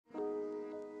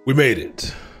We made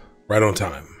it right on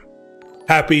time.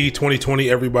 Happy 2020,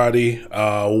 everybody.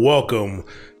 Welcome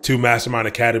to Mastermind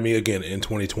Academy again in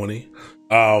 2020.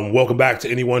 Welcome back to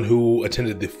anyone who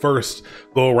attended the first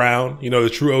go around, the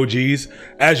true OGs.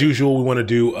 As usual, we want to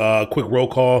do a quick roll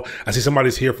call. I see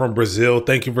somebody's here from Brazil.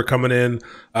 Thank you for coming in.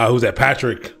 Who's that?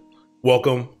 Patrick.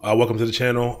 Welcome. Welcome to the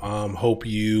channel. Hope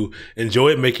you enjoy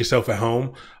it. Make yourself at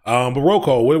home. But roll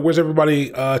call, where's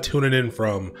everybody tuning in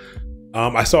from?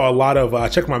 I saw a lot of, I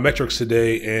checked my metrics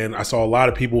today and I saw a lot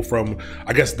of people from,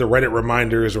 I guess the Reddit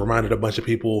reminders reminded a bunch of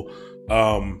people.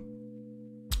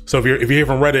 So if you're here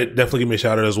from Reddit, definitely give me a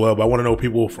shout out as well. But I want to know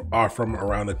people are from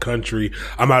around the country.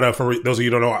 I'm out of, for those of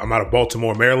you who don't know, I'm out of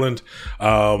Baltimore, Maryland.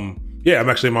 Yeah,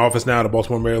 I'm actually in my office now out of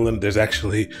Baltimore, Maryland. There's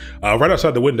actually, right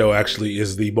outside the window actually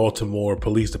is the Baltimore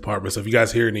Police Department. So if you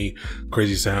guys hear any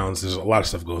crazy sounds, there's a lot of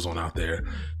stuff goes on out there.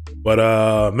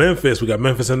 But Memphis, we got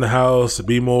Memphis in the house,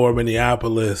 Be More,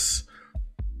 Minneapolis,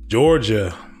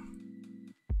 Georgia.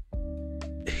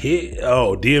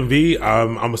 DMV.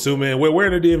 I'm assuming we're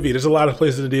in the DMV. There's a lot of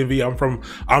places in the DMV.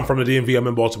 I'm from the DMV. I'm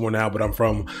in Baltimore now, but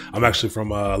I'm actually from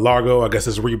Largo. I guess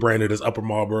it's rebranded as Upper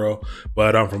Marlboro,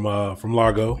 but I'm from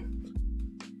Largo.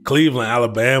 Cleveland,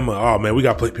 Alabama. Oh man, we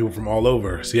got people from all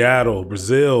over. Seattle,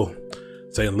 Brazil,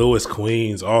 St. Louis,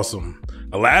 Queens. Awesome.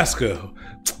 Alaska.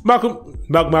 Malcolm,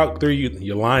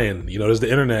 you're lying. There's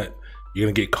the internet. You're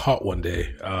gonna get caught one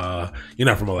day. You're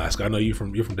not from Alaska. I know you're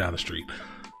from down the street.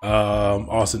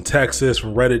 Austin, Texas,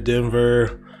 from Reddit,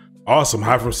 Denver. Awesome.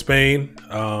 Hi from Spain.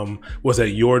 What's that?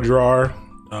 Your drawer.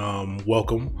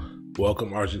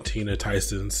 Welcome, Argentina,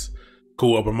 Tyson's.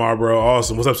 Cool. Upper Marlboro.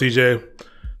 Awesome. What's up, CJ?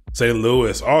 St.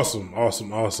 Louis. Awesome.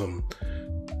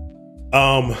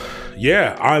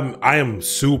 Yeah, I am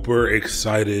super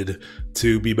excited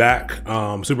to be back.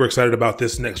 Super excited about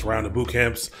this next round of boot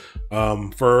camps.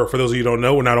 For those of you who don't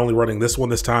know, we're not only running this one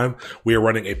this time, we are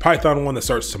running a Python one that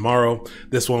starts tomorrow.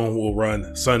 This one will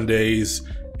run Sundays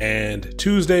and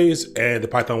Tuesdays, and the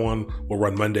Python one will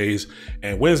run Mondays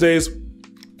and Wednesdays.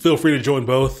 Feel free to join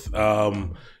both.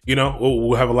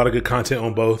 We'll have a lot of good content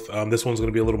on both. This one's going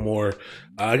to be a little more,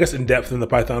 I guess, in depth than the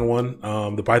Python one.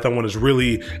 The Python one is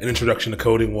really an introduction to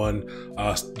coding one,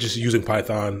 just using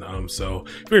Python. So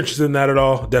if you're interested in that at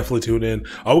all, definitely tune in.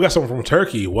 Oh, we got someone from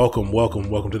Turkey. Welcome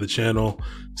to the channel,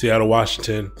 Seattle,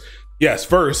 Washington. Yes,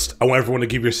 first, I want everyone to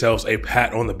give yourselves a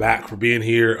pat on the back for being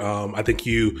here. I think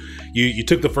you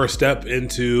took the first step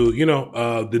into,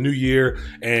 the new year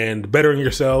and bettering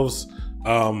yourselves.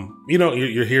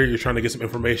 You're here, you're trying to get some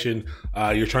information,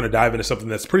 you're trying to dive into something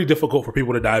that's pretty difficult for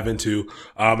people to dive into.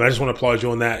 And I just want to applaud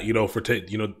you on that, you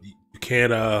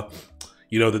can't,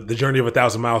 the journey of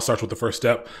 1,000 miles starts with the first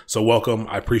step. So welcome.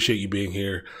 I appreciate you being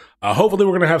here. Hopefully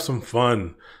we're going to have some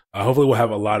fun. Hopefully we'll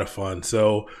have a lot of fun.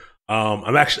 So,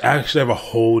 I actually have a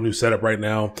whole new setup right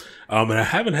now. And I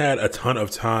haven't had a ton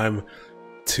of time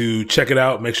to check it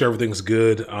out, make sure everything's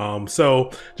good. So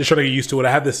just trying to get used to it.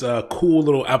 I have this cool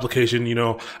little application.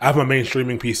 I have my main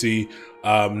streaming PC.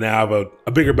 Now I have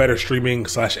a bigger, better streaming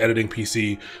 / editing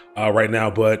PC right now,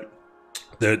 but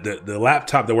the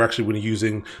laptop that we're actually going to be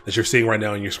using, that you're seeing right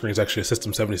now on your screen, is actually a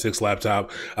System 76 laptop.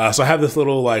 So I have this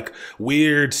little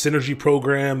weird synergy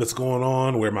program that's going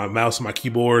on where my mouse and my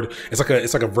keyboard, it's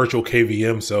like a virtual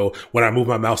KVM. So when I move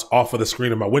my mouse off of the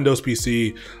screen of my Windows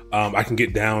PC, I can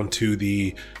get down to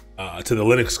the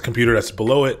Linux computer that's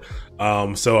below it.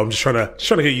 So I'm just trying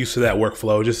to get used to that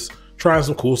workflow, just trying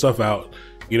some cool stuff out.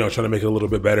 Trying to make it a little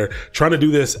bit better. Trying to do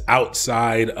this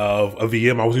outside of a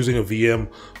VM. I was using a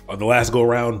VM the last go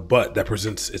around, but that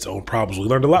presents its own problems. We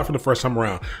learned a lot from the first time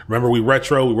around. Remember, we wrote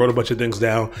a bunch of things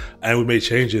down and we made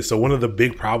changes. So one of the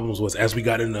big problems was, as we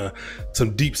got into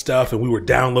some deep stuff and we were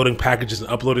downloading packages and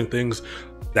uploading things,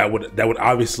 that would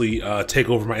obviously take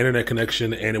over my internet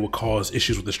connection, and it would cause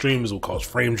issues with the streams, it would cause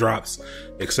frame drops,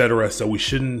 etc. So we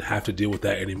shouldn't have to deal with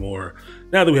that anymore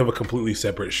now that we have a completely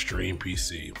separate stream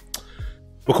PC.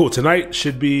 But cool, tonight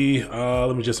should be,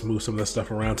 let me just move some of this stuff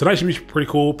around. Tonight should be pretty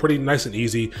cool, pretty nice and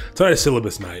easy. Tonight is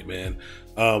syllabus night, man.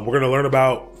 We're gonna learn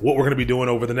about what we're gonna be doing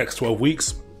over the next 12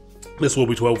 weeks. This will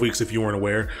be 12 weeks if you weren't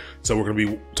aware. So we're going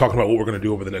to be talking about what we're going to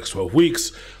do over the next 12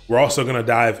 weeks. We're also going to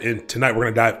dive in tonight. We're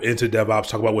going to dive into DevOps,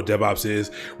 talk about what DevOps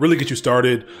is, really get you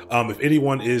started. If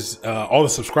anyone is, all the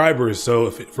subscribers.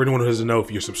 So for anyone who doesn't know, if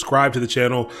you're subscribed to the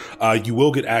channel, you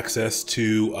will get access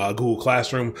to Google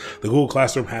Classroom. The Google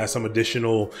Classroom has some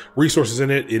additional resources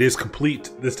in it. It is complete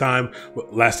this time.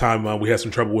 Last time we had some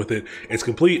trouble with it. It's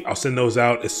complete. I'll send those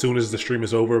out as soon as the stream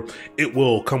is over. It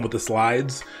will come with the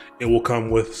slides. It will come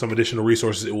with some additional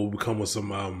resources. It will come with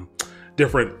some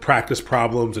different practice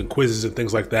problems and quizzes and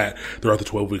things like that throughout the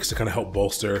 12 weeks to kind of help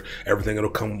bolster everything. It'll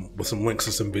come with some links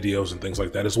to some videos and things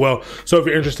like that as well. So if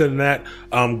you're interested in that,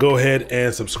 go ahead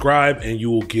and subscribe and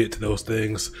you will get to those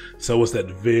things. So it's that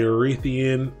very at the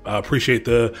end. Appreciate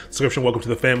the subscription. Welcome to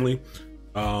the family.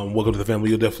 Welcome to the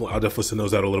family. I'll definitely send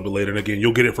those out a little bit later. And again,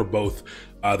 you'll get it for both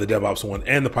the DevOps one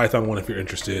and the Python one if you're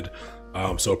interested.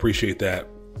 So appreciate that.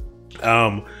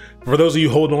 For those of you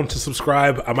holding on to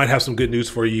subscribe, I might have some good news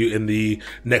for you in the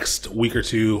next week or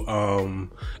two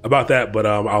about that, but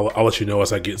I'll let you know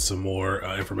as I get some more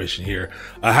information here.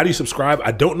 How do you subscribe?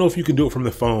 I don't know if you can do it from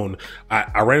the phone.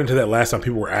 I ran into that last time.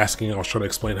 People were asking. I was trying to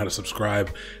explain how to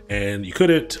subscribe, and you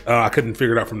couldn't. I couldn't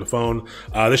figure it out from the phone.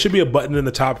 There should be a button in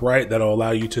the top right that'll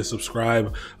allow you to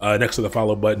subscribe next to the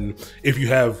follow button. If you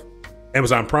have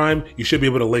Amazon Prime, you should be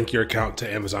able to link your account to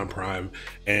Amazon Prime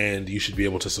and you should be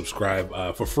able to subscribe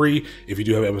for free if you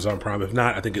do have Amazon Prime. If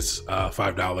not, I think it's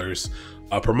 $5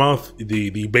 per month.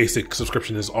 The basic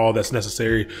subscription is all that's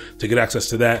necessary to get access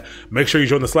to that. Make sure you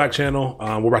join the Slack channel.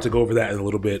 We're about to go over that in a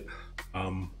little bit.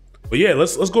 But yeah,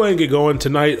 let's go ahead and get going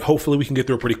tonight. Hopefully we can get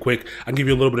through it pretty quick. I'll give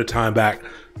you a little bit of time back.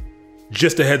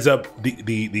 Just a heads up,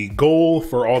 the goal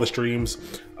for all the streams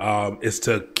is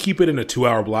to keep it in a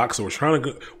 2-hour block. So we're trying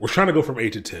to go from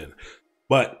 8 to 10.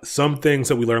 But some things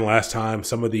that we learned last time,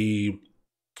 some of the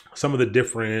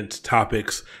different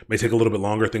topics may take a little bit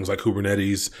longer. Things like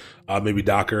Kubernetes, maybe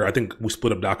Docker. I think we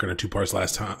split up Docker into 2 parts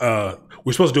last time. We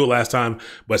were supposed to do it last time,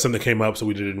 but something came up, so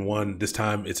we did it in one. This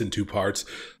time it's in 2 parts.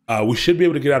 We should be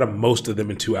able to get out of most of them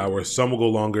in 2 hours. Some will go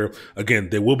longer. Again,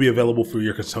 they will be available for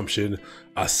your consumption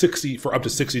for up to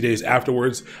 60 days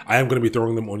afterwards. I am going to be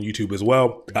throwing them on YouTube as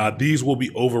well. These will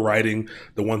be overriding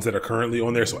the ones that are currently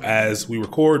on there. So as we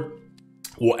record,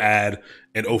 we'll add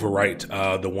and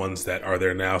overwrite the ones that are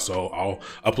there now. So I'll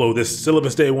upload this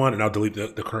syllabus day 1 and I'll delete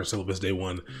the current syllabus day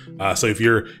 1. So if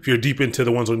you're deep into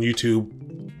the ones on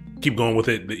YouTube, keep going with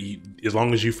it. As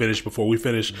long as you finish before we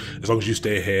finish, as long as you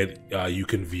stay ahead, you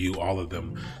can view all of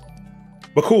them.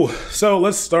 But cool. So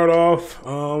let's start off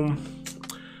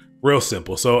real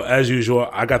simple. So as usual,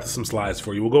 I got some slides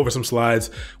for you. We'll go over some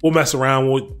slides. We'll mess around.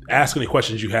 We'll ask any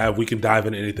questions you have. We can dive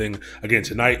into anything. Again,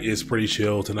 tonight is pretty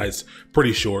chill. Tonight's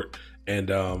pretty short. And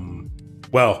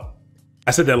well,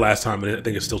 I said that last time and I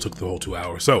think it still took the whole 2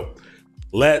 hours. So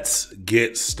let's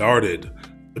get started.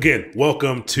 Again,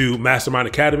 welcome to Mastermind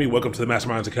Academy. Welcome to the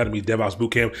Masterminds Academy DevOps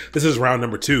Bootcamp. This is round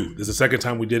number 2. This is the second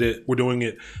time we did it. We're doing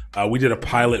it. We did a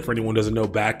pilot, for anyone who doesn't know,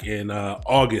 back in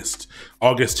August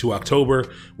to October.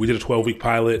 We did a 12-week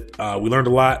pilot. We learned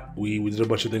a lot. We did a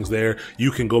bunch of things there.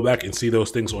 You can go back and see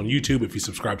those things on YouTube if you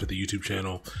subscribe to the YouTube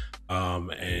channel.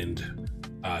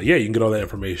 Yeah, you can get all that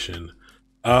information.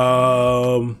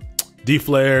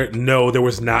 D-Flare, no, there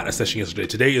was not a session yesterday.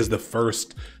 Today is the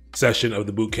first session of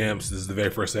the boot camps. This is the very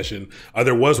first session.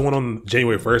 There was one on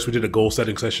January 1st. We did a goal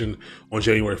setting session on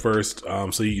January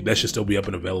 1st. So that should still be up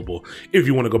and available if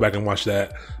you want to go back and watch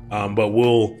that. But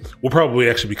we'll probably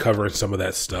actually be covering some of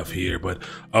that stuff here. But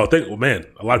man,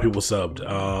 a lot of people subbed.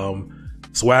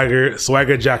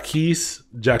 Swagger Jaquez,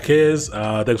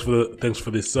 thanks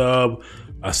for the sub.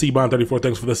 Cbon34,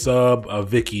 thanks for the sub.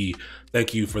 Vicky,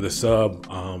 thank you for the sub.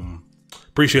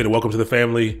 Appreciate it. Welcome to the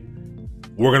family.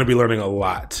 We're going to be learning a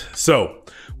lot. So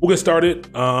we'll get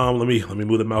started. Let me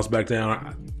move the mouse back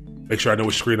down. Make sure I know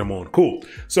which screen I'm on. Cool.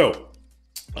 So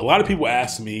a lot of people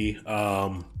ask me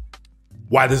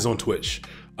why this is on Twitch.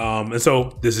 And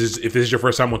so if this is your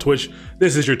first time on Twitch,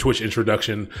 this is your Twitch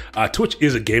introduction. Twitch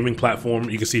is a gaming platform.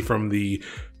 You can see from the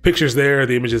pictures there,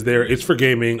 the images there, it's for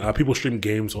gaming. People stream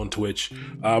games on Twitch,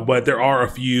 but there are a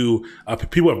few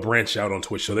people have branched out on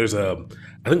Twitch. So there's a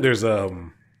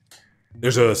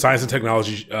science and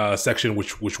technology section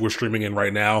which we're streaming in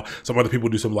right now. Some other people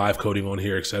do some live coding on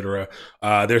here, etc.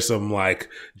 There's some like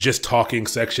just talking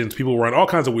sections. People run all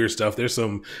kinds of weird stuff. There's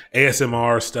some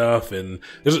ASMR stuff, and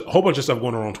there's a whole bunch of stuff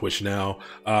going on Twitch now.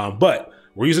 But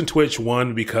we're using Twitch,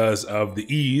 one, because of the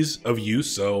ease of use.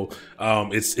 So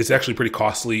it's actually pretty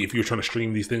costly if you're trying to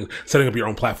stream these things. Setting up your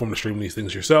own platform to stream these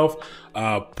things yourself,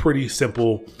 pretty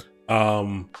simple.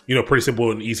 Pretty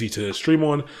simple and easy to stream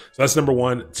on. So that's number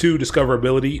 1. 2,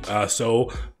 discoverability.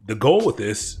 So the goal with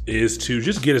this is to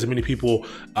just get as many people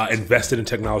invested in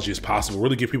technology as possible,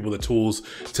 really give people the tools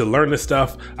to learn this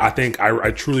stuff. I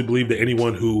truly believe that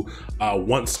anyone who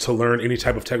wants to learn any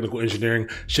type of technical engineering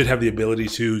should have the ability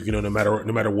to, no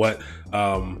matter what.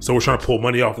 So we're trying to pull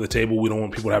money off of the table. We don't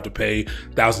want people to have to pay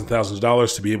thousands of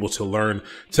dollars to be able to learn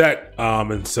tech.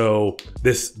 And so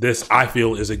this I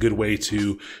feel is a good way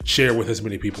to share with as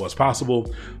many people as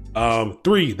possible.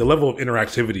 3, the level of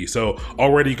interactivity. So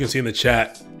already you can see in the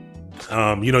chat,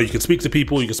 You know, you can speak to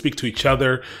people, you can speak to each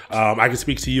other. I can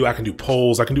speak to you. I can do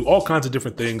polls. I can do all kinds of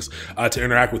different things to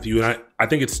interact with you. And I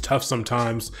think it's tough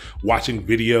sometimes watching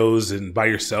videos and by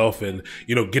yourself and,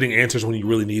 you know, getting answers when you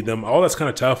really need them. All that's kind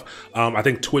of tough. I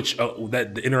think Twitch,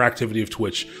 that the interactivity of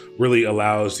Twitch really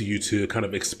allows you to kind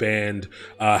of expand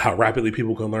how rapidly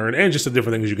people can learn and just the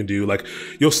different things you can do. Like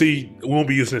you'll see, we won't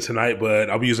be using it tonight, but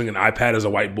I'll be using an iPad as a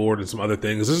whiteboard and some other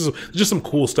things. This is just some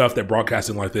cool stuff that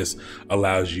broadcasting like this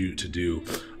allows you to do.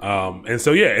 And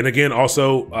so, yeah. And again,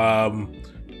 also,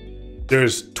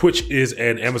 Twitch is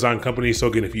an Amazon company. So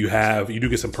again, if you do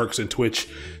get some perks in Twitch,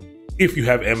 if you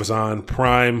have Amazon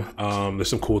Prime, there's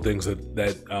some cool things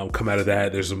that come out of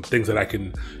that. There's some things that I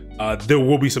can, there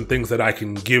will be some things that I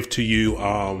can give to you.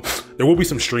 There will be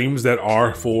some streams that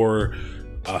are for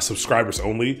subscribers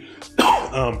only.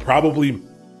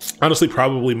 Honestly,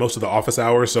 probably most of the office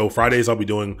hours. So Fridays I'll be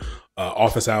doing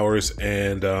office hours,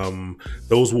 and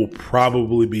those will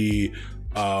probably be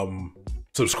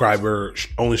subscriber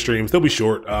only streams. They'll be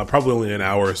short, probably only an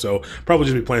hour. So probably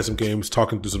just be playing some games,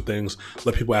 talking through some things,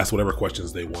 let people ask whatever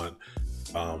questions they want.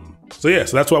 So yeah,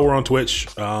 so that's why we're on Twitch.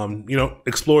 You know,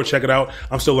 explore, check it out.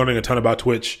 I'm still learning a ton about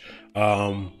Twitch.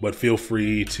 But feel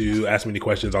free to ask me any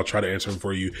questions. I'll try to answer them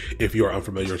for you if you are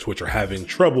unfamiliar with Twitch or having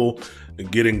trouble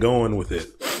getting going with it.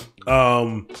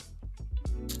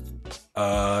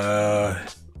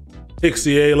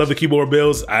 XCA, love the keyboard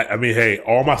builds. I mean, hey,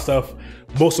 all my stuff,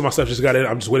 most of my stuff just got in.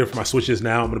 I'm just waiting for my switches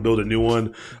now. I'm gonna build a new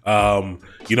one.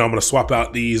 You know, I'm gonna swap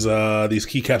out these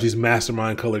keycaps, these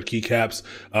mastermind colored keycaps,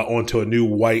 onto a new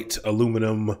white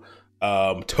aluminum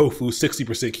tofu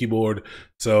 60% keyboard.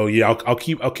 So yeah, I'll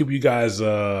keep you guys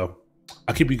up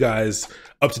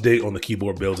to date on the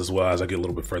keyboard builds as well as I get a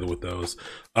little bit further with those.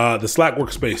 The Slack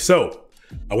workspace. So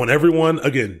I want everyone,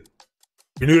 again,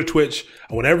 if you're new to Twitch,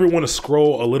 I want everyone to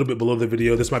scroll a little bit below the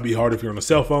video. This might be hard if you're on a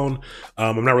cell phone.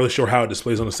 I'm not really sure how it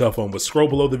displays on a cell phone, but scroll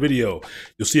below the video.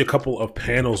 You'll see a couple of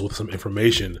panels with some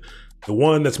information. The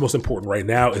one that's most important right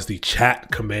now is the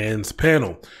chat commands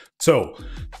panel. So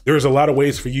there's a lot of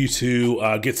ways for you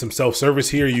to get some self-service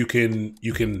here. You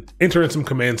can enter in some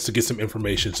commands to get some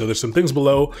information. So there's some things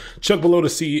below. Check below to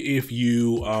see if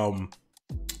you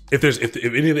if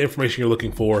any of the information you're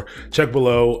looking for. Check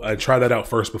below and try that out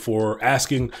first before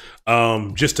asking,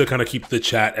 just to kind of keep the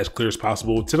chat as clear as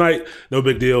possible. Tonight, no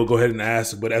big deal. Go ahead and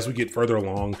ask. But as we get further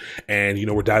along and, you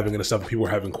know, we're diving into stuff and people are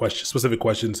having specific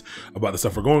questions about the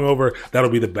stuff we're going over, that'll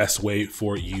be the best way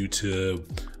for you to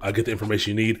get the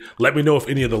information you need. Let me know if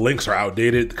any of the links are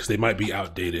outdated, because they might be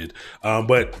outdated.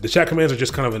 But the chat commands are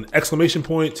just kind of an exclamation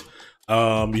point.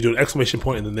 You do an exclamation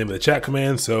point in the name of the chat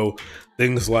command. So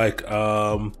things like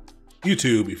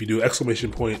YouTube, if you do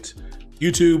exclamation point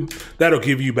YouTube, that'll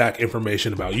give you back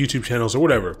information about YouTube channels or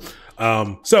whatever.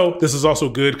 So this is also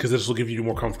good because this will give you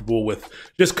more comfortable with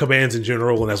just commands in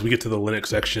general. And as we get to the Linux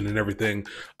section and everything,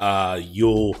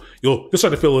 you'll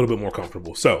start to feel a little bit more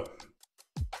comfortable. So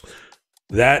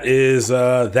that is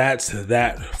that's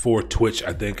that for Twitch,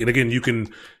 I think. And again, you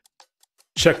can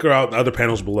check out the other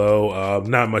panels below.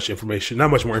 Not much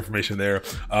more information there.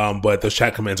 But those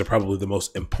chat commands are probably the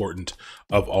most important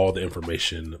of all the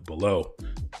information below.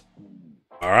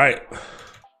 All right.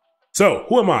 So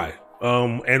who am I?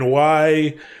 And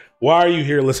why are you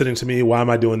here listening to me? Why am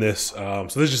I doing this? So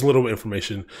there's just a little bit of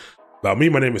information about me.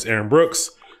 My name is Aaron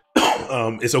Brooks.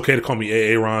 It's okay to call me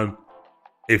Aaron.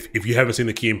 If you haven't seen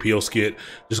the Key and Peele skit,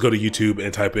 just go to YouTube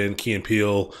and type in Key and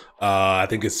Peele. I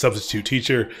think it's substitute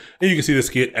teacher, and you can see the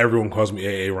skit. Everyone calls me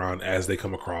Aaron as they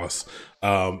come across. They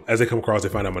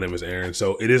find out my name is Aaron.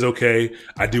 So it is okay.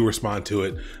 I do respond to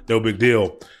it. No big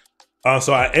deal.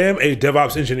 So I am a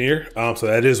DevOps engineer. So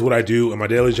that is what I do in my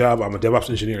daily job. I'm a DevOps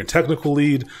engineer and technical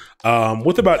lead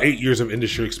with about 8 years of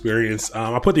industry experience.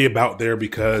 I put the about there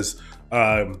because,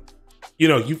 you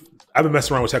know, I've been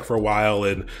messing around with tech for a while,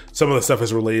 and some of the stuff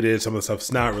is related, some of the stuff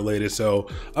is not related. So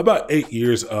about 8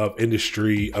 years of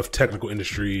technical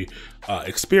industry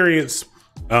experience.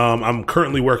 I'm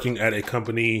currently working at a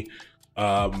company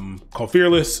called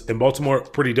Fearless in Baltimore.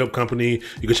 Pretty dope company.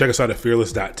 You can check us out at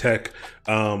fearless.tech.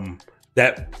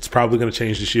 That's probably going to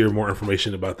change this year. More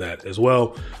information about that as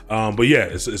well. But yeah,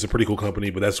 it's a pretty cool company,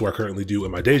 but that's what I currently do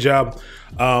in my day job.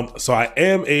 So I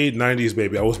am a 90s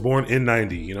baby. I was born in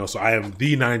 90, you know, so I am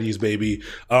the 90s baby.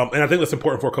 And I think that's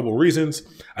important for a couple of reasons.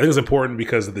 I think it's important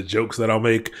because of the jokes that I'll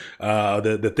make,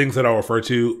 the things that I'll refer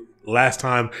to. Last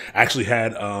time I actually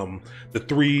had the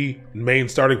 3 main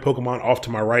starting Pokemon off to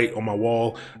my right on my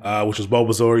wall, which was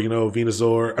Bulbasaur, you know,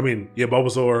 Bulbasaur,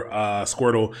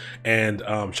 Squirtle, and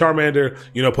Charmander.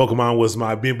 You know, Pokemon was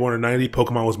being born in 90,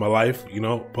 Pokemon was my life. You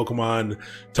know, Pokemon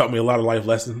taught me a lot of life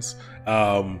lessons.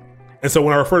 And so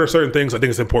when I refer to certain things, I think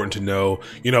it's important to know,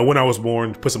 when I was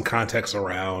born, put some context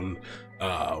around,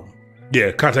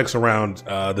 context around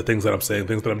the things that I'm saying,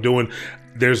 things that I'm doing.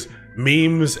 There's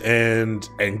memes and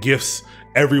GIFs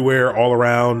everywhere, all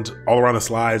around the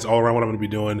slides, all around what I'm going to be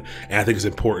doing. And I think it's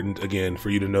important, again, for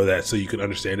you to know that so you can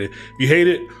understand it. If you hate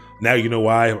it, now you know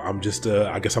why. I'm just,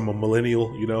 I guess I'm a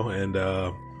millennial, and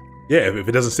if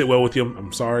it doesn't sit well with you,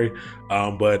 I'm sorry.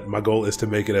 But my goal is to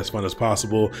make it as fun as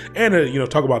possible and,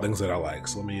 talk about things that I like.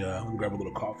 So let me grab a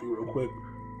little coffee real quick.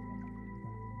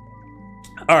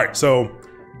 All right. So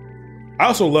I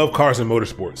also love cars and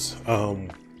motorsports.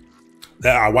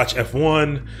 I watch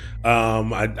F1.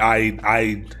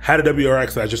 I had a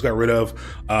WRX that I just got rid of.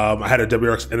 I had a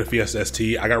WRX NFES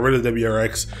ST. I got rid of the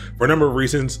WRX for a number of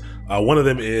reasons. One of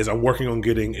them is I'm working on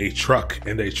getting a truck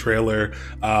and a trailer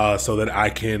so that I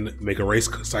can make a race,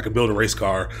 so I can build a race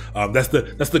car. That's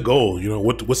the goal.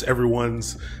 What's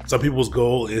everyone's? Some people's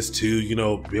goal is to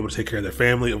be able to take care of their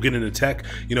family. Of getting into tech,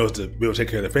 is to be able to take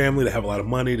care of their family, to have a lot of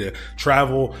money, to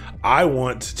travel. I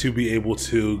want to be able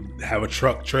to have a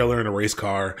truck, trailer, and a race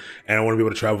car, and I want to be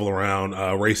able to travel around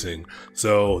racing.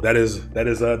 So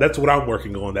that's what I'm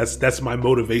working on. That's my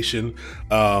motivation.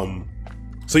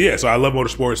 So I love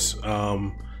motorsports.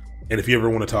 And if you ever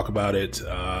want to talk about it,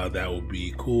 that would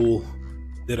be cool.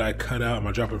 Did I cut out? Am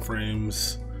I dropping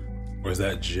frames? Or is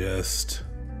that just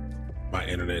my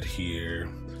internet here?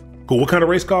 Cool. What kind of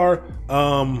race car?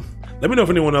 Let me know if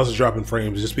anyone else is dropping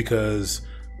frames, just because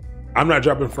I'm not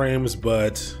dropping frames,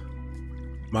 but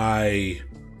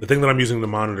the thing that I'm using to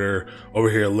monitor over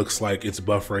here looks like it's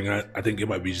buffering. I think it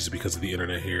might be just because of the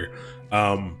internet here.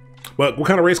 But what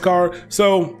kind of race car?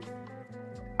 So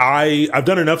I've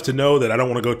done enough to know that I don't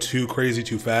want to go too crazy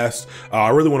too fast. I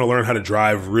really want to learn how to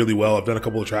drive really well. I've done a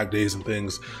couple of track days and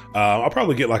things. I'll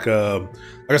probably get like I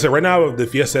said, right now I have the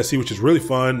Fiesta SC, which is really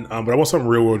fun, but I want some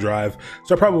real wheel drive.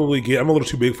 So I'm a little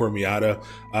too big for a Miata.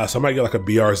 So I might get like a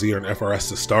BRZ or an FRS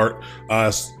to start.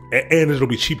 And it'll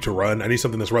be cheap to run. I need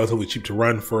something that's relatively cheap to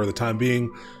run for the time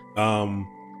being.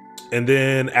 And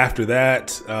then after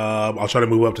that, I'll try to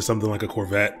move up to something like a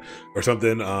Corvette or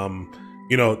something.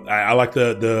 I like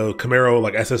the Camaro,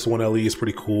 like SS1LE is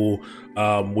pretty cool,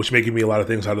 which may give me a lot of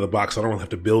things out of the box. So I don't really have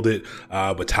to build it,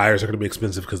 but tires are going to be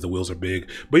expensive because the wheels are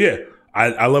big. But yeah,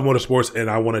 I love motorsports, and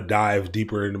I want to dive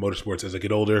deeper into motorsports as I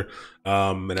get older.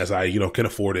 And as I, can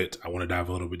afford it, I want to dive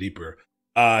a little bit deeper.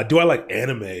 Do I like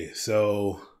anime?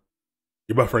 So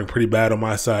you're buffering pretty bad on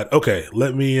my side. Okay,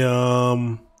 let me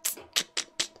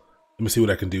see what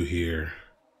I can do here.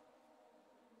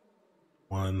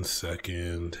 1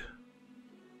 second.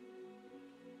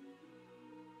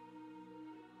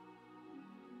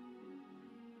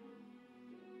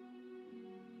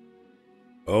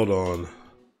 Hold on.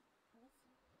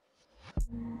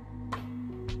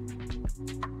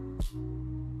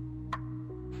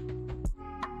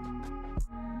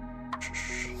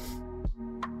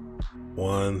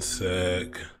 One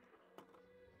sec.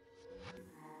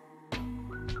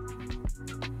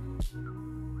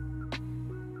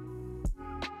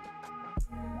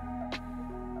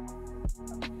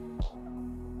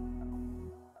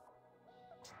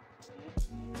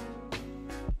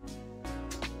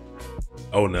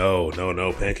 Oh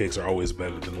no, pancakes are always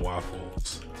better than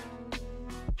waffles.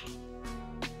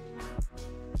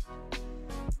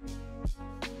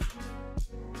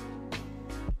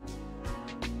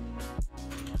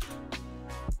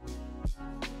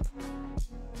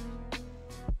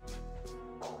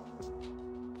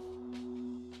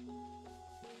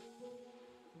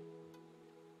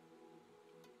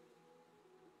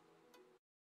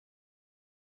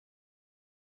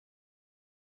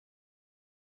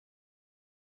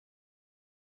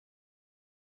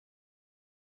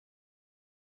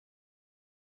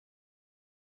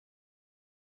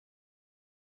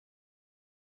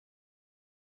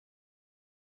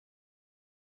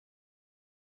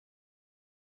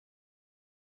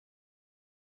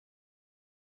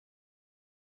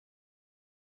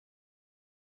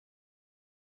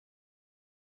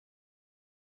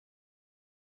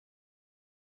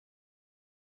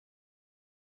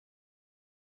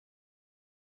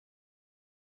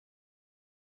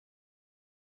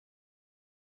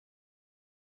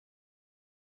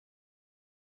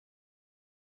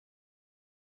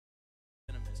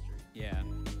 Yeah.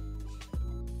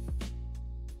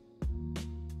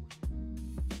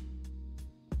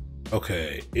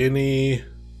 Okay,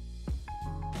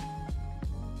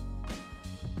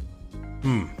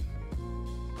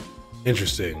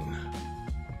 interesting.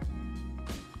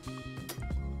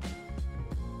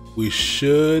 We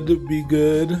should be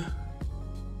good.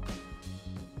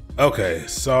 Okay,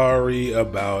 sorry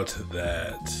about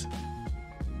that.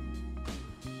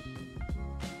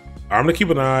 I'm gonna keep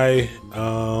an eye.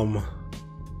 I'm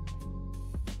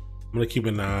gonna keep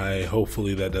an eye.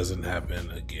 Hopefully that doesn't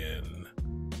happen again.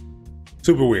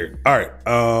 Super weird. All right.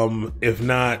 If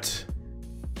not,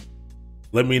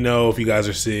 let me know if you guys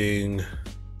are seeing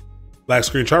black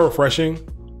screen. Try refreshing.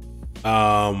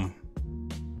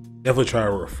 Definitely try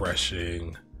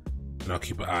refreshing, and I'll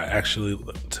keep an eye. Actually,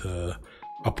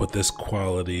 I'll put this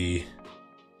quality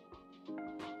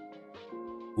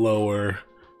lower,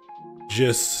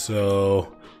 just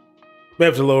so. May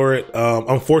have to lower it.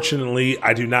 Unfortunately,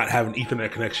 I do not have an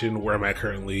Ethernet connection where I'm at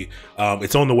currently.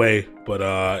 It's on the way, but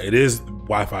it is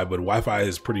Wi-Fi, but Wi-Fi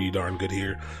is pretty darn good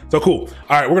here. So cool.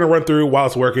 All right, we're gonna run through while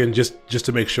it's working, just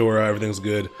to make sure everything's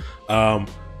good.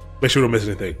 Make sure we don't miss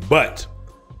anything. But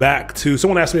back to,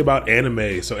 someone asked me about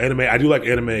anime. So anime, I do like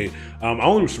anime. I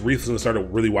only recently started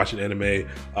really watching anime.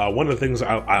 One of the things,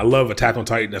 I love Attack on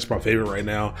Titan. That's my favorite right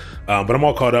now. But I'm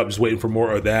all caught up, just waiting for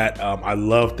more of that. I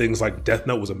love things like Death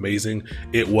Note was amazing.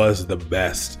 It was the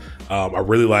best. I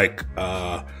really like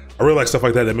stuff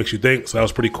like that that makes you think. So that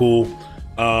was pretty cool.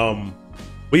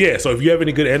 But yeah, so if you have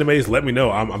any good animes, let me know.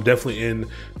 I'm definitely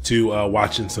into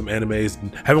watching some animes.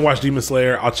 Haven't watched Demon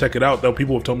Slayer. I'll check it out though.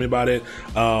 People have told me about it.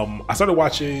 I started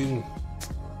watching.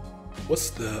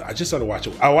 I just started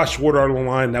watching. I watched Sword Art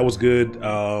Online. That was good.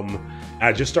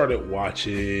 I just started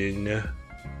watching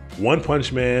One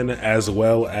Punch Man as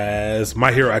well as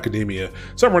My Hero Academia.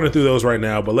 So I'm running through those right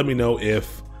now. But let me know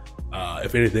if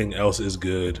anything else is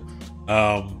good.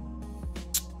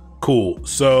 Cool.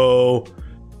 So.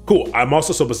 Cool. I'm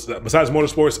also, so besides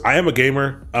motorsports, I am a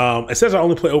gamer. It says I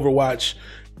only play Overwatch.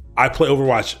 I play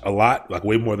Overwatch a lot, like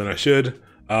way more than I should.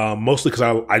 Mostly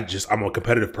because I'm a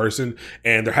competitive person,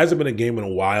 and there hasn't been a game in a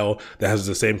while that has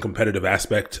the same competitive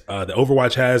aspect that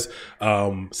Overwatch has.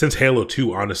 Since Halo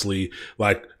 2, honestly,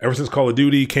 like ever since Call of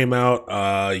Duty came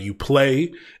out, you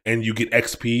play and you get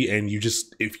XP, and you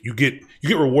get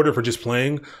rewarded for just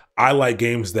playing. I like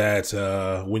games that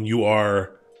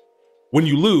when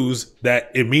you lose,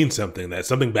 that it means something, that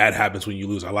something bad happens when you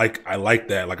lose. I like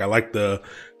that. Like I like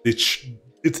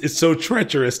it's so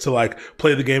treacherous to like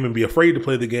play the game and be afraid to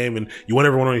play the game, and you want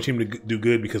everyone on your team to do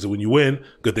good, because when you win,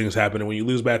 good things happen, and when you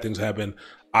lose, bad things happen.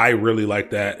 I really like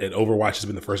that, and Overwatch has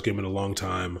been the first game in a long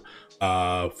time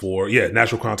for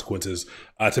natural consequences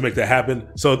to make that happen.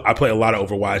 So I play a lot of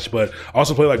Overwatch, but I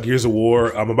also play like Gears of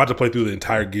War. I'm about to play through the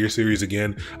entire Gears series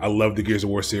again. I love the Gears of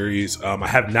War series. I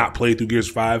have not played through Gears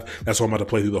 5. That's why I'm about to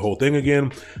play through the whole thing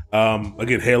again.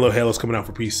 Again, Halo's coming out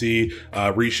for PC.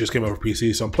 Reach just came out for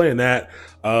PC, so I'm playing that.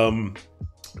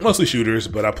 Mostly shooters,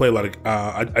 but I play a lot of.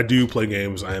 I do play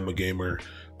games. I am a gamer,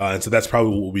 and so that's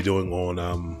probably what we'll be doing on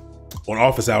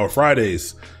Office Hour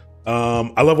Fridays.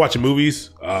 I love watching movies.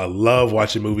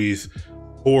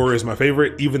 Horror is my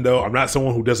favorite, even though I'm not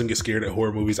someone who doesn't get scared at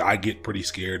horror movies. I get pretty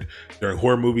scared during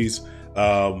horror movies,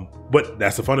 but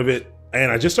that's the fun of it.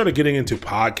 And I just started getting into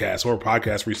horror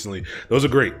podcasts recently. Those are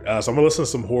great. So I'm gonna listen to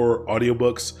some horror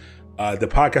audiobooks. The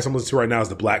podcast I'm listening to right now is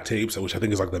the Black Tapes, which I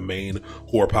think is like the main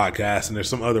horror podcast, and there's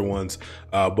some other ones,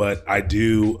 but I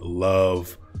do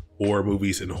love horror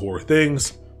movies and horror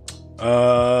things.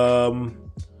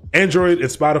 Android and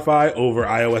Spotify over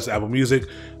iOS and Apple Music.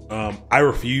 I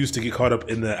refuse to get caught up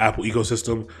in the Apple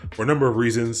ecosystem for a number of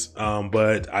reasons,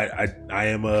 but I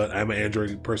am an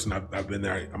Android person. I've been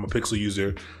there. I'm a Pixel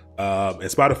user. And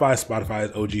Spotify is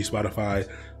OG Spotify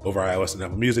over iOS and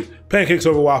Apple Music. Pancakes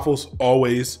over waffles,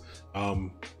 always.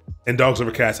 And dogs over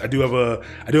cats. I do have a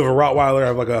Rottweiler. I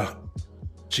have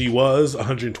she was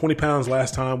 120 pounds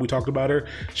last time we talked about her.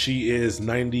 She is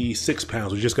 96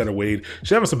 pounds. We just got her weighed.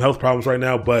 She's having some health problems right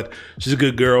now, but she's a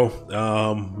good girl.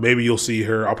 Maybe you'll see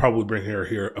her. I'll probably bring her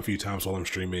here a few times while I'm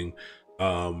streaming.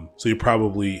 So you'll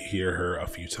probably hear her a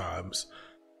few times.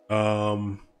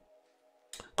 Cool.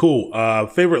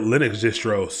 Favorite Linux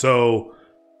distro. So,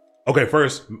 okay,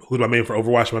 first, who's my main for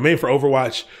Overwatch? My main for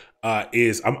Overwatch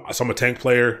I'm a tank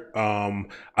player.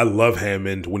 I love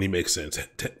Hammond when he makes sense.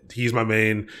 He's my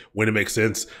main when it makes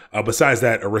sense. Besides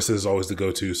that, Orisa is always the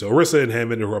go-to. So Orisa and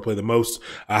Hammond are who I play the most.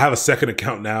 I have a second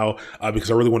account now because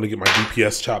I really want to get my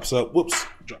DPS chops up. Whoops.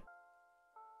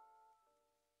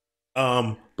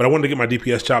 But I wanted to get my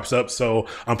DPS chops up, so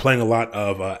I'm playing a lot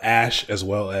of Ashe as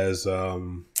well as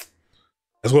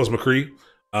McCree.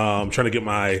 Trying to get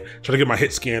my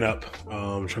hit scan up.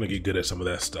 Trying to get good at some of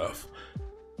that stuff.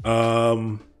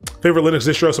 Favorite Linux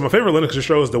distro. So my favorite Linux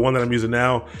distro is the one that I'm using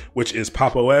now, which is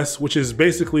Pop! OS, which is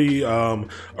basically a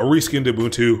reskinned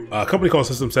Ubuntu. A company called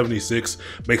System 76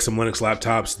 makes some Linux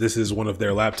laptops. This is one of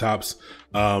their laptops,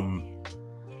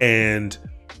 and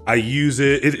I use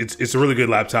it. It's a really good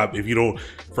laptop. If you don't,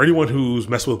 for anyone who's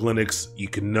messed with Linux, you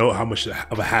can know how much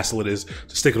of a hassle it is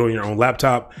to stick it on your own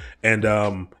laptop. And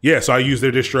yeah, so I use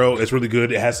their distro. It's really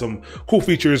good. It has some cool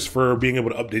features for being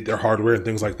able to update their hardware and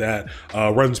things like that.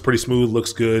 Runs pretty smooth,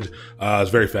 looks good.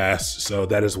 It's very fast. So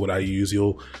that is what I use.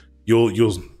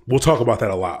 We'll talk about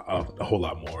that a whole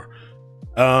lot more.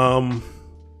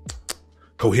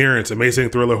 Coherence, amazing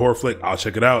thriller horror flick. I'll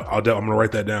check it out. I'm gonna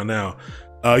write that down now.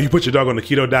 You put your dog on the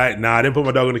keto diet? Nah, I didn't put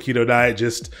my dog on the keto diet.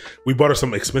 Just, we bought her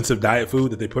some expensive diet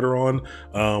food that they put her on.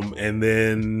 And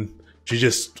then she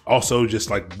just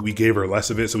like, we gave her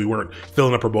less of it. So we weren't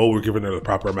filling up her bowl. We were giving her the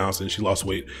proper amounts and she lost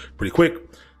weight pretty quick.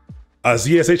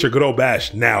 ZSH or good old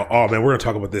Bash. Now, oh man, we're gonna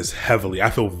talk about this heavily.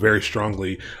 I feel very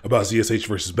strongly about ZSH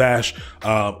versus Bash.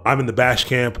 I'm in the Bash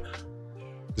camp.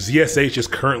 ZSH is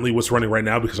currently what's running right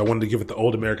now because I wanted to give it the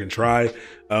old American try.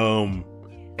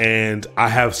 And I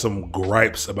have some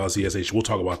gripes about ZSH. We'll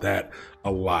talk about that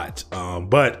a lot.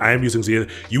 But I am using ZSH.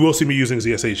 You will see me using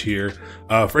ZSH here.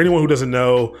 For anyone who doesn't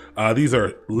know, these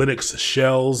are Linux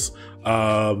shells.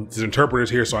 These interpreters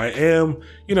here. So I am,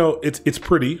 it's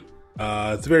pretty.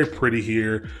 It's very pretty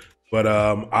here. But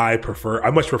I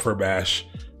much prefer Bash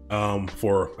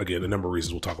for, again, a number of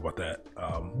reasons. We'll talk about that.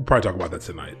 We'll probably talk about that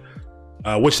tonight.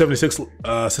 Which 76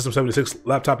 System 76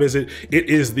 laptop is it? It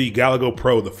is the Galago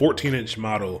Pro, the 14-inch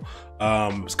model.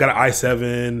 It's got an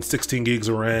i7, 16 gigs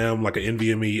of RAM, like an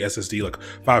NVMe SSD, like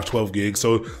 512 gigs.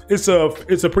 So it's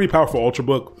a pretty powerful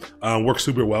Ultrabook. Works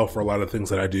super well for a lot of things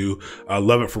that I do.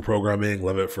 Love it for programming.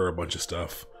 Love it for a bunch of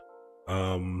stuff.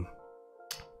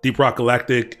 Deep Rock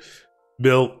Galactic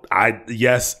built. I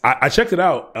checked it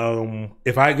out.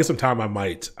 If I get some time, I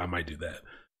might do that.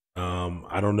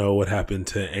 I don't know what happened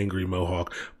to Angry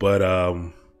Mohawk, but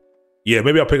yeah,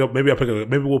 maybe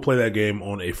we'll play that game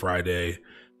on a Friday.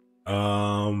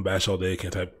 Bash all day,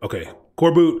 can't type. Okay,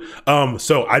 core boot.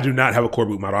 So I do not have a core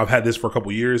boot model. I've had this for a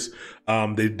couple years.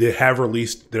 They have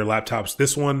released their laptops.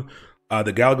 This one,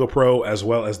 the Galago Pro, as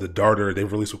well as the Darter,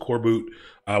 they've released with core boot,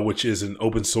 which is an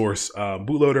open source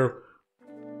bootloader.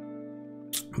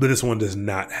 But this one does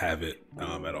not have it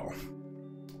at all.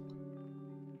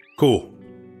 Cool.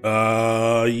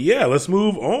 Yeah, let's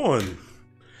move on.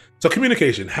 So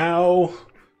communication, how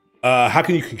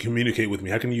can you communicate with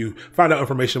me? How can you find out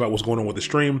information about what's going on with the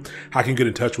stream? How can you get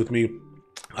in touch with me?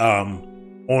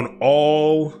 On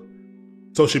all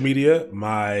social media,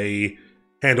 my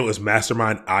handle is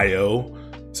Mastermind.io.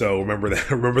 So remember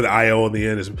the IO on the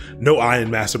end is no I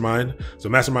in Mastermind. So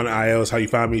Mastermind.io is how you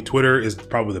find me. Twitter is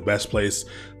probably the best place.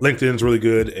 LinkedIn's really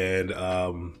good, and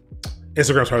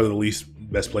Instagram's probably the least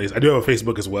best place. I do have a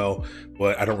Facebook as well,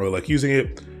 but I don't really like using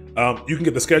it. You can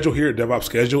get the schedule here at DevOps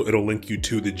Schedule. It'll link you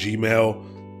to the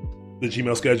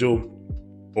Gmail schedule,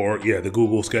 or yeah, the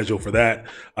Google schedule for that.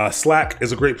 Slack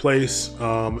is a great place,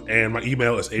 and my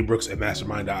email is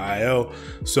abrooks@mastermind.io.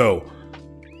 So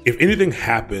if anything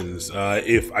happens,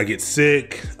 if I get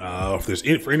sick, if there's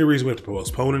for any reason we have to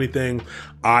postpone anything,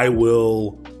 I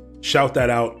will shout that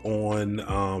out on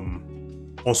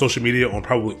social media, on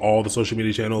probably all the social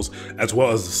media channels, as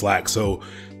well as the Slack. So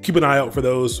keep an eye out for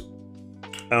those.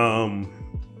 I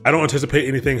don't anticipate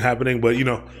anything happening, but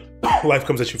life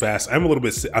comes at you fast. I'm a little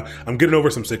bit sick. I'm getting over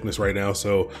some sickness right now,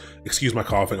 so excuse my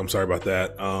coughing. I'm sorry about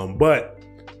that. But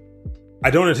I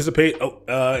don't anticipate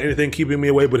anything keeping me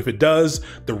away, but if it does,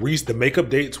 the makeup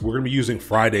dates, we're going to be using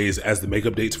Fridays as the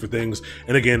makeup dates for things.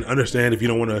 And again, understand if you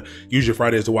don't want to use your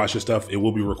Fridays to watch your stuff, it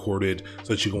will be recorded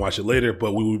so that you can watch it later,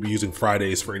 but we will be using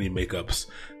Fridays for any makeups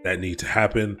that need to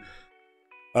happen.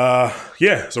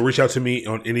 Yeah, so reach out to me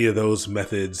on any of those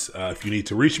methods if you need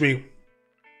to reach me.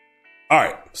 All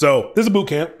right, so this is a boot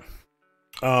camp.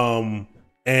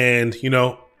 And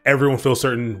everyone feels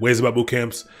certain ways about boot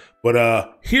camps.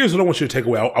 But here's what I want you to take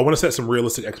away. I want to set some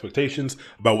realistic expectations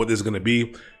about what this is going to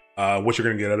be, what you're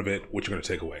going to get out of it, what you're going to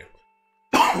take away.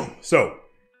 So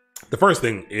the first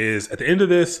thing is, at the end of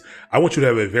this, I want you to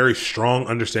have a very strong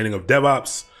understanding of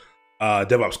DevOps,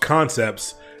 DevOps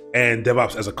concepts, and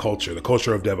DevOps as a culture, the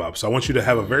culture of DevOps. So I want you to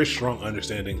have a very strong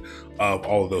understanding of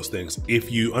all of those things.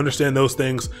 If you understand those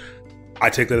things,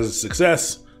 I take that as a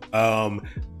success. I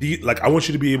want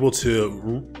you to be able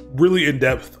to really in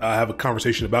depth have a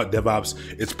conversation about DevOps,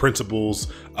 its principles,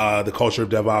 the culture of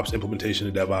DevOps, implementation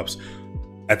of DevOps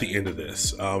at the end of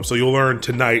this. So you'll learn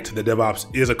tonight that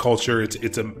DevOps is a culture.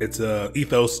 It's a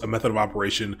ethos, a method of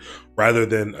operation, rather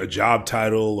than a job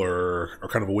title or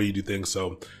kind of a way you do things.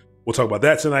 So we'll talk about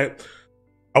that tonight.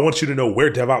 I want you to know where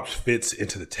DevOps fits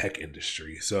into the tech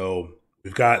industry. So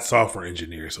we've got software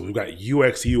engineers. So we've got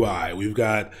UX, UI. We've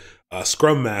got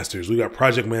Scrum Masters, we got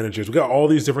project managers, we got all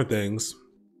these different things.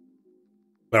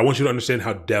 but I want you to understand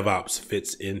how DevOps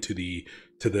fits into the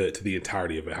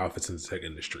entirety of it, how it fits into the tech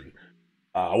industry.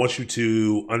 I want you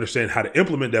to understand how to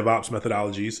implement DevOps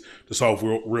methodologies to solve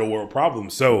real world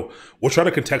problems. So we'll try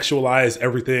to contextualize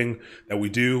everything that we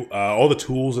do, all the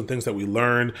tools and things that we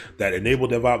learn that enable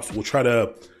DevOps. We'll try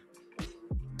to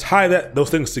tie those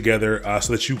things together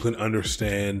so that you can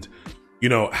understand,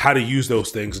 how to use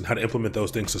those things and how to implement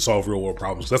those things to solve real world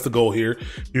problems. That's the goal here.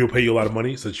 People pay you a lot of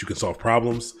money so that you can solve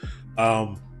problems.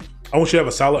 I want you to have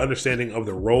a solid understanding of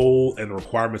the role and the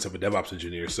requirements of a DevOps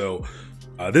engineer. So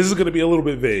this is going to be a little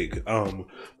bit vague.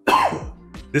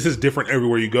 This is different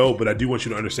everywhere you go, but I do want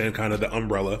you to understand kind of the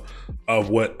umbrella of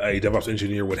what a DevOps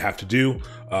engineer would have to do,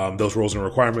 those roles and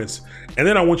requirements. And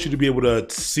then I want you to be able to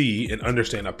see and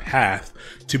understand a path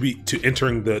to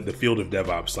entering the field of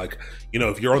DevOps. Like,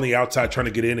 if you're on the outside trying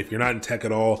to get in, if you're not in tech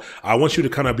at all, I want you to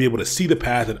kind of be able to see the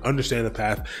path and understand the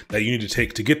path that you need to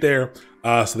take to get there,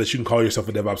 so that you can call yourself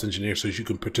a DevOps engineer, so that you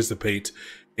can participate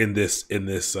in this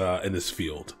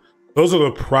field. Those are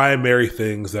the primary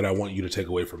things that I want you to take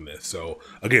away from this. So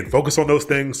again, focus on those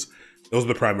things. Those are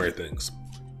the primary things.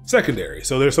 Secondary.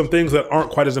 So there's some things that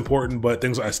aren't quite as important, but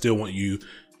things I still want you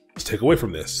to take away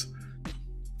from this.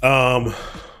 Let's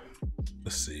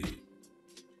see.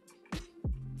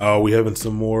 Oh, we having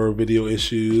some more video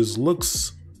issues.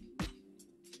 Looks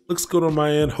good on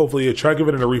my end. Hopefully, try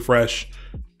giving it a refresh.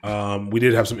 We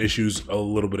did have some issues a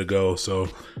little bit ago, so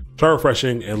try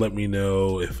refreshing and let me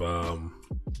know if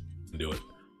do it.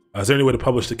 Is there any way to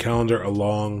publish the calendar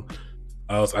along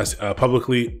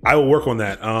publicly? I will work on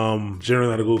that. Generally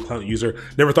not a Google Calendar user.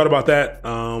 Never thought about that.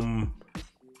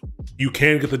 You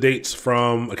can get the dates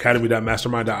from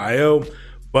academy.mastermind.io,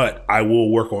 but I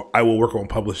will work on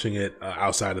publishing it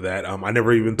outside of that. I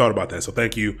never even thought about that, so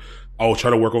thank you. I'll try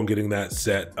to work on getting that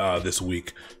set this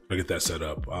week. I'll get that set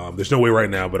up. There's no way right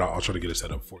now, but I'll try to get it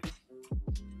set up for you.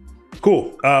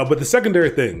 Cool. But the secondary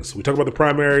things, we talk about the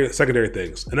primary, secondary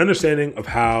things, an understanding of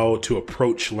how to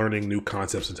approach learning new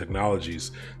concepts and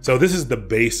technologies. So this is the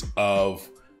base of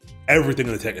everything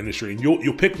in the tech industry. And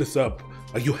you'll pick this up,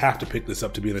 like you have to pick this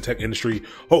up to be in the tech industry.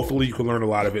 Hopefully you can learn a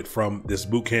lot of it from this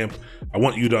boot camp. I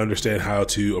want you to understand how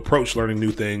to approach learning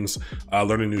new things,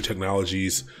 learning new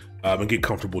technologies, and get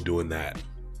comfortable doing that.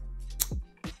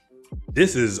 I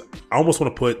almost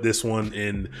want to put this one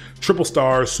in triple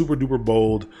stars, super duper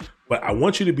bold, but I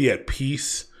want you to be at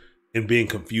peace in being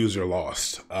confused or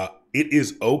lost. It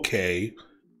is okay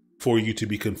for you to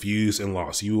be confused and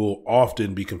lost. You will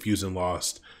often be confused and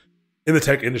lost in the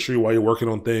tech industry while you're working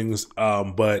on things,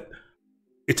 but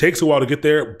it takes a while to get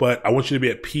there, but I want you to be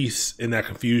at peace in that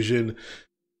confusion.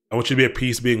 I want you to be at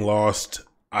peace being lost.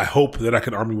 I hope that I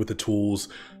can arm you with the tools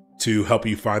to help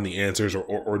you find the answers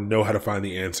or know how to find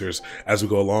the answers as we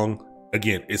go along.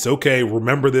 Again, it's okay.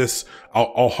 Remember this.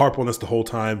 I'll harp on this the whole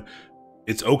time.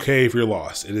 It's okay if you're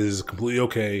lost. It is completely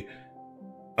okay.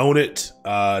 Own it.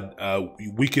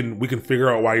 We can figure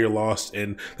out why you're lost,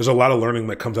 and there's a lot of learning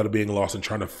that comes out of being lost and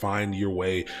trying to find your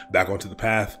way back onto the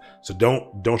path. So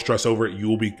don't stress over it. You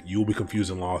will be confused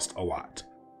and lost a lot.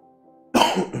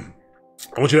 I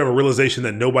want you to have a realization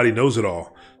that nobody knows it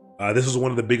all. This is one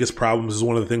of the biggest problems. This is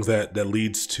one of the things that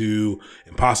leads to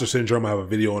imposter syndrome. I have a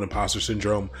video on imposter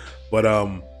syndrome, but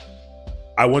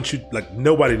I want you, like,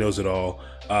 nobody knows it all.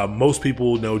 Most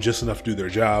people know just enough to do their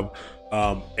job,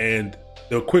 and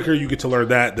the quicker you get to learn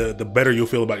that, the better you'll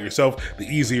feel about yourself. The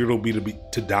easier it'll be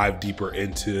to dive deeper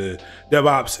into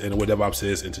DevOps and what DevOps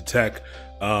is, into tech,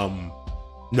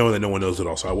 knowing that no one knows it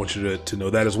all. So I want you to know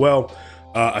that as well.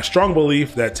 A strong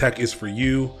belief that tech is for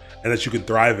you and that you can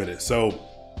thrive in it. So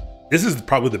this is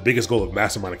probably the biggest goal of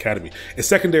Mastermind Academy. It's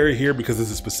secondary here because this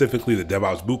is specifically the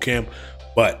DevOps Bootcamp,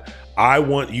 but I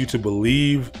want you to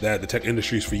believe that the tech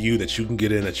industry is for you, that you can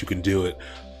get in, that you can do it,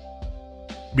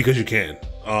 because you can.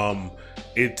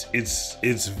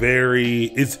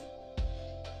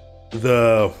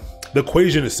 The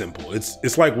equation is simple.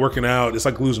 It's like working out. It's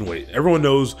like losing weight. Everyone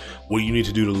knows what you need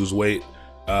to do to lose weight.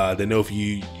 They know if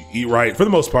you eat right, for the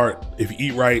most part, if you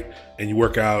eat right and you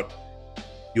work out,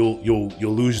 you'll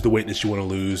lose the weight that you want to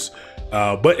lose.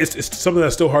 But it's something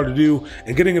that's still hard to do.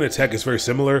 And getting into tech is very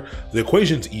similar. The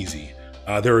equation's easy.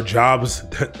 There are jobs.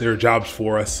 There are jobs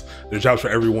for us. There are jobs for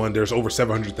everyone. There's over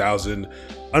 700,000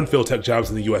 unfilled tech jobs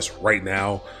in the U.S. right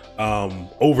now.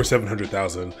 Over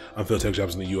 700,000 unfilled tech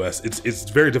jobs in the U.S. It's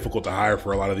very difficult to hire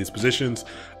for a lot of these positions,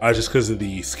 just because of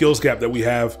the skills gap that we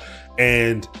have.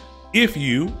 And if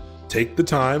you take the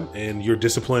time and you're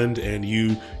disciplined and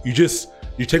you just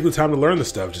you take the time to learn the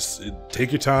stuff. Just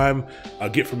take your time,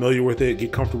 get familiar with it,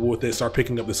 get comfortable with it, start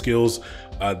picking up the skills.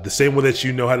 The same way that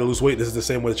you know how to lose weight, this is the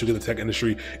same way that you get in the tech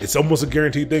industry. It's almost a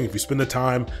guaranteed thing. If you spend the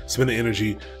time, spend the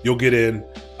energy, you'll get in,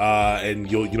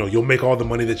 and you'll make all the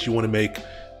money that you want to make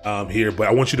here. But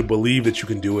I want you to believe that you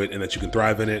can do it and that you can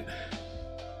thrive in it.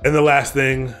 And the last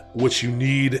thing, which you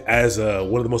need as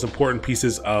one of the most important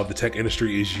pieces of the tech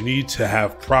industry, is you need to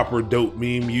have proper dope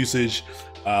meme usage.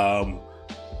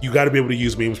 You got to be able to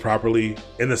use memes properly.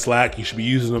 In the Slack, you should be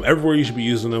using them everywhere. You should be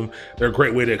using them. They're a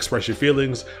great way to express your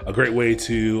feelings, a great way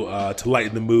to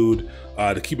lighten the mood,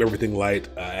 to keep everything light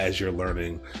as you're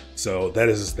learning. So that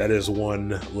is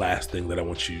one last thing that I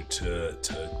want you to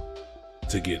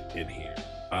get in here.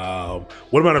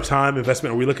 What amount of time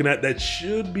investment are we looking at? That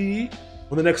should be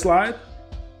on the next slide.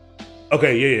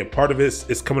 Okay, yeah. Part of it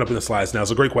is coming up in the slides now.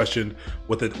 It's a great question.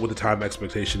 What the time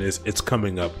expectation is? It's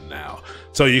coming up now.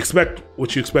 So you expect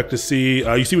what you expect to see.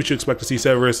 You see what you expect to see.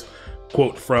 Severus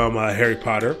quote from Harry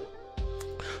Potter.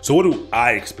 So what do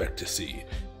I expect to see?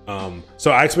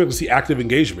 So I expect to see active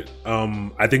engagement.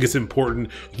 I think it's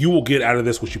important. You will get out of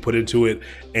this what you put into it,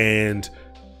 and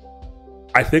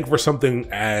I think for something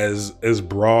as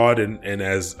broad and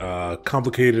as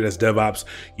complicated as DevOps,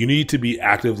 you need to be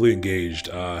actively engaged.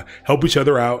 Help each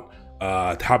other out.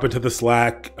 Hop into the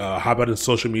Slack. Hop out in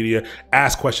social media.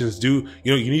 Ask questions. You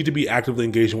need to be actively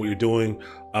engaged in what you're doing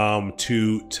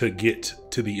to get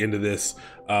to the end of this,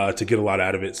 to get a lot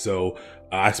out of it. So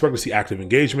I expect to see active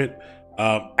engagement.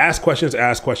 Ask questions.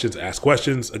 Ask questions. Ask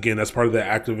questions. Again, that's part of the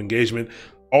active engagement.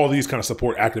 All these kind of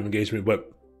support active engagement,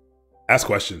 but ask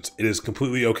questions. It is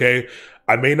completely okay.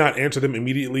 I may not answer them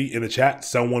immediately in the chat.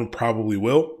 Someone probably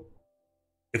will.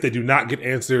 If they do not get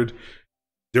answered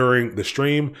during the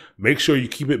stream, make sure you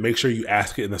keep it. Make sure you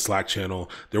ask it in the Slack channel.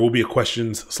 There will be a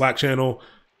questions Slack channel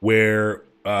where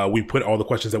we put all the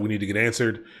questions that we need to get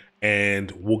answered,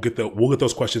 and we'll get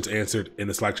those questions answered in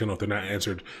the Slack channel if they're not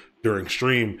answered during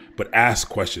stream. But ask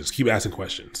questions. Keep asking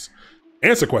questions.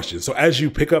 Answer questions. So as you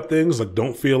pick up things, like,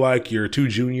 don't feel like you're too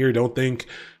junior. Don't think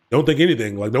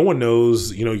anything. Like, no one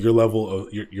knows, your level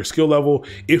of your skill level.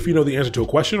 If you know the answer to a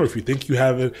question, or if you think you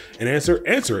have an answer,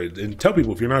 answer it and tell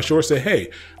people. If you're not sure, say,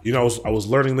 hey, I was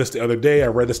learning this the other day. I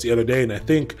read this the other day, and I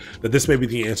think that this may be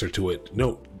the answer to it.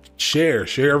 No, share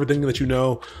everything that you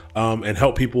know, and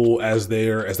help people as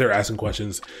they're asking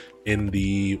questions in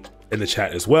the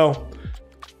chat as well.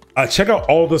 Check out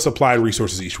all the supplied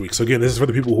resources each week. So again, this is for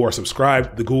the people who are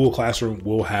subscribed. The Google Classroom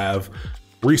will have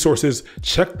resources.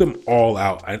 Check them all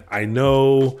out. I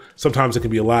know sometimes it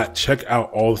can be a lot. Check out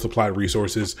all the supplied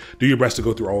resources. Do your best to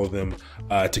go through all of them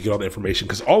to get all the information,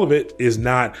 because all of it is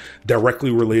not directly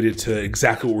related to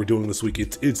exactly what we're doing this week.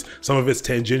 It's some of it's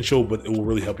tangential, but it will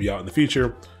really help you out in the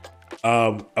future.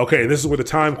 Okay, this is where the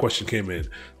time question came in.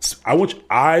 I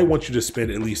want you to spend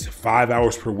at least 5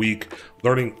 hours per week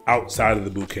learning outside of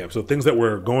the boot camp. So things that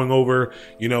we're going over,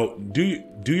 do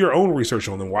your own research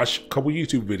on them. Watch a couple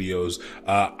YouTube videos.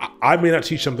 I may not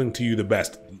teach something to you the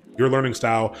best. Your learning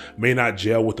style may not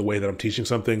gel with the way that I'm teaching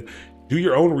something. Do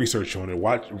your own research on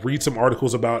it. Read some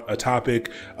articles about a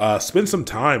topic. Spend some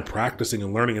time practicing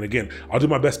and learning. And again, I'll do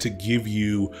my best to give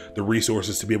you the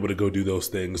resources to be able to go do those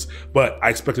things. But I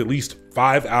expect at least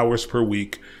 5 hours per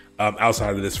week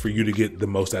outside of this for you to get the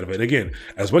most out of it. And again,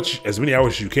 as many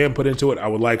hours as you can put into it, I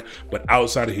would like, but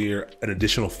outside of here, an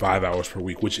additional 5 hours per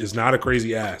week, which is not a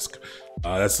crazy ask.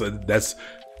 That's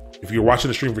if you're watching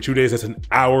the stream for 2 days, that's an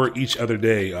hour each other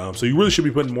day. So you really should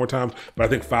be putting more time, but I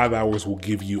think 5 hours will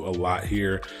give you a lot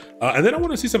here. And then I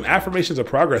want to see some affirmations of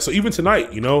progress. So even tonight,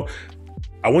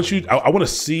 I want to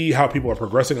see how people are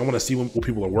progressing. I want to see what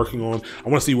people are working on. I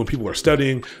want to see when people are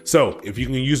studying. So if you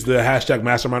can use the hashtag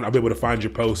mastermind, I'll be able to find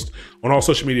your post on all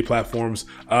social media platforms.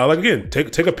 Like again,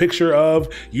 take a picture of,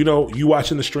 you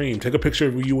watching the stream, take a picture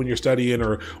of you when you're studying,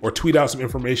 or tweet out some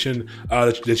information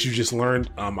that you just learned.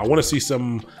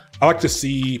 I like to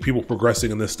see people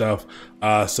progressing in this stuff.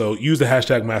 So use the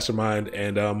hashtag mastermind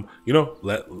and,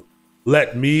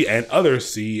 let me and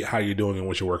others see how you're doing and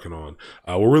what you're working on.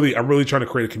 I'm really trying to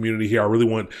create a community here. I really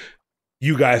want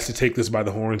you guys to take this by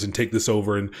the horns and take this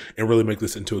over and really make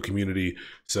this into a community.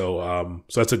 So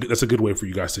that's a good way for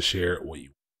you guys to share what you.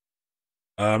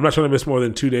 I'm not trying to miss more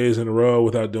than 2 days in a row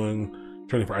without doing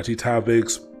training for IT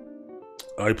topics.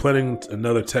 Are you planning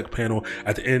another tech panel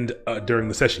at the end during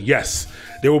the session? Yes,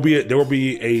 there will be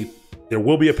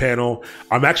a panel.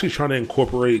 I'm actually trying to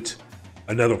incorporate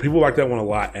another. People like that one a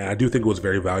lot, and I do think it was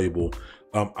very valuable.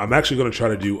 I'm actually going to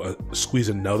try to squeeze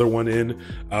another one in,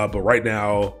 but right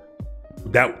now,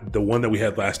 the one that we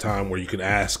had last time, where you can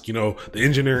ask, the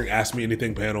engineering Ask Me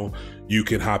Anything panel, you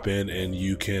can hop in and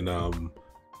you can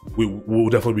we'll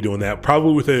definitely be doing that.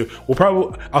 Probably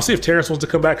I'll see if Terrence wants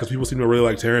to come back because people seem to really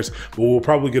like Terrence. But we'll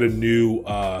probably get a new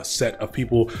set of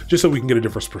people just so we can get a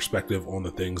different perspective on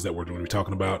the things that we're going to be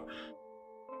talking about.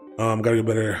 Gotta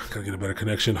get a better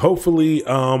connection. Hopefully,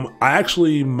 I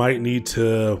actually might need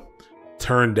to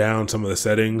turn down some of the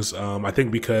settings. I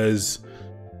think because,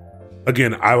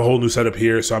 again, I have a whole new setup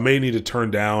here, so I may need to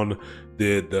turn down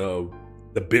the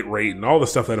bit rate and all the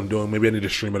stuff that I'm doing. Maybe I need to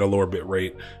stream at a lower bit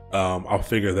rate. I'll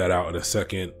figure that out in a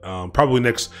second.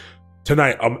 Probably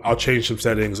tonight, I'll change some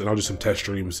settings and I'll do some test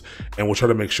streams, and we'll try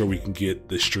to make sure we can get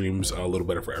the streams a little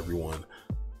better for everyone.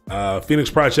 Phoenix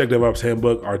Project, DevOps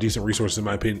Handbook are decent resources in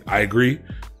my opinion. I agree.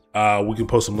 We can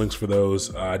post some links for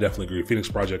those. I definitely agree. Phoenix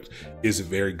Project is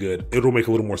very good. It'll make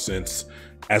a little more sense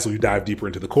as we dive deeper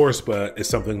into the course, but it's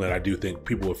something that I do think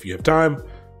people, if you have time,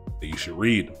 that you should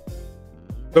read.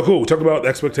 So cool, we talked about the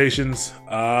expectations.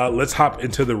 Let's hop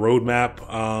into the roadmap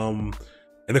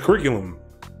and the curriculum,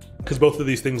 because both of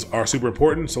these things are super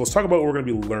important. So let's talk about what we're gonna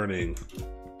be learning.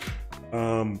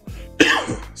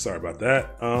 Sorry about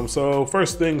that. So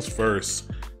first things first,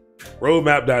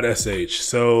 roadmap.sh.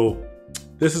 So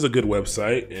this is a good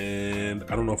website, and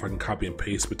I don't know if I can copy and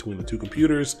paste between the two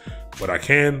computers, but I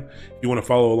can if you want to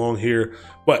follow along here.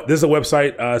 But this is a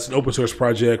website. It's an open source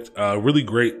project, really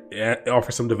great. It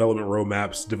offers some developer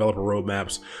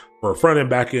roadmaps for front end,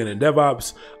 back end, and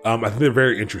DevOps. I think they're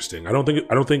very interesting. I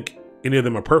don't think any of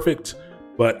them are perfect,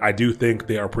 but I do think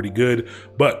they are pretty good.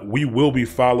 But we will be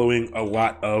following a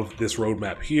lot of this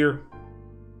roadmap here.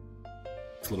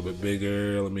 It's a little bit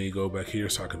bigger. Let me go back here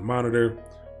so I can monitor.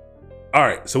 All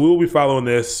right, so we will be following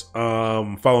this,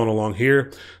 following along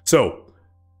here. So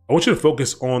I want you to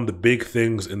focus on the big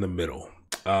things in the middle,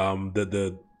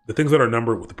 the things that are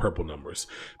numbered with the purple numbers,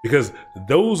 because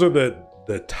those are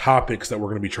the topics that we're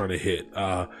going to be trying to hit.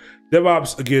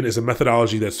 DevOps, again, is a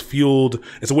methodology that's fueled.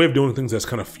 It's a way of doing things that's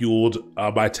kind of fueled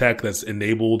by tech, that's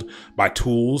enabled by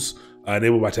tools,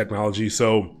 enabled by technology.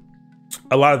 So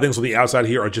a lot of things on the outside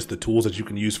here are just the tools that you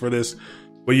can use for this.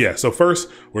 But yeah, so first,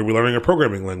 we're gonna be learning a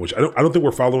programming language. I don't think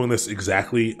we're following this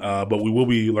exactly, but we will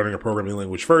be learning a programming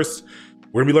language first.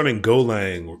 We're gonna be learning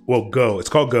Golang. Well, Go, it's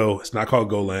called Go. It's not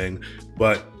called Golang,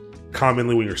 but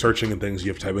commonly when you're searching and things, you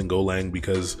have to type in Golang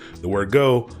because the word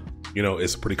Go,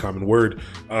 is a pretty common word.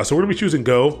 So we're gonna be choosing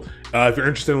Go. If you're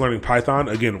interested in learning Python,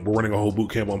 again, we're running a whole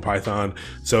bootcamp on Python,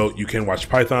 so you can watch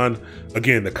Python.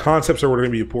 Again, the concepts are what are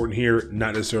gonna be important here,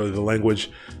 not necessarily the language.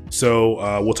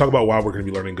 So we'll talk about why we're gonna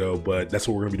be learning Go, but that's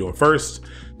what we're gonna be doing first.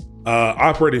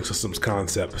 Operating systems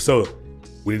concept. So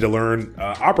we need to learn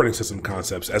operating system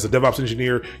concepts. As a DevOps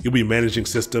engineer, you'll be managing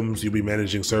systems, you'll be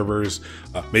managing servers,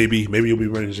 maybe you'll be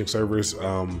managing servers.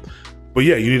 But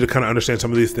yeah, you need to kind of understand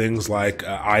some of these things like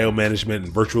IO management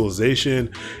and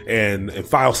virtualization and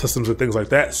file systems and things like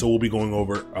that. So we'll be going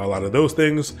over a lot of those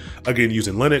things. Again,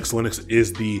 using Linux. Linux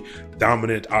is the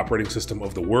dominant operating system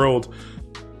of the world,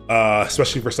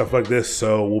 especially for stuff like this.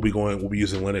 So we'll be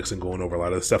using Linux and going over a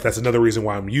lot of the stuff. That's another reason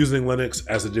why I'm using Linux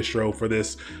as a distro for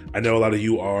this. I know a lot of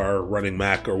you are running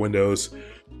Mac or Windows,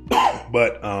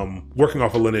 but working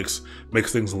off of Linux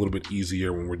makes things a little bit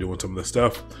easier when we're doing some of this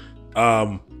stuff.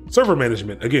 Server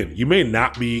management. Again, you may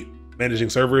not be managing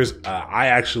servers. There's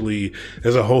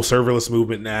a whole serverless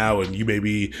movement now, and you may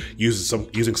be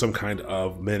using some kind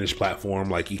of managed platform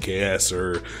like EKS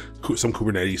or some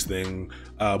Kubernetes thing.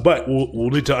 But we'll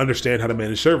need to understand how to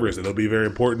manage servers, and it'll be very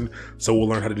important. So we'll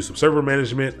learn how to do some server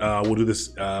management. We'll do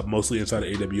this mostly inside of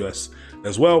AWS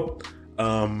as well.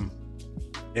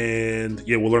 And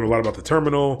yeah, we'll learn a lot about the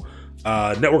terminal.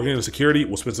 Networking and security,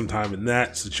 we'll spend some time in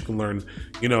that so that you can learn,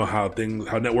 how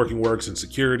networking works and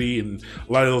security and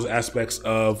a lot of those aspects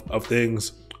of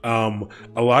things. A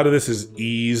lot of this is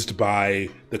eased by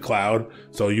the cloud.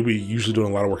 So you'll be usually doing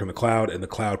a lot of work in the cloud, and the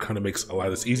cloud kind of makes a lot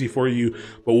of this easy for you,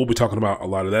 but we'll be talking about a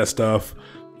lot of that stuff.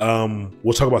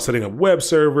 We'll talk about setting up web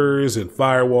servers and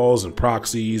firewalls and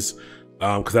proxies,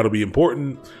 because that'll be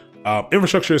important.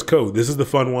 Infrastructure as code. This is the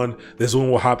fun one. This one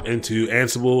will hop into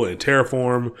Ansible and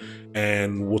Terraform,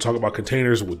 and we'll talk about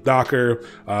containers with Docker.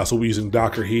 So we're using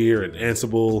Docker here and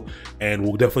Ansible, and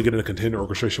we'll definitely get into container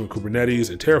orchestration with Kubernetes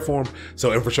and Terraform.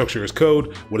 So infrastructure as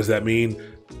code. What does that mean?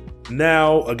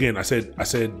 Now, again, I said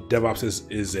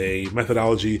DevOps is a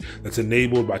methodology that's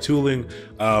enabled by tooling.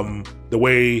 The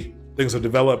way things are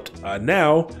developed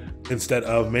now, instead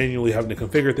of manually having to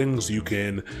configure things, you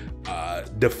can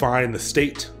define the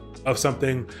state of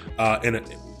something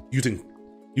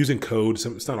using code.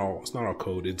 It's not all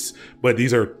code. But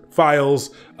these are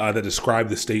files that describe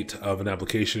the state of an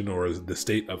application or the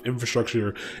state of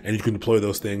infrastructure, and you can deploy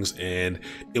those things, and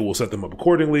it will set them up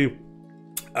accordingly.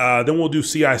 Then we'll do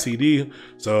CI/CD.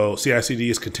 So CI/CD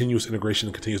is continuous integration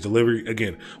and continuous delivery.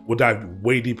 Again, we'll dive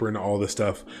way deeper into all this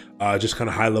stuff. Just kind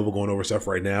of high level going over stuff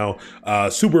right now.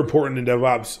 Super important in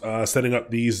DevOps. Setting up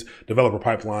these developer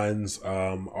pipelines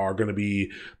are going to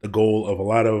be the goal of a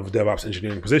lot of DevOps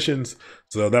engineering positions.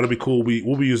 So that'll be cool.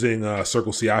 We'll be using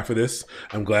Circle CI for this.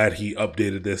 I'm glad he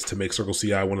updated this to make Circle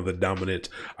CI one of the dominant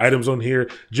items on here.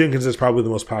 Jenkins is probably the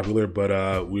most popular,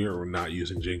 but we're not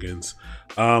using Jenkins.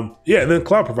 Yeah, and then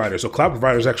cloud provider. So cloud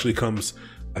providers actually comes,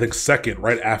 I think, second,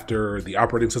 right after the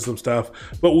operating system stuff,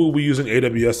 but we'll be using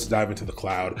AWS to dive into the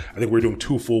cloud. I think we're doing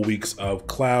 2 full weeks of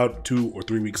cloud, 2 or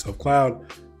 3 weeks of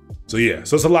cloud. So yeah,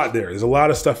 so it's a lot there. There's a lot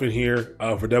of stuff in here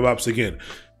for DevOps. Again,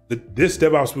 this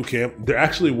DevOps bootcamp, there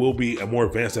actually will be a more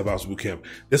advanced DevOps bootcamp.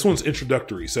 This one's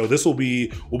introductory. So this will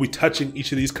be, we'll be touching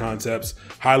each of these concepts.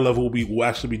 High level, we'll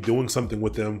actually be doing something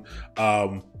with them.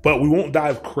 But we won't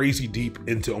dive crazy deep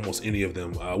into almost any of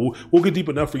them. We'll get deep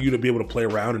enough for you to be able to play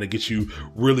around and to get you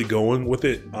really going with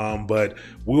it. But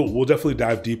we'll definitely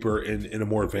dive deeper in a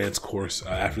more advanced course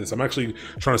after this. I'm actually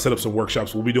trying to set up some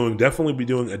workshops. We'll be definitely be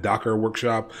doing a Docker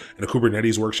workshop and a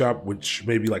Kubernetes workshop, which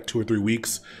may be like 2 or 3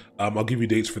 weeks. I'll give you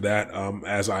dates for that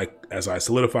as I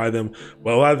solidify them.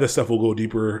 But a lot of this stuff we'll go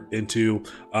deeper into.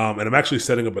 And I'm actually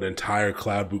setting up an entire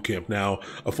cloud bootcamp now,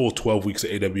 a full 12 weeks of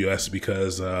AWS,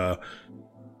 because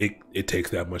it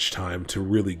takes that much time to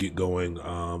really get going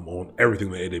on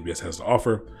everything that AWS has to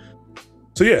offer.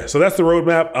 So yeah, so that's the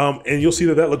roadmap. And you'll see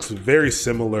that looks very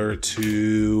similar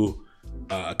to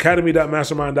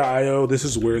academy.mastermind.io. This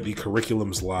is where the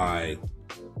curriculums lie.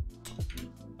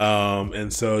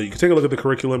 And so you can take a look at the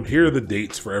curriculum. Here are the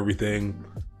dates for everything.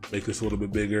 Make this a little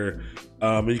bit bigger.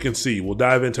 And you can see, we'll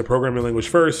dive into programming language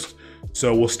first.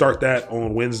 So we'll start that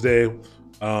on Wednesday.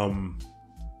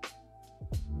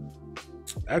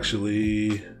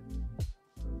 Actually,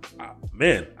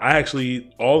 man,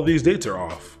 all of these dates are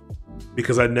off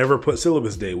because I never put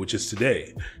syllabus day, which is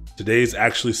today. Today's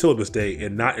actually syllabus day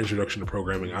and not introduction to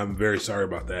programming. I'm very sorry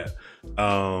about that.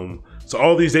 So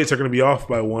all these dates are going to be off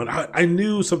by 1. I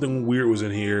knew something weird was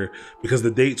in here because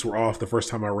the dates were off the first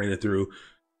time I ran it through.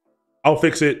 I'll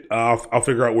fix it. I'll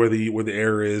figure out where the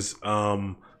error is.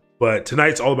 But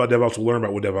tonight's all about DevOps. We'll learn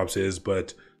about what DevOps is.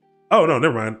 But oh no,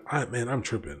 never mind. I'm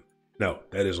tripping. No,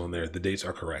 that is on there. The dates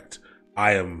are correct.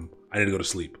 I need to go to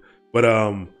sleep.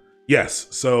 But yes.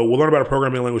 So we'll learn about a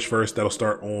programming language first. That'll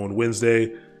start on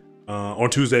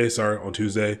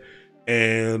Tuesday,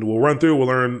 and we'll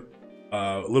learn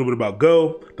a little bit about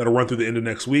Go. That'll run through the end of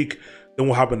next week. Then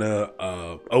we'll hop into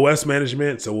OS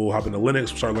management. So we'll hop into Linux.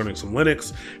 We'll start learning some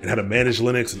Linux and how to manage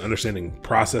Linux and understanding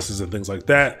processes and things like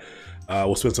that.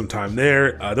 We'll spend some time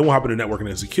there. Then we'll hop into networking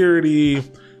and security,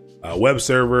 web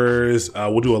servers.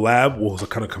 We'll do a lab. We'll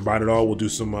kind of combine it all. We'll do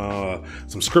some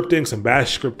scripting, some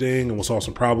bash scripting, and we'll solve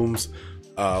some problems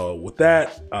with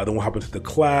that. Then we'll hop into the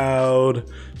cloud.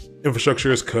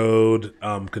 Infrastructure as code,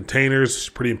 containers,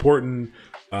 pretty important,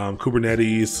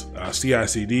 Kubernetes,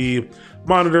 CI/CD,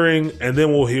 monitoring, and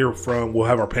then we'll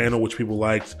have our panel, which people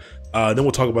liked. Then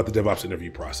we'll talk about the DevOps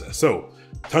interview process. So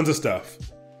tons of stuff.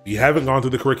 If you haven't gone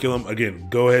through the curriculum, again,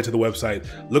 go ahead to the website,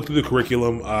 look through the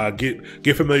curriculum,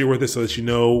 get familiar with it so that you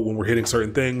know when we're hitting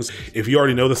certain things. If you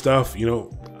already know the stuff,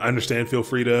 I understand, feel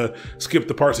free to skip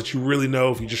the parts that you really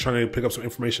know if you're just trying to pick up some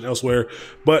information elsewhere.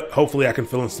 But hopefully I can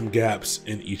fill in some gaps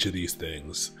in each of these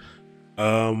things.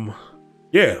 Yeah.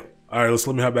 All right, let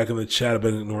me hop back in the chat. I've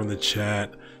been ignoring the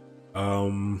chat.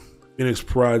 Phoenix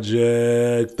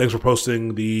Project, thanks for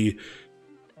posting the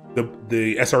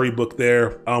SRE book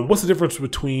there. What's the difference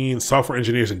between software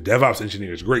engineers and DevOps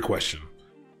engineers? Great question.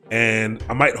 And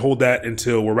I might hold that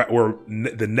until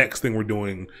the next thing we're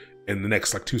doing in the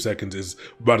next 2 seconds is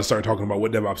we're about to start talking about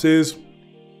what DevOps is.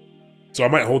 So I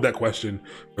might hold that question.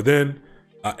 But then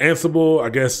Ansible, I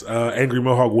guess, Angry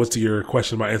Mohawk, what's your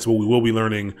question about Ansible?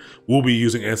 We'll be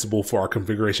using Ansible for our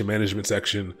configuration management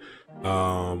section.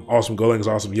 Awesome. Golang is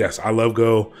awesome. Yes, I love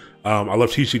Go. I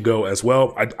love teaching Go as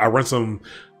well. I run some.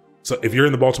 So if you're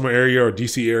in the Baltimore area or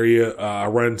DC area, I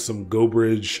run some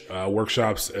GoBridge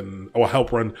workshops, and I'll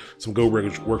help run some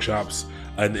GoBridge workshops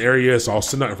in the area. So I'll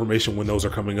send out information when those are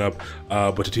coming up.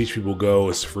 But to teach people Go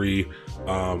is free.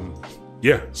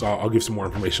 Yeah, so I'll give some more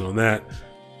information on that.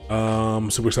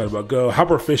 Super excited about Go. How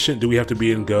proficient do we have to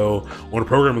be in Go on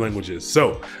programming languages?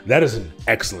 So that is an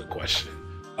excellent question.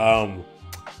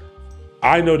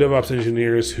 I know DevOps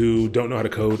engineers who don't know how to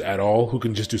code at all, who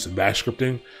can just do some bash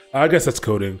scripting. I guess that's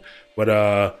coding, but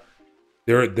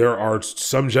there are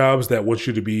some jobs that want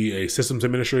you to be a systems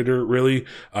administrator, really,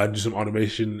 do some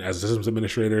automation as a systems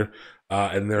administrator.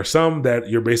 And there are some that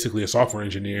you're basically a software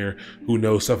engineer who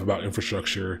knows stuff about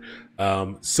infrastructure.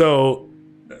 So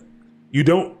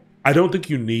I don't think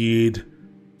you need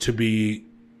to be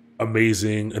an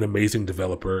amazing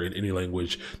developer in any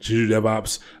language to do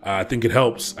DevOps. I think it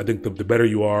helps. I think the better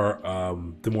you are,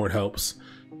 the more it helps.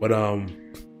 But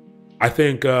I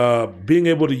think being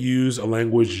able to use a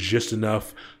language just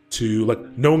enough to, like,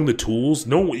 knowing the tools,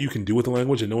 knowing what you can do with the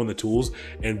language and knowing the tools,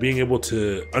 and being able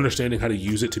to understanding how to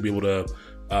use it to be able to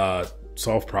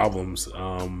solve problems.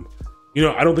 You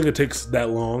know, I don't think it takes that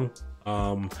long.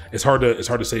 It's hard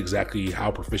to say exactly how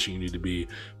proficient you need to be,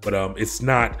 but it's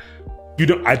not.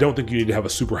 I don't think you need to have a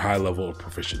super high level of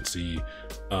proficiency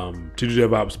to do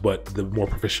DevOps, but the more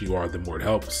proficient you are, the more it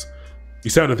helps. You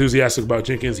sound enthusiastic about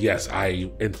Jenkins. Yes,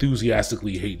 I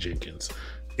enthusiastically hate Jenkins.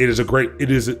 It is a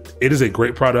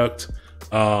great product,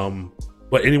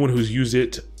 but anyone who's used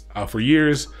it for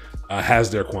years has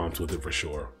their qualms with it for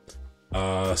sure.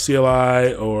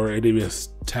 CLI or AWS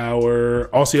Tower,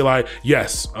 all CLI,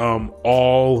 yes,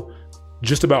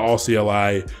 just about all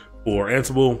CLI for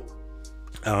Ansible.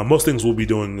 Most things we'll be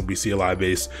doing will be CLI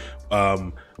based.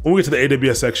 When we get to the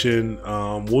AWS section,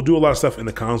 we'll do a lot of stuff in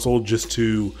the console just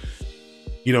to,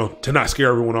 you know, to not scare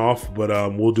everyone off, but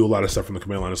we'll do a lot of stuff from the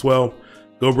command line as well.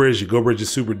 GoBridge is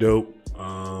super dope.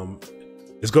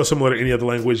 It's Go similar to any other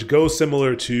language. Go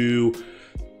similar to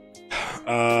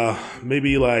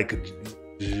maybe like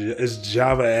it's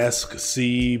Java-esque,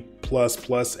 C++-esque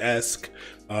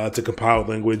to compiled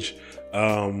language.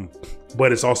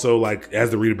 But it's also like has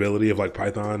the readability of like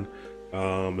Python.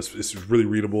 It's really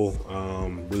readable,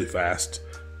 really fast.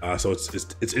 So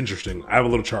it's interesting. I have a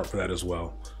little chart for that as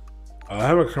well. I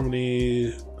have a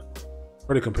company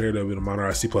already compared to a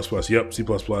modernized C++. Yep, C++.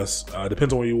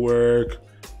 Depends on where you work.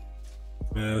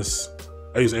 Yes,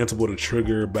 I use Ansible to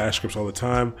trigger bash scripts all the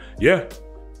time. Yeah.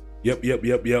 Yep.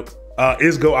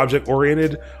 Is Go object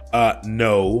oriented?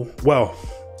 No. Well,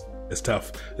 it's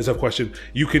tough. It's a tough question.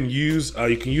 You can use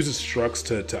its structs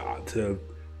to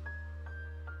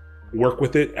work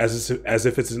with it as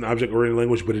if it's an object oriented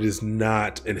language, but it is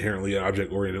not inherently an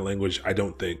object oriented language. I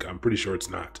don't think. I'm pretty sure it's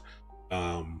not.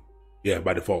 Yeah,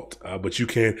 by default. But you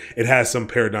can. It has some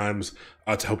paradigms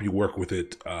to help you work with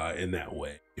it in that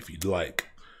way, if you'd like.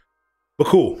 But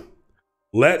cool.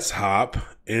 Let's hop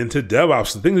into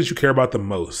DevOps, the things that you care about the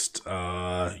most.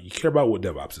 You care about what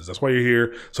DevOps is. That's why you're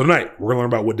here. So tonight, we're going to learn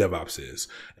about what DevOps is.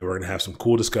 And we're going to have some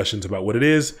cool discussions about what it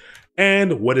is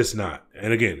and what it's not.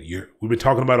 And again, we've been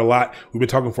talking about a lot. We've been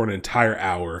talking for an entire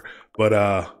hour. But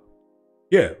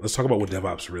yeah, let's talk about what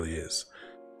DevOps really is.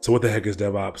 So what the heck is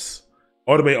DevOps?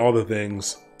 Automate all the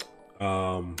things.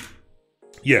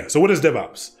 Yeah, so what is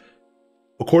DevOps?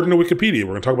 According to Wikipedia,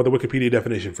 we're going to talk about the Wikipedia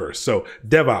definition first. So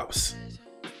DevOps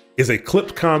is a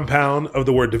clipped compound of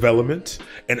the word development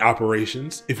and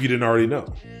operations, if you didn't already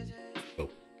know.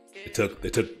 So they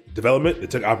took development, they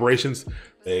took operations,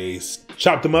 they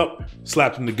chopped them up,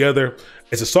 slapped them together.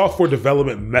 It's a software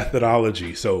development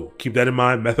methodology. So keep that in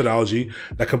mind, methodology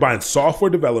that combines software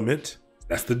development,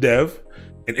 that's the dev,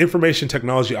 and information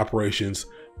technology operations,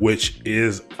 which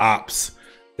is ops.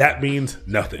 That means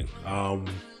nothing.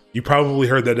 You probably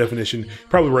heard that definition, you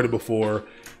probably read it before,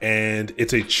 and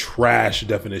it's a trash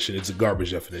definition. It's a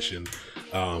garbage definition,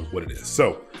 what it is.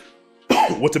 So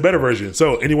what's a better version?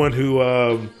 So anyone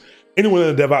in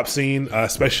the DevOps scene,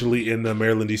 especially in the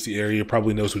Maryland, DC area,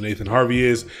 probably knows who Nathan Harvey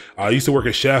is. He used to work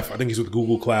at Chef. I think he's with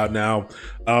Google Cloud now.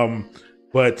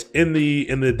 But in the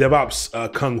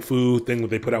DevOps Kung Fu thing that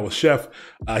they put out with Chef,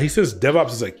 he says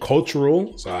DevOps is a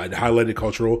cultural, so I highlighted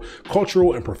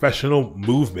cultural and professional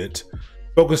movement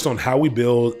focused on how we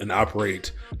build and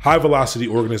operate high velocity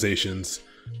organizations.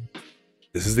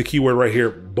 This is the key word right here,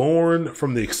 born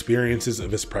from the experiences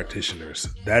of its practitioners.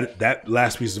 That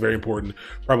last piece is very important.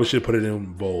 Probably should put it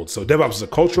in bold. So DevOps is a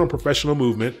cultural and professional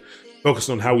movement focused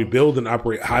on how we build and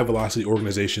operate high velocity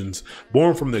organizations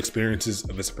born from the experiences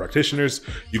of its practitioners.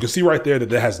 You can see right there that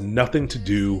has nothing to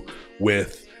do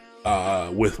with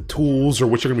tools or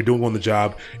what you're gonna be doing on the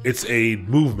job. It's a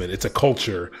movement, it's a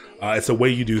culture, it's a way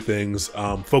you do things,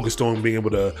 focused on being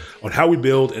able on how we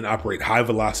build and operate high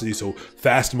velocity, so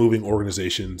fast moving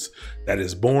organizations that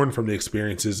is born from the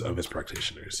experiences of its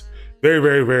practitioners. Very,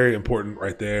 very, very important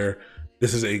right there.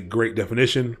 This is a great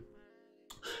definition.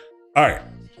 All right,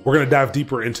 we're gonna dive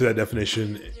deeper into that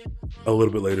definition a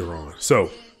little bit later on. So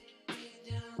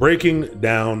breaking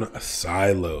down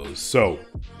silos. So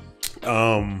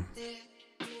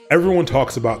everyone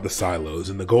talks about the silos,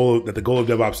 and the goal of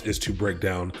DevOps is to break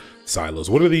down silos.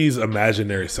 What are these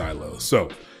imaginary silos? So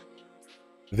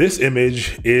this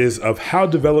image is of how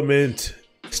development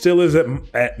still is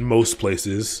at most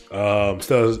places.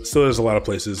 Still is a lot of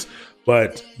places,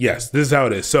 but yes, this is how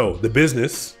it is. So the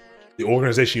business the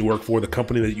organization you work for, the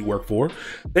company that you work for,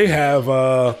 they have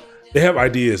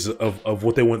ideas of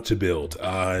what they want to build,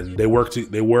 and they work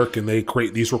and they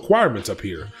create these requirements up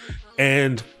here,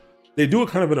 and they do it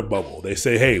kind of in a bubble. They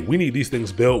say, hey, we need these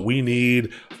things built. We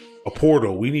need a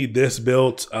portal. We need this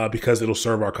built because it'll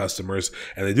serve our customers.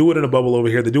 And they do it in a bubble over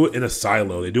here. They do it in a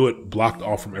silo. They do it blocked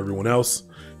off from everyone else.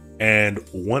 And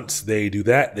once they do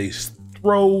that, they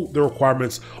throw the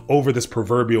requirements over this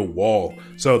proverbial wall.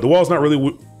 So the wall is not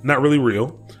really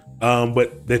real,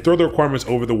 but they throw the requirements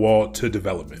over the wall to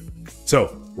development.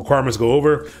 So requirements go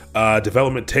over,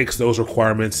 development takes those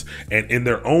requirements, and in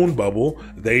their own bubble,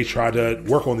 they try to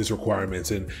work on these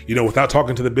requirements. And, you know, without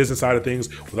talking to the business side of things,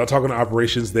 without talking to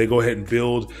operations, they go ahead and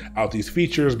build out these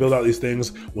features, build out these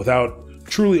things without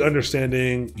truly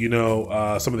understanding, you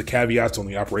know, some of the caveats on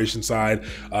the operation side,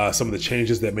 some of the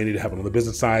changes that may need to happen on the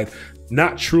business side,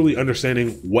 not truly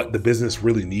understanding what the business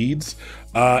really needs.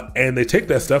 And they take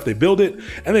that stuff, they build it,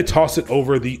 and they toss it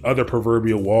over the other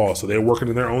proverbial wall. So they're working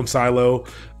in their own silo,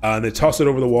 and they toss it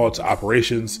over the wall to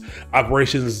operations.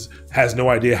 Operations has no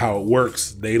idea how it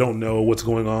works. They don't know what's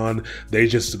going on. They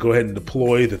just go ahead and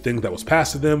deploy the thing that was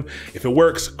passed to them. If it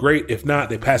works, great. If not,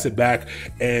 they pass it back.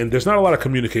 And there's not a lot of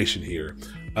communication here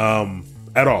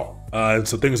at all. And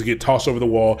so things get tossed over the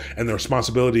wall, and the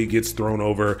responsibility gets thrown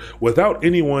over without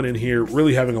anyone in here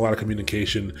really having a lot of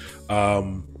communication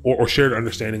or shared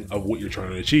understanding of what you're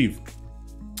trying to achieve.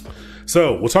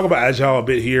 So we'll talk about Agile a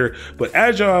bit here, but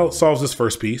Agile solves this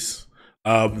first piece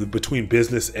between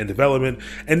business and development,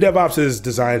 and DevOps is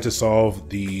designed to solve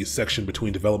the section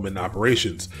between development and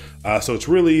operations. So it's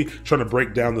really trying to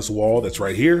break down this wall that's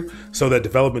right here so that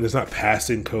development is not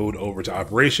passing code over to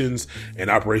operations, and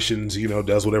operations, you know,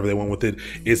 does whatever they want with it.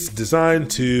 It's designed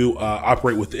to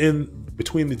operate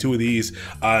between the two of these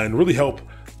and really help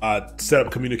set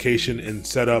up communication and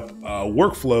set up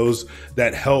workflows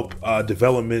that help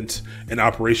development and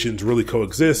operations really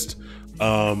coexist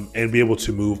and be able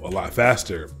to move a lot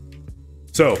faster.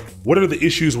 So what are the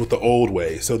issues with the old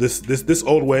way? So this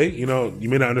old way, you know, you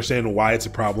may not understand why it's a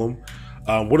problem.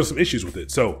 What are some issues with it?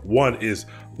 So one is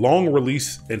long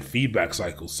release and feedback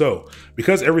cycles. So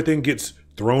because everything gets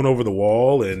thrown over the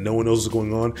wall and no one knows what's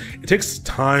going on, it takes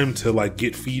time to like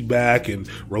get feedback and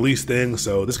release things.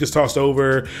 So this gets tossed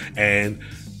over, and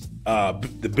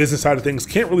the business side of things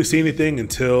can't really see anything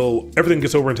until everything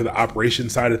gets over into the operation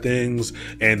side of things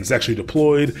and it's actually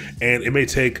deployed. And it may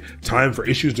take time for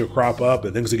issues to crop up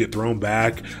and things to get thrown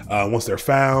back once they're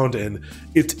found. And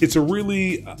it's a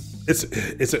really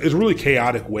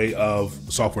chaotic way of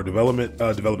software development,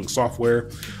 developing software.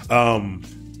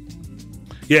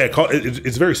 Yeah,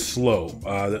 it's very slow.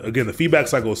 Again, the feedback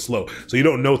cycle is slow. So you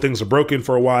don't know things are broken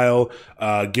for a while.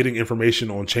 Getting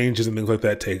information on changes and things like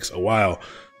that takes a while.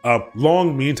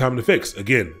 Long mean time to fix.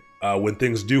 Again, when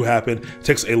things do happen, it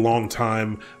takes a long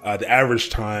time. The average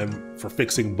time for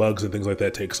fixing bugs and things like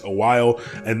that takes a while.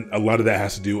 And a lot of that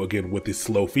has to do, again, with the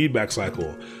slow feedback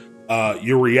cycle.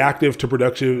 You're reactive to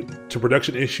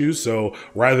production issues. So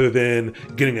rather than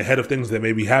getting ahead of things that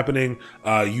may be happening,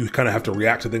 you kind of have to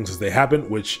react to things as they happen,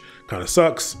 which kind of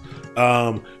sucks.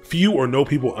 Few or no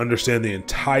people understand the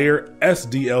entire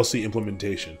SDLC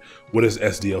implementation. What does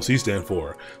SDLC stand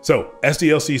for? So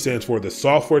SDLC stands for the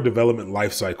Software Development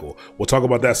Lifecycle. We'll talk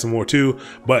about that some more too,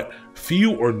 but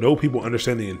few or no people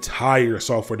understand the entire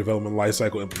software development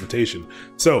lifecycle implementation.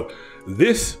 So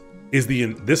this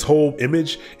whole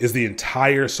image is the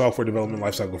entire software development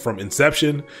lifecycle, from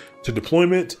inception to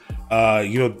deployment.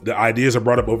 You know, the ideas are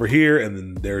brought up over here, and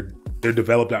then they're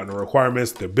developed out in the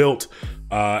requirements. They're built,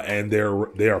 and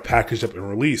they are packaged up and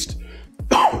released.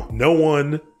 No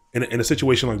one in a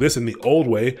situation like this, in the old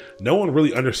way, no one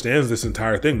really understands this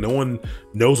entire thing. No one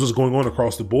knows what's going on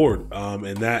across the board,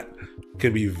 and that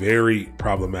can be very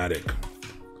problematic.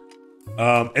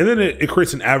 And then it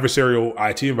creates an adversarial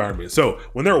IT environment. So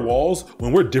when there are walls,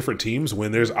 when we're different teams,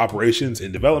 when there's operations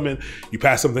and development, you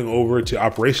pass something over to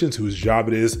operations, whose job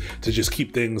it is to just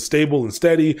keep things stable and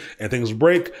steady, and things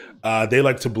break. They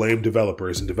like to blame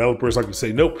developers, and developers like to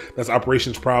say, nope, that's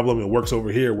operations problem. It works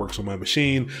over here. It works on my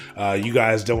machine. You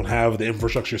guys don't have the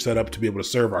infrastructure set up to be able to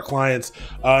serve our clients.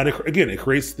 And it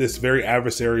creates this very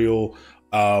adversarial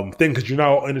thing, because you're not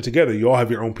all in it together. You all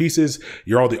have your own pieces.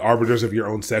 You're all the arbiters of your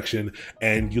own section,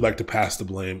 and you like to pass the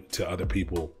blame to other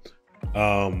people.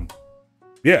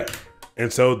 Yeah.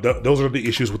 And so those are the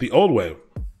issues with the old way.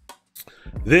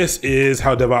 This is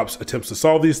how DevOps attempts to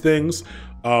solve these things.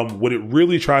 What it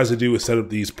really tries to do is set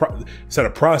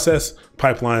up process,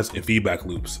 pipelines, and feedback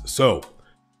loops. So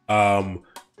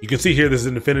you can see here, this is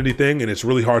an infinity thing, and it's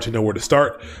really hard to know where to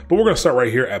start, but we're going to start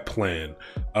right here at plan.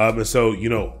 And so, you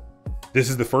know, This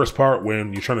is the first part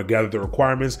when you're trying to gather the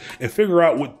requirements and figure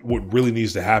out what really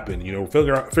needs to happen. You know,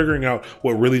 figuring out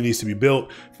what really needs to be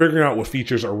built, figuring out what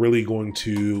features are really going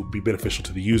to be beneficial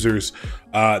to the users.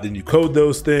 Then you code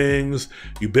those things,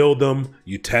 you build them,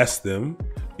 you test them,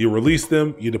 you release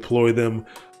them, you deploy them.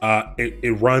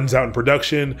 It runs out in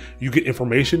production. You get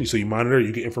information, so you monitor,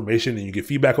 you get information, and you get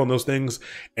feedback on those things,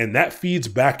 and that feeds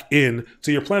back in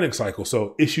to your planning cycle.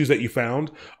 So issues that you found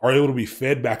are able to be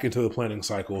fed back into the planning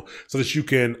cycle, so that you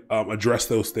can address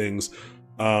those things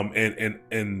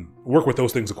and work with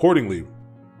those things accordingly.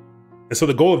 And so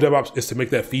the goal of DevOps is to make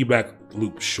that feedback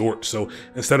loop short. So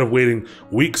instead of waiting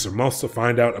weeks or months to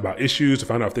find out about issues, to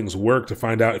find out if things work, to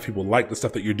find out if people like the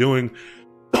stuff that you're doing,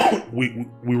 we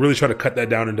really try to cut that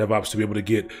down in DevOps to be able to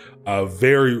get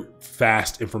very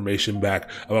fast information back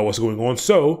about what's going on,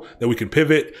 so that we can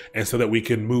pivot and so that we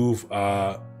can move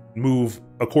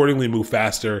accordingly, move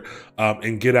faster,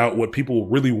 and get out what people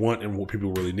really want and what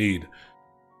people really need.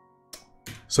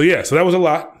 So yeah, so that was a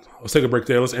lot. Let's take a break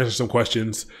there. Let's answer some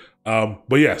questions.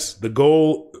 But yes, the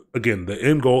goal, again, the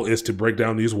end goal is to break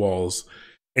down these walls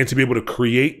and to be able to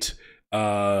create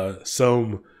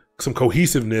some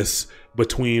cohesiveness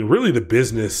between really the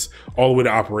business all the way to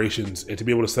operations, and to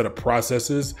be able to set up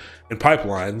processes and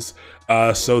pipelines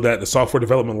so that the software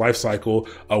development lifecycle,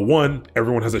 one,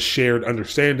 everyone has a shared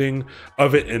understanding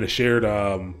of it and a shared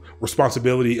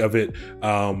responsibility of it,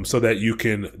 so that you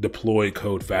can deploy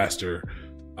code faster,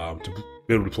 to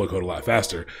be able to deploy code a lot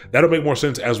faster. That'll make more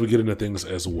sense as we get into things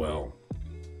as well.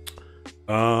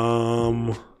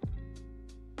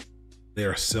 They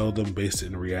are seldom based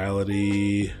in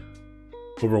reality.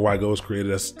 Over why Go was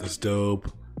created, that's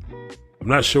dope. I'm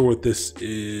not sure what this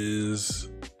is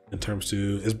in terms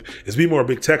to, is Be More a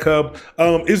big tech hub?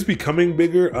 It's becoming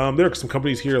bigger. There are some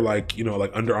companies here like, you know, like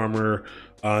Under Armour.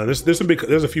 There's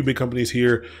a few big companies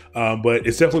here, but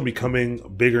it's definitely becoming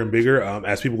bigger and bigger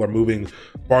as people are moving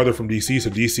farther from DC. So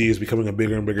DC is becoming a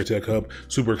bigger and bigger tech hub.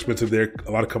 Super expensive there.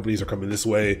 A lot of companies are coming this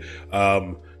way.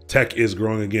 Tech is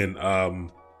growing again.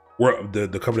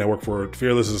 The company I work for,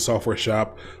 Fearless, is a software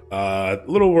shop. A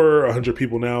little over 100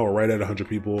 people now, or right at 100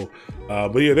 people.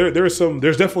 But yeah, there's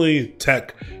definitely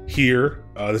tech here.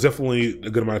 There's definitely a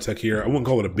good amount of tech here. I wouldn't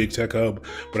call it a big tech hub,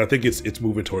 but I think it's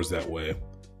moving towards that way.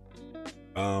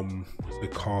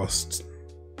 It costs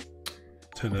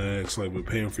 10x, like we're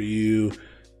paying for you.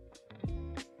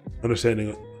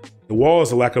 Understanding the wall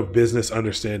is a lack of business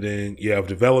understanding, of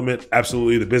development.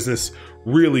 Absolutely, the business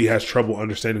really has trouble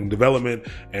understanding development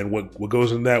and what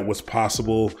goes in that, what's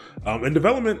possible. And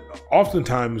development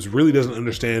oftentimes really doesn't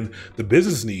understand the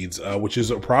business needs, which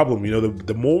is a problem. You know,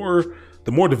 the more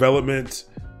development,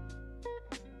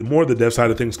 the more the dev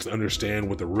side of things can understand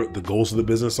what the goals of the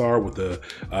business are, what the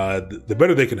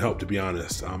better they can help, to be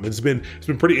honest. It's been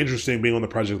pretty interesting being on the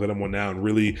project that I'm on now and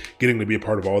really getting to be a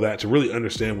part of all that, to really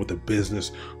understand what the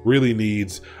business really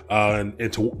needs,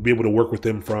 and to be able to work with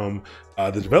them from the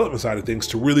development side of things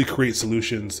to really create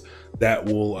solutions that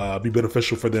will be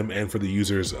beneficial for them and for the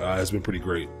users has been pretty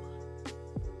great.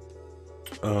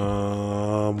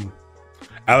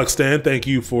 Alex Stan, thank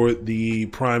you for the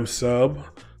Prime sub.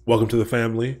 Welcome to the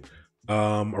family.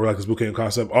 I really like this bootcamp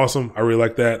concept. Awesome. I really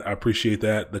like that. I appreciate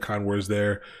that. The kind words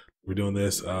there. We're doing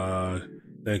this.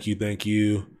 Thank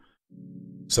you.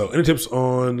 So, any tips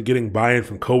on getting buy-in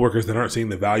from coworkers that aren't seeing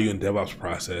the value in DevOps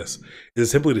process? Is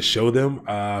it simply to show them?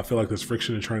 I feel like there's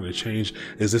friction in trying to change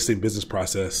existing business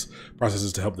processes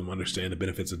to help them understand the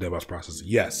benefits of DevOps processes.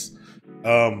 Yes.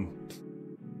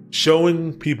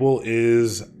 Showing people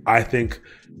is, I think,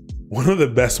 one of the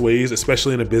best ways,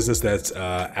 especially in a business that's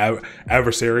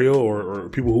adversarial or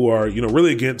people who are, you know,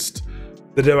 really against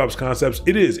the DevOps concepts.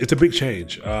 It's a big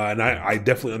change, and I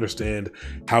definitely understand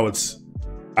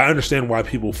I understand why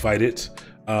people fight it.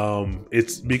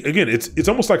 It's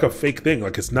almost like a fake thing.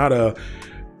 Like it's not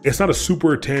a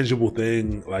super tangible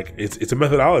thing. Like it's a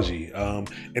methodology, and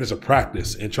it's a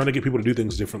practice. And trying to get people to do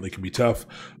things differently can be tough.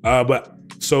 But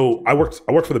so I worked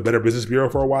for the Better Business Bureau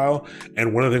for a while,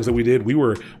 and one of the things that we did, we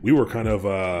were kind of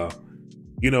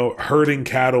herding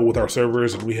cattle with our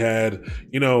servers, and we had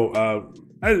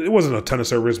it wasn't a ton of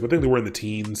servers, but I think they were in the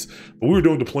teens. But we were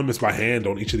doing deployments by hand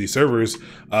on each of these servers.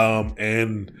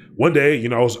 And one day,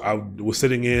 I was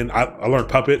sitting in, I learned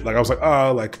Puppet. Like I was like,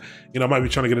 I might be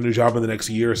trying to get a new job in the next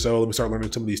year or so. Let me start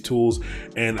learning some of these tools.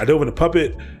 And I dove into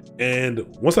Puppet. And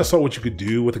once I saw what you could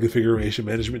do with the configuration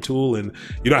management tool, and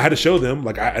I had to show them.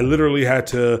 Like I literally had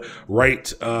to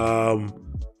write, I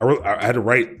had to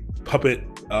write Puppet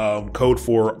code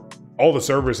for all the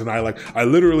servers, and I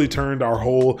literally turned our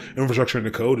whole infrastructure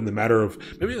into code in the matter of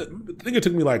maybe, I think it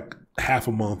took me like half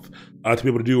a month to be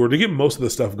able to do, or to get most of the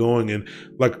stuff going. And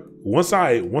like once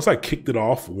I kicked it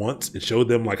off once and showed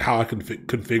them like how I can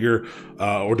configure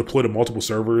or deploy to multiple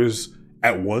servers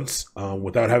at once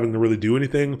without having to really do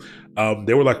anything,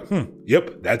 they were like,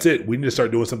 yep, that's it. We need to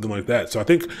start doing something like that. So I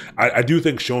think, I do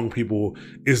think showing people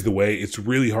is the way. It's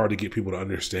really hard to get people to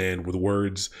understand with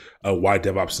words why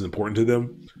DevOps is important to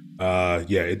them.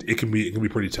 Yeah, it can be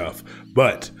pretty tough.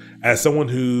 But as someone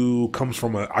who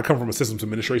I come from a systems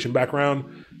administration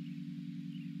background,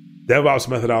 DevOps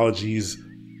methodologies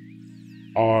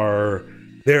are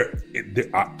there.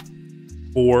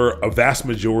 For a vast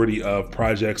majority of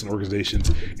projects and organizations,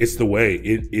 it's the way.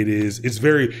 It's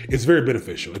very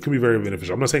beneficial. It can be very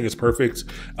beneficial. I'm not saying it's perfect.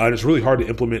 It's really hard to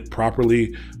implement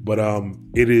properly, but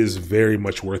it is very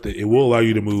much worth it. It will allow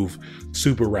you to move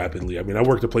super rapidly. I mean, I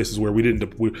worked at places where we did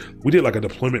like a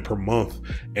deployment per month,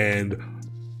 and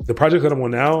the project that I'm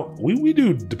on now, we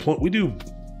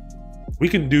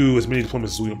can do as many deployments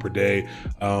as we want per day,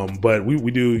 but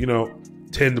we do, you know,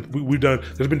 10,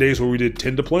 there's been days where we did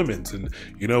 10 deployments, and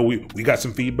you know, we got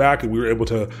some feedback and we were able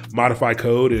to modify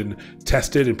code and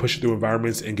test it and push it through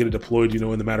environments and get it deployed, you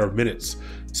know, in the matter of minutes.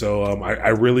 So I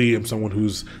really am someone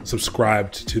who's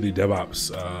subscribed to the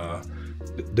DevOps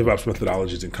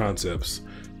methodologies and concepts.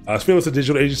 Syllabus, a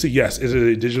digital agency? Yes, it's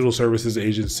a digital services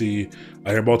agency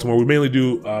here in Baltimore. We mainly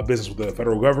do business with the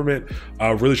federal government,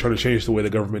 really trying to change the way the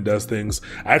government does things.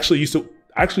 I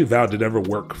actually vowed to never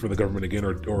work for the government again,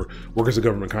 or work as a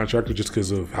government contractor, just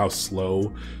because of how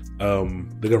slow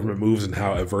the government moves and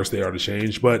how adverse they are to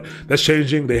change. But that's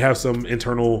changing. They have some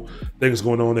internal things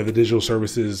going on. They have the digital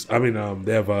services. I mean,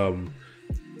 they have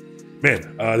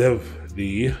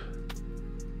the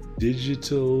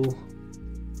digital.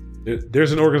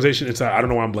 There's an organization inside. I don't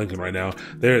know why I'm blanking right now.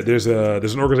 There's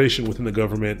an organization within the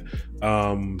government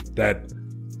that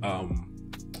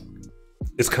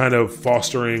is kind of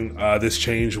fostering this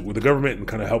change with the government and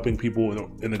kind of helping people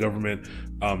in the government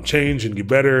change and get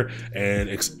better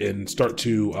and start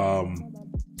to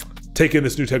take in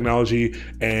this new technology.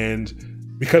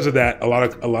 And because of that, a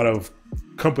lot of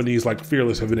companies like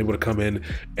Fearless have been able to come in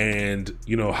and,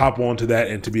 you know, hop onto that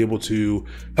and to be able to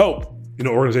help, you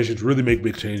know, organizations really make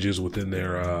big changes within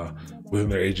their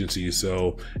agencies.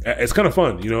 So it's kind of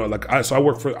fun, you know. Like I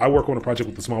work on a project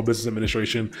with the Small Business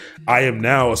Administration. I am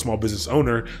now a small business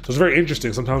owner, so it's very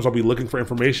interesting. Sometimes I'll be looking for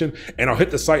information and I'll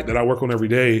hit the site that I work on every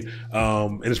day,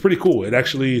 and it's pretty cool.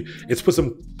 It's put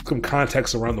some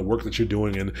context around the work that you're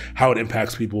doing and how it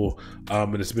impacts people,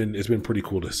 and it's been pretty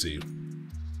cool to see.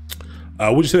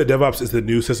 Would you say that DevOps is the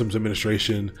new systems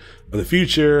administration of the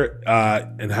future?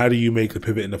 And how do you make the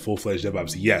pivot into full-fledged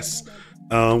DevOps? Yes.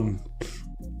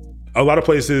 A lot of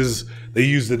places, they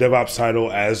use the DevOps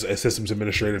title as a systems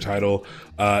administrator title.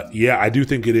 Yeah, I do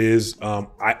think it is.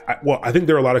 I think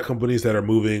there are a lot of companies that are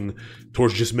moving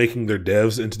towards just making their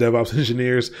devs into DevOps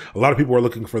engineers. A lot of people are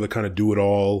looking for the kind of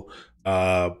do-it-all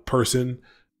person.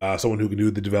 Someone who can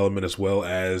do the development as well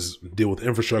as deal with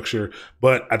infrastructure.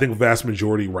 But I think vast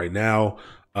majority right now,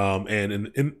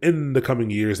 and in the coming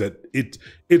years, that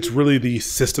it's really the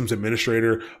systems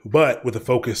administrator, but with a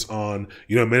focus on,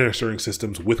 you know, administering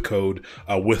systems with code,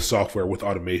 with software, with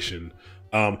automation.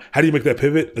 How do you make that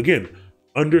pivot? Again,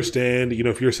 understand, you know,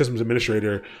 if you're a systems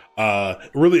administrator,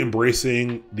 really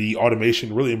embracing the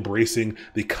automation, really embracing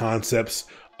the concepts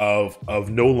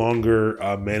of no longer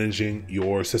managing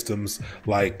your systems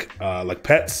like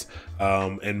pets,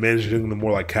 and managing them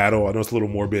more like cattle. I know it's a little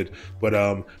morbid,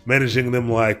 but managing them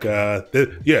like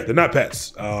they're not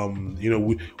pets. You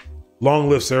know,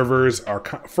 long-lived servers are,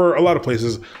 for a lot of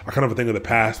places, are kind of a thing of the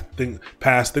past.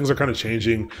 Things are kind of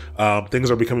changing. Things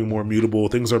are becoming more immutable.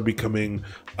 Things are becoming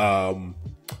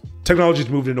technology's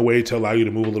moved in a way to allow you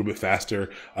to move a little bit faster.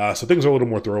 So things are a little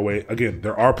more throwaway. Again,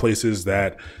 there are places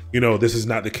that, you know, this is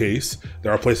not the case.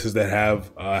 There are places that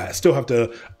have still have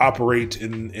to operate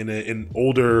in an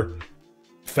older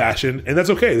fashion, and that's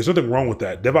okay. There's nothing wrong with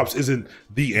that. DevOps isn't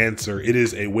the answer. It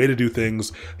is a way to do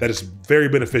things that is very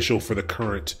beneficial for the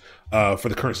current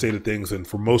state of things, and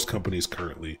for most companies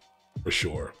currently, for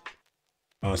sure.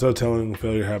 Instead of telling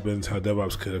failure happens, how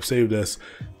DevOps could have saved us,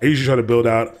 I usually try to build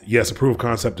out, yes, a proof of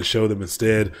concept to show them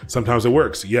instead. Sometimes it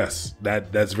works. Yes,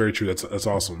 that's very true. That's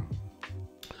awesome.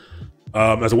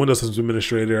 As a Windows systems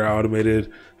administrator, I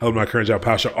automated held my current job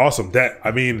PowerShell. Awesome. That's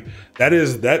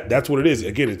what it is.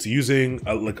 Again, it's using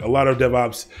like a lot of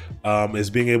DevOps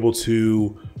is being able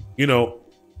to, you know,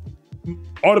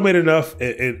 automate enough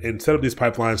and set up these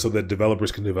pipelines so that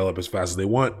developers can develop as fast as they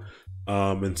want.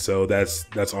 And so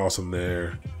that's awesome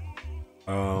there.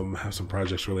 Have some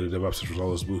projects related to DevOps such as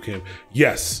all this bootcamp.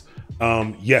 Yes.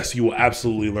 Yes, you will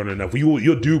absolutely learn enough.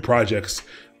 You'll do projects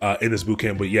in this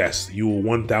bootcamp, but yes, you will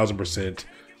 1000%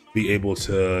 be able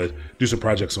to do some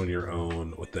projects on your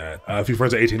own with that. A few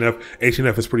friends at 18F.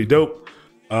 18F is pretty dope.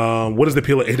 What is the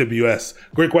appeal of AWS?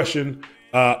 Great question.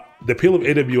 The appeal of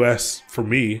AWS for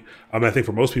me, I think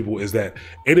for most people, is that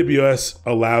AWS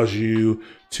allows you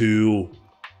to,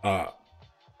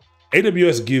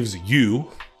 AWS gives you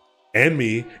and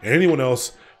me and anyone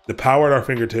else the power at our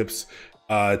fingertips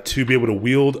to be able to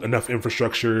wield enough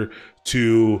infrastructure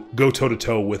to go toe to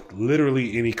toe with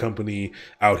literally any company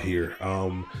out here.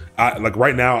 Like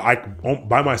right now,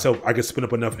 by myself, I could spin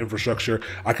up enough infrastructure.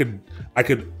 I could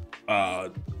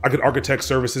architect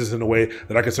services in a way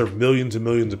that I could serve millions and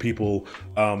millions of people,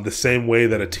 the same way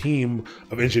that a team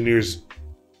of engineers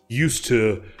used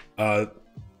to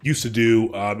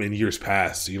do in years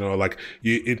past. You know, like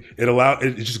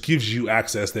it just gives you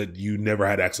access that you never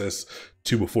had access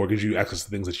to before. It gives you access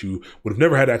to things that you would have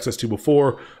never had access to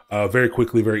before, very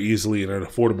quickly, very easily, and at an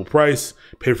affordable price.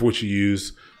 Pay for what you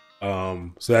use.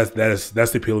 So that's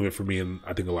the appeal of it for me, and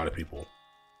I think a lot of people.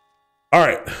 All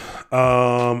right.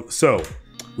 So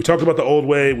we talked about the old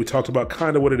way. We talked about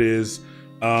kind of what it is.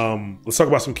 Let's talk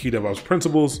about some key DevOps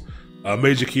principles.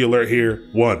 Major key alert here.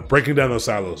 1, breaking down those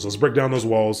silos. Let's break down those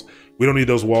walls. We don't need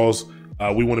those walls.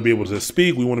 We want to be able to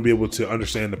speak. We want to be able to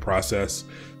understand the process.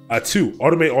 2,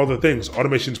 automate all the things.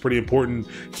 Automation is pretty important.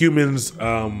 Humans,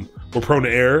 we're prone to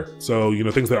error. So, you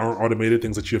know, things that aren't automated,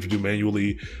 things that you have to do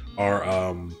manually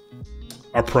are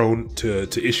prone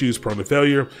to issues, prone to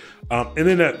failure. And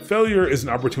then that failure is an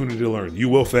opportunity to learn. You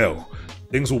will fail.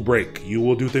 Things will break. You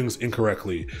will do things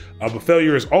incorrectly. But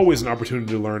failure is always an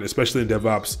opportunity to learn, especially in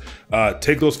DevOps.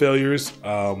 Take those failures,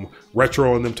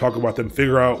 retro on them, talk about them,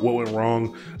 figure out what went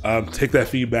wrong, take that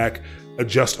feedback,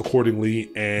 adjust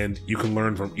accordingly, and you can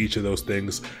learn from each of those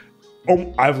things.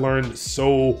 I've learned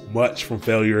so much from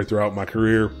failure throughout my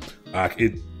career.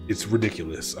 It's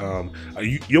ridiculous.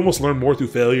 You almost learn more through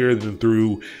failure than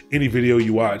through any video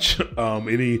you watch,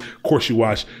 any course you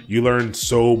watch. You learn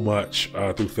so much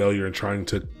through failure and trying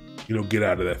to, you know, get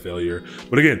out of that failure.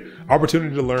 But again,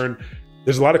 opportunity to learn.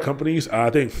 There's a lot of companies.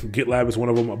 I think GitLab is one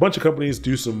of them. A bunch of companies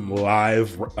do some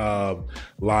live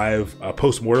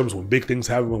postmortems when big things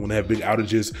happen, when they have big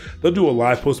outages. They'll do a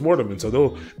live postmortem, and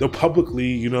so they'll publicly,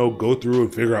 you know, go through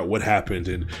and figure out what happened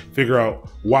and figure out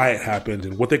why it happened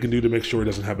and what they can do to make sure it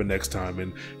doesn't happen next time.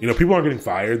 And you know, people aren't getting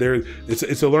fired.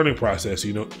 It's a learning process.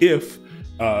 You know, if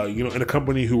you know, in a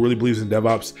company who really believes in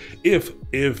DevOps, if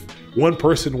one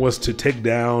person was to take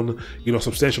down, you know, a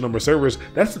substantial number of servers,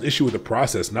 that's an issue with the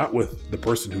process, not with the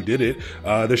person who did it.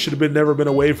 There should have never been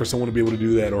a way for someone to be able to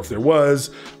do that, or if there was,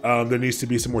 there needs to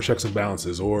be some more checks and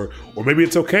balances, or maybe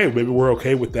it's okay. Maybe we're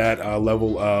okay with that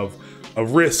level of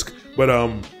risk, but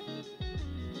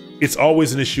it's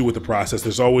always an issue with the process.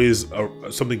 There's always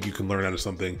something you can learn out of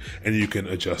something, and you can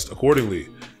adjust accordingly.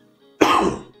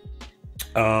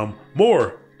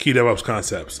 More key DevOps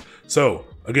concepts. So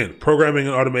again, programming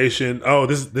and automation. Oh,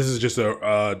 this is just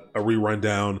a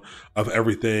re-rundown of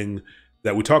everything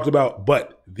that we talked about,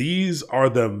 but these are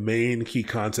the main key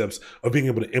concepts of being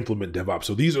able to implement DevOps.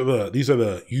 So these are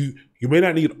the you may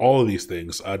not need all of these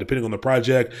things, depending on the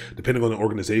project, depending on the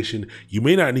organization. You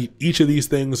may not need each of these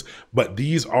things, but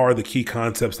these are the key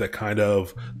concepts that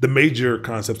the major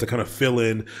concepts that kind of fill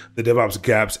in the DevOps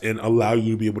gaps and allow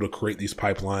you to be able to create these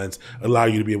pipelines, allow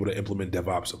you to be able to implement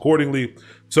DevOps accordingly.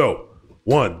 So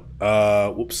 1,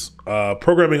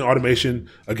 programming automation.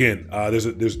 Again,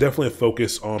 there's definitely a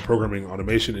focus on programming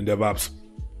automation in DevOps.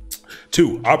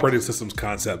 2, operating systems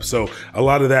concepts. So a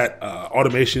lot of that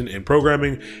automation and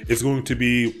programming is going to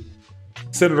be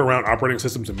centered around operating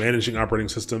systems and managing operating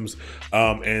systems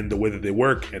and the way that they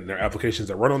work and their applications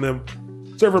that run on them.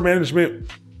 Server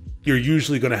management. You're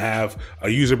usually going to have a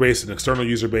user base, an external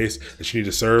user base that you need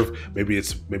to serve. Maybe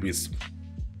it's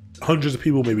hundreds of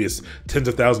people, maybe it's tens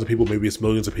of thousands of people, maybe it's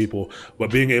millions of people,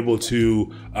 but being able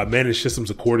to manage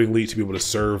systems accordingly to be able to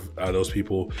serve those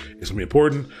people is going to be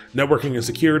important. Networking and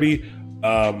security.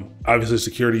 Obviously,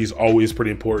 security is always pretty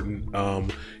important.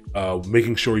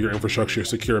 Making sure your infrastructure is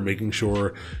secure, making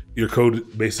sure your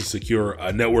code base is secure,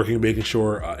 networking, making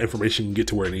sure information can get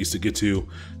to where it needs to get to.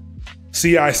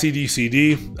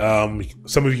 CI/CD.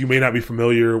 Some of you may not be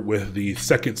familiar with the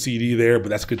second CD there, but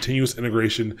that's continuous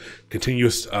integration,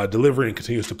 continuous delivery, and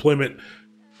continuous deployment.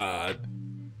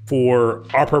 For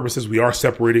our purposes, we are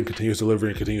separating continuous delivery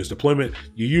and continuous deployment.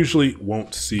 You usually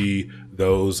won't see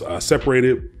those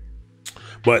separated.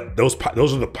 But those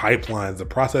are the pipelines, the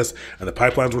process and the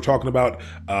pipelines we're talking about.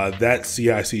 That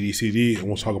CI/CD, and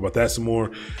we'll talk about that some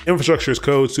more. Infrastructure as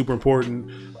code, super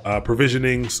important.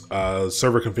 Provisionings,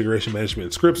 server configuration management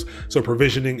and scripts. So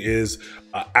provisioning is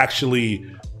actually,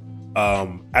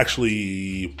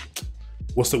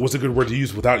 what's a good word to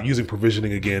use without using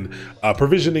provisioning again?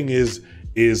 Provisioning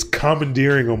is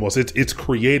commandeering almost. It's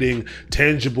creating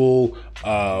tangible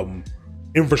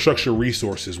infrastructure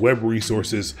resources, web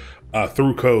resources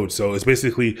through code. So it's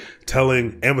basically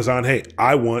telling Amazon, hey,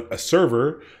 I want a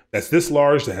server that's this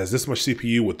large, that has this much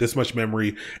CPU with this much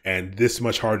memory and this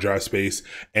much hard drive space.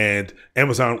 And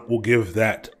Amazon will give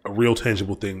that a real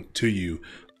tangible thing to you.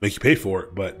 Make you pay for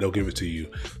it, but they'll give it to you.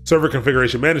 Server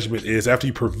configuration management is after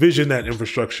you provision that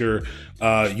infrastructure,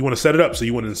 you want to set it up. So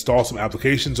you want to install some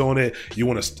applications on it. You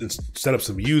want to set up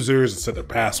some users and set their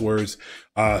passwords.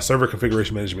 Server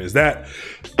configuration management is that.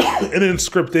 And then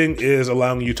scripting is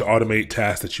allowing you to automate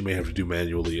tasks that you may have to do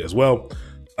manually as well.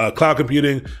 Cloud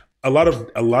computing. A lot of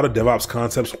DevOps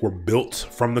concepts were built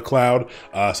from the cloud.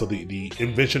 So the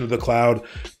invention of the cloud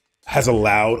has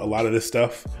allowed a lot of this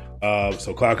stuff.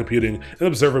 So cloud computing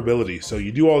and observability. So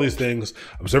you do all these things.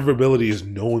 Observability is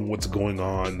knowing what's going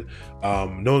on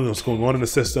in the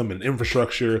system and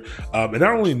infrastructure. And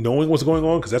not only knowing what's going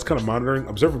on, because that's kind of monitoring.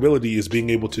 Observability is being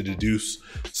able to deduce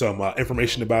some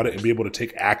information about it and be able to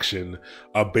take action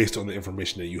based on the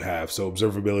information that you have. So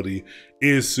observability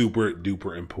is super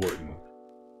duper important.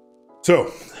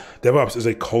 So DevOps is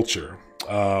a culture.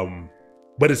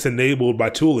 But it's enabled by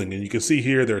tooling. And you can see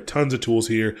here, there are tons of tools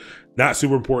here. Not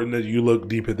super important that you look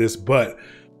deep at this, but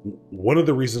one of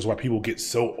the reasons why people get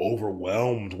so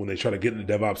overwhelmed when they try to get into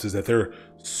DevOps is that there are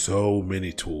so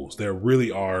many tools. There really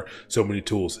are so many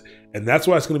tools. And that's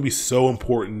why it's going to be so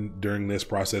important during this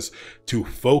process to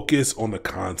focus on the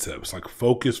concepts, like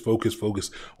focus on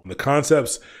the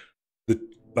concepts,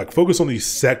 focus on these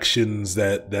sections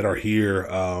that are here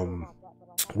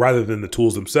rather than the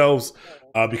tools themselves.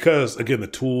 Because again, the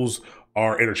tools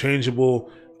are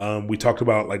interchangeable. We talked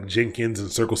about like Jenkins and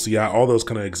Circle CI, all those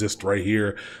kind of exist right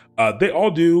here. They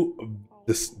all do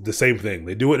the same thing.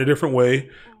 They do it in a different way,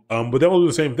 but they all do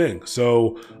the same thing.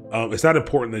 So it's not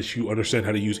important that you understand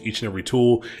how to use each and every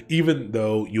tool, even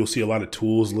though you'll see a lot of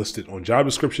tools listed on job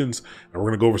descriptions. And we're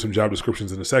going to go over some job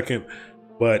descriptions in a second.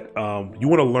 But you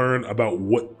want to learn about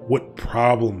what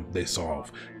problem they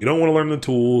solve. You don't want to learn the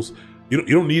tools. You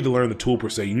don't need to learn the tool per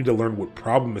se. You need to learn what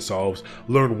problem it solves.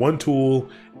 Learn one tool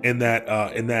in that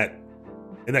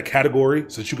category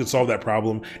so that you can solve that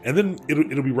problem, and then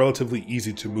it'll be relatively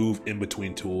easy to move in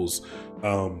between tools.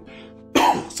 So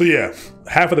yeah,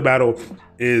 half of the battle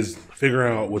is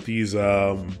figuring out what these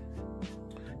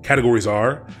categories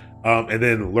are. And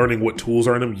then learning what tools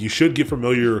are in them. You should get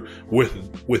familiar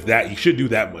with that. You should do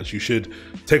that much. You should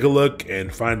take a look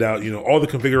and find out, all the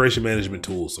configuration management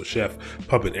tools. So Chef,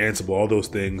 Puppet, Ansible, all those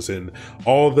things, and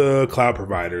all the cloud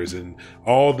providers and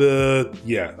all the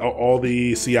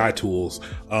CI tools.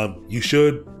 You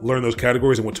should learn those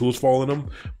categories and what tools fall in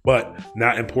them, but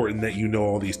not important that you know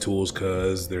all these tools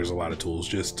because there's a lot of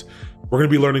tools. We're going to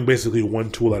be learning basically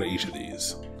one tool out of each of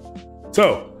these.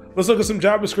 So let's look at some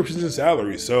job descriptions and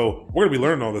salaries. So we're gonna be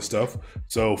learning all this stuff.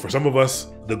 So for some of us,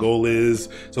 the goal is,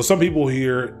 so some people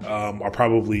here are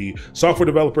probably software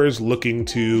developers looking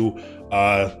to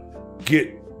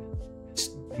get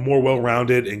more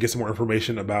well-rounded and get some more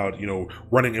information about,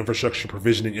 running infrastructure,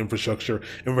 provisioning infrastructure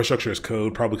as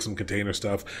code, probably some container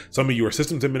stuff. Some of you are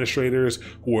systems administrators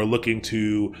who are looking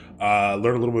to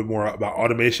learn a little bit more about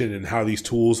automation and how these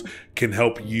tools can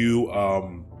help you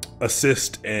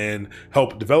assist and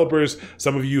help developers.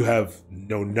 Some of you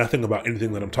know nothing about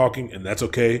anything that I'm talking, and that's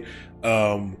okay.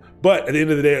 But at the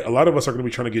end of the day, a lot of us are going to be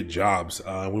trying to get jobs.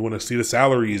 We want to see the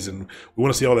salaries and we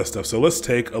want to see all that stuff. So let's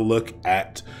take a look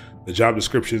at the job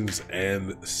descriptions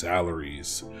and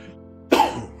salaries.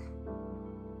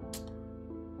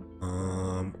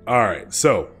 All right,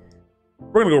 so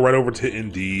we're going to go right over to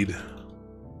Indeed.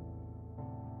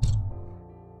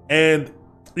 And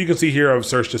you can see here I've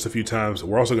searched this a few times.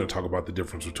 We're also going to talk about the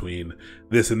difference between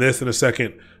this and this in a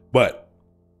second. But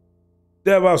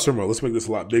DevOps remote, let's make this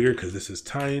a lot bigger because this is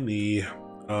tiny.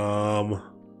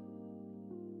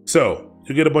 So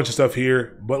you get a bunch of stuff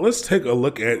here, but let's take a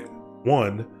look at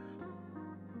one.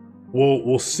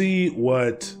 We'll see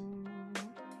the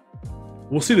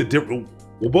different.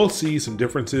 We'll both see some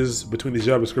differences between these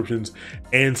job descriptions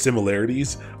and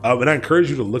similarities. And I encourage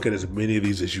you to look at as many of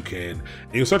these as you can.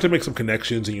 And you'll start to make some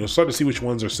connections and you'll start to see which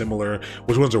ones are similar,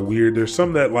 which ones are weird. There's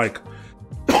some that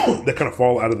that kind of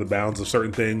fall out of the bounds of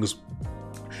certain things.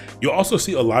 You'll also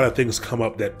see a lot of things come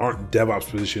up that aren't DevOps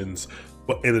positions,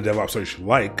 but in the DevOps search,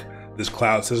 like this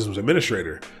cloud systems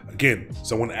administrator. Again,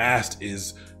 someone asked,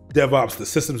 is DevOps the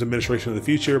systems administration of the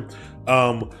future?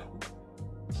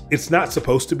 It's not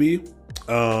supposed to be.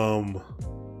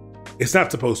 It's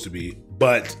not supposed to be,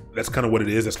 but that's kind of what it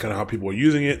is. That's kind of how people are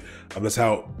using it. That's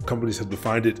how companies have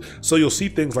defined it. So you'll see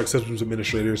things like systems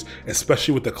administrators,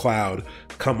 especially with the cloud,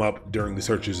 come up during the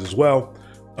searches as well.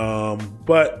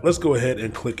 But let's go ahead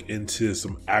and click into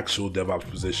some actual DevOps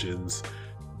positions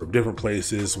from different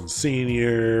places, from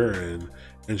senior and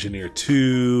engineer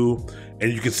 2.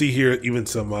 And you can see here even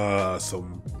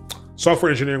some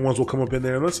software engineering ones will come up in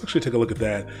there. And let's actually take a look at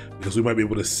that, because we might be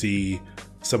able to see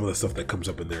some of the stuff that comes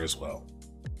up in there as well.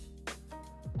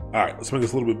 All right, let's make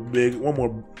this a little bit big, one more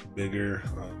bigger.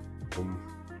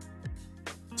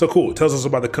 So cool, it tells us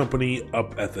about the company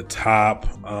up at the top,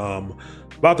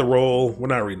 about the role. We're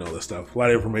not reading all this stuff, a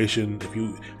lot of information. If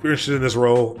you're interested in this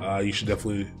role, you should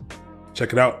definitely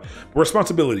check it out.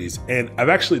 Responsibilities, and I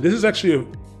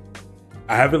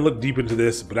haven't looked deep into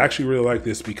this, but I actually really like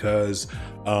this because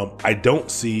I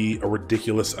don't see a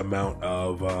ridiculous amount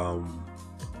of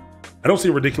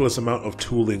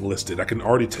tooling listed. I can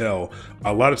already tell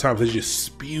a lot of times they just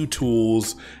spew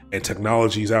tools and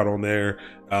technologies out on there,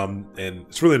 and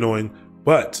it's really annoying.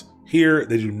 But here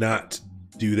they do not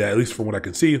do that, at least from what I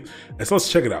can see. And so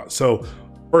let's check it out. So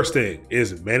first thing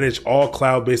is manage all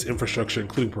cloud-based infrastructure,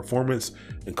 including performance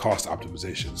and cost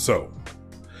optimization. So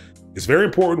it's very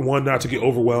important, one, not to get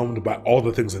overwhelmed by all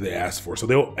the things that they ask for.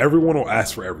 So everyone will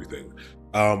ask for everything.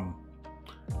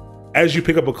 As you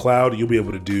pick up a cloud, you'll be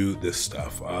able to do this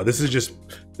stuff. This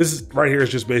is right here is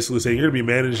just basically saying you're gonna be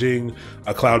managing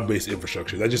a cloud-based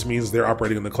infrastructure. That just means they're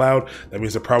operating in the cloud. That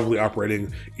means they're probably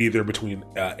operating either between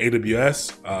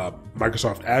AWS,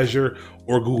 Microsoft Azure,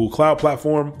 or Google Cloud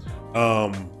Platform.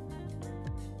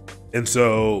 And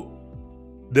so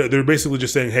they're basically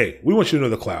just saying, hey, we want you to know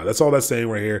the cloud. That's all that's saying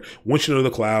right here. We want you to know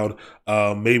the cloud.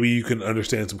 Maybe you can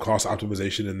understand some cost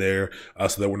optimization in there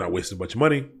so that we're not wasting a bunch of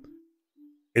money.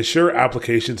 Ensure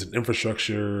applications and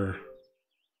infrastructure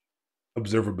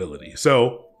observability.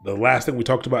 So the last thing we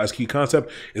talked about as key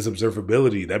concept is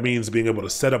observability. That means being able to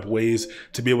set up ways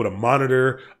to be able to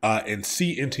monitor and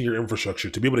see into your infrastructure,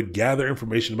 to be able to gather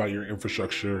information about your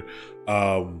infrastructure,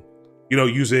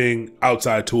 using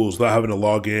outside tools without having to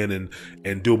log in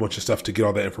and do a bunch of stuff to get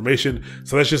all that information.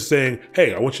 So that's just saying,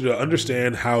 hey, I want you to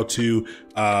understand how to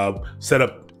set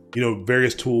up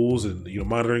various tools and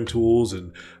monitoring tools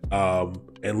and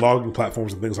logging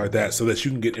platforms and things like that, so that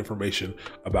you can get information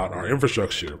about our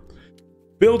infrastructure.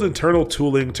 Build internal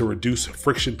tooling to reduce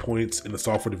friction points in the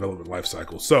software development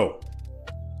lifecycle. So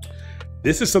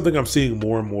this is something I'm seeing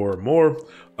more and more and more.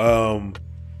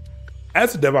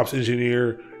 As a DevOps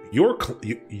engineer, your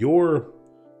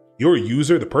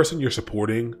user, the person you're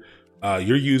supporting,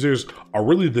 your users are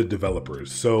really the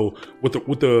developers. So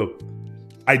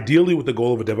ideally, what the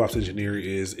goal of a DevOps engineer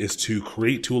is to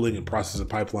create tooling and processes and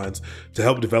pipelines to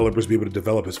help developers be able to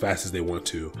develop as fast as they want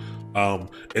to.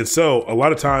 And so a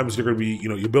lot of times you're going to be,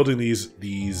 you're building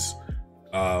these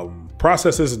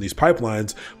processes and these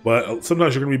pipelines, but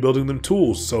sometimes you're going to be building them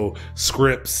tools. So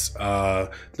scripts,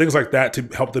 things like that, to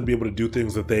help them be able to do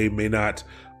things that they may not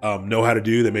know how to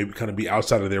do, that may kind of be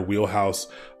outside of their wheelhouse.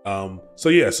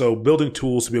 So building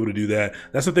tools to be able to do that,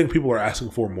 that's the thing people are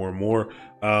asking for more and more.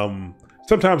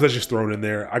 Sometimes that's just thrown in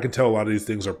there. I can tell a lot of these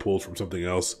things are pulled from something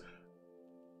else,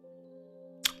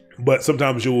 but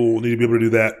sometimes you'll need to be able to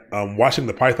do that. Watching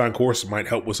the Python course might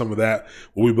help with some of that.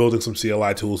 We'll be building some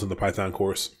CLI tools in the Python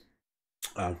course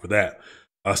for that.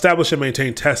 Establish and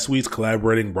maintain test suites,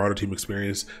 collaborating, broader team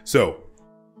experience. So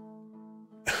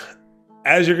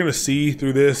as you're going to see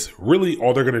through this, really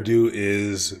all they're going to do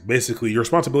is basically your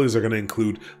responsibilities are going to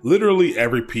include literally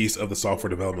every piece of the software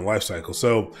development lifecycle.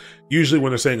 So usually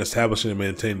when they're saying establishing and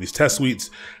maintaining these test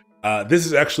suites, this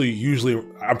is actually usually,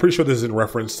 I'm pretty sure this is in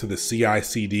reference to the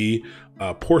CI/CD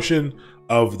portion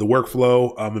of the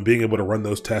workflow, and being able to run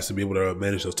those tests and be able to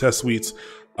manage those test suites.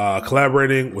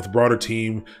 Collaborating with broader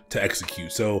team to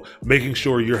execute. So making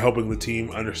sure you're helping the team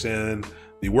understand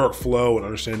the workflow and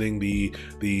understanding the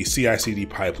CI/CD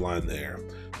pipeline there.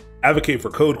 Advocate for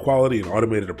code quality and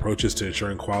automated approaches to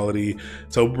ensuring quality.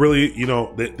 So really,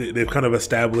 they've kind of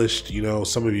established,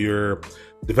 some of your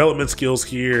development skills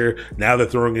here. Now they're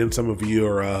throwing in some of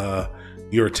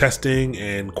your testing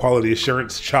and quality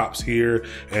assurance chops here,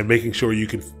 and making sure you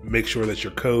can make sure that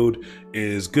your code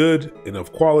is good and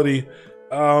of quality.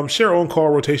 Share on-call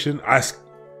rotation. I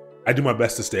do my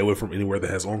best to stay away from anywhere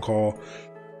that has on-call,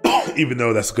 even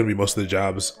though that's going to be most of the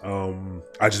jobs.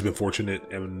 I've just been fortunate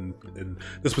in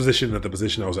this position, at the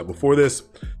position I was at before this.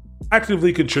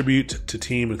 Actively contribute to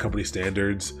team and company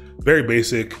standards. Very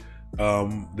basic.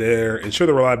 They ensure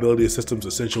the reliability of systems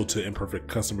essential to imperfect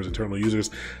customers, internal users.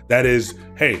 That is,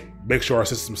 hey, make sure our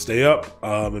systems stay up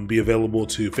and be available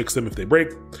to fix them if they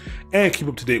break, and keep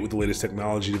up to date with the latest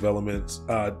technology developments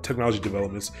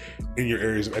in your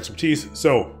areas of expertise.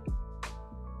 So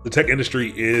the tech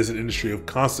industry is an industry of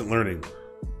constant learning,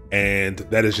 and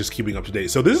that is just keeping up to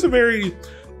date. So this is a very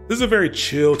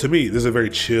chill, to me, this is a very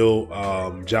chill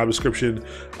job description.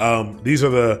 These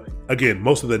are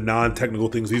most of the non-technical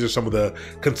things. These are some of the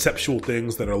conceptual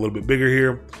things that are a little bit bigger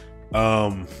here.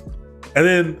 And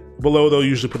then below, they'll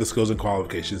usually put the skills and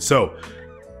qualifications. So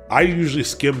I usually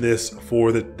skim this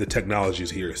for the technologies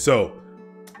here. So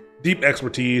deep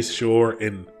expertise, sure,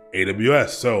 in AWS.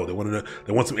 So they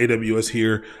want some AWS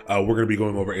here. We're going to be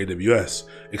going over AWS.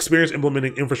 Experience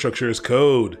implementing infrastructure as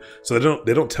code. So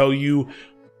they don't tell you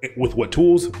with what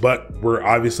tools, but we're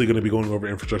obviously going to be going over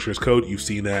infrastructure as code. You've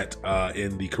seen that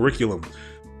in the curriculum.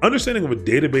 Understanding of a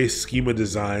database schema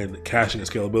design, caching, and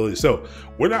scalability. So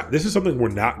this is something we're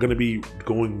not going to be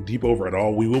going deep over at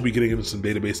all. We will be getting into some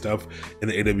database stuff in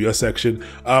the AWS section,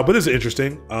 but this is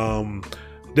interesting.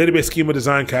 Database schema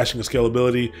design, caching, and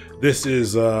scalability. This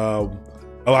is a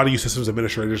lot of you systems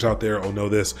administrators out there will know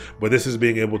this, but this is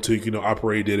being able to,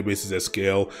 operate databases at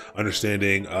scale,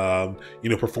 understanding,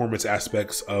 performance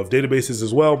aspects of databases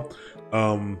as well.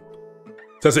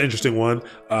 So that's an interesting one.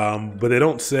 But they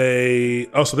don't say,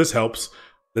 so this helps.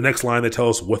 The next line, they tell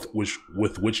us with which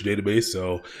database.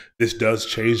 So this does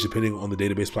change depending on the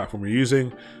database platform you're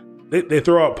using. They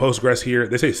throw out Postgres here.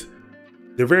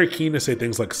 They're very keen to say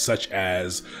things like such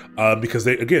as, because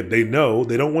they know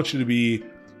they don't want you to be,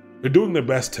 they're doing their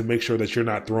best to make sure that you're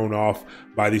not thrown off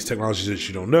by these technologies that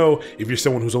you don't know. If you're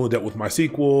someone who's only dealt with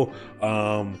MySQL,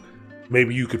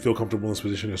 maybe you could feel comfortable in this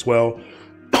position as well.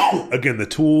 Again, the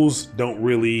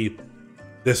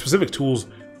specific tools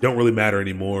don't really matter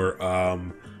anymore.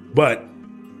 But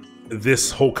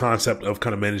this whole concept of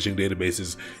kind of managing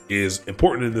databases is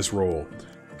important in this role.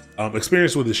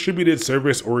 Experience with distributed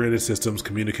service-oriented systems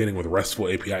communicating with RESTful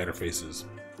API interfaces.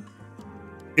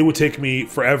 It would take me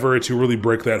forever to really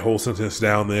break that whole sentence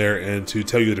down there and to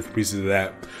tell you the different pieces of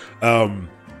that.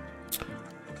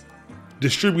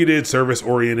 Distributed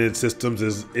service-oriented systems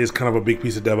is kind of a big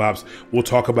piece of DevOps. We'll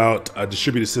talk about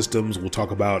distributed systems. We'll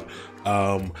talk about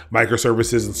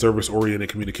microservices and service-oriented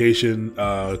communication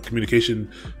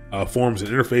forms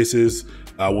and interfaces.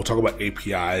 We'll talk about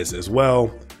APIs as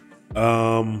well.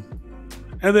 And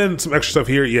then some extra stuff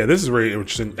here. Yeah, this is very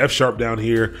interesting. F# down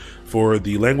here for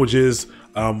the languages.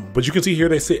 But you can see here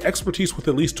they say expertise with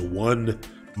at least one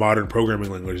modern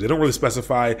programming language. They don't really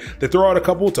specify. They throw out a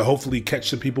couple to hopefully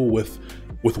catch some people with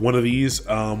one of these.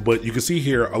 But you can see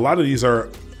here a lot of these are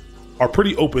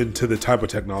pretty open to the type of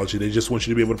technology. They just want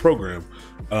you to be able to program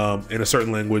in a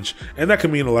certain language, and that can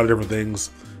mean a lot of different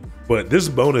things. But this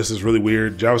bonus is really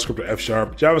weird. JavaScript or F#.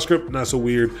 JavaScript, not so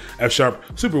weird. F#,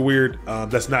 super weird.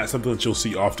 That's not something that you'll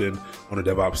see often on a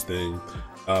DevOps thing.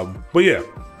 But yeah,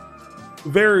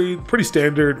 pretty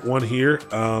standard one here.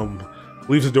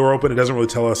 Leaves the door open. It doesn't really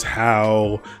tell us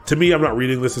how. To me, I'm not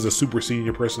reading this as a super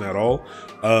senior person at all.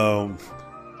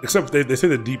 Except they say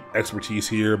the deep expertise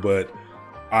here, but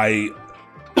I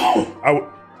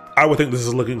would think this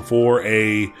is looking for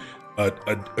a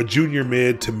junior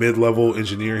mid to mid-level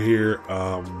engineer here.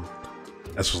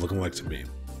 That's what it's looking like to me.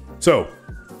 So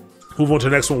move on to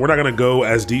the next one. We're not going to go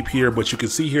as deep here, but you can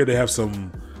see here they have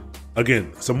some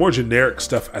more generic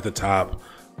stuff at the top.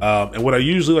 And what I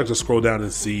usually like to scroll down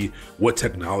and see what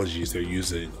technologies they're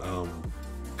using,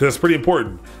 because it's pretty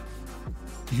important.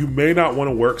 You may not want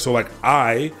to work. So like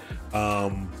I'm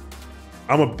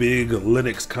a big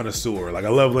Linux connoisseur. Like I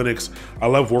love Linux. I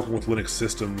love working with Linux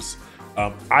systems.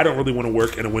 I don't really want to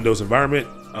work in a Windows environment.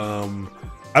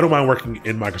 I don't mind working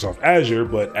in Microsoft Azure,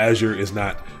 but Azure is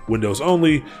not Windows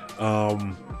only.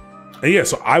 And yeah,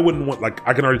 so I wouldn't want, like,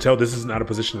 I can already tell this is not a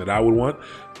position that I would want.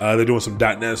 They're doing some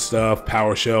 .NET stuff,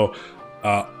 PowerShell,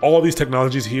 all these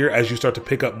technologies here. As you start to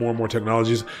pick up more and more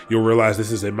technologies, you'll realize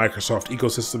this is a Microsoft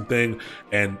ecosystem thing.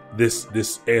 And this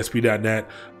ASP.NET,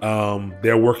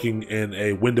 they're working in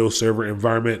a Windows Server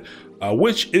environment,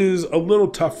 which is a little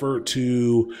tougher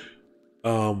to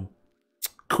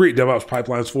create DevOps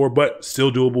pipelines for, but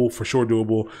still doable, for sure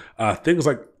doable. Things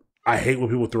like, I hate when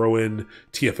people throw in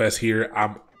TFS here.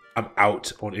 I'm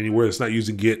out on anywhere that's not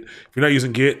using Git. If you're not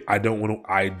using Git, I don't want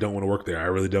to work there. I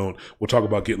really don't. We'll talk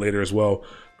about Git later as well.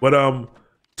 But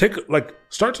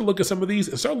start to look at some of these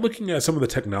and start looking at some of the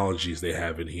technologies they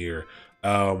have in here.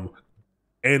 And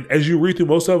as you read through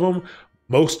most of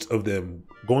them,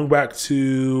 going back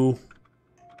to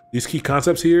these key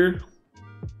concepts here,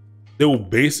 they will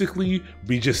basically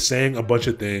be just saying a bunch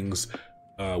of things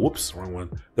whoops, wrong one.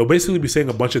 They'll basically be saying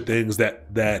a bunch of things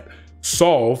that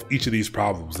solve each of these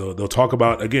problems. They'll talk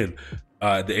about, again,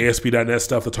 the ASP.NET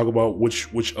stuff. They'll talk about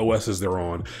which OSs they're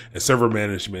on and server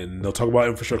management. And they'll talk about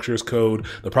infrastructure as code.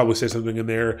 They'll probably say something in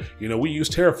there, you know, we use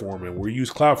Terraform and we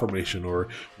use CloudFormation, or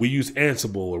we use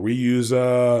Ansible, or we use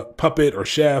Puppet or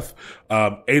Chef,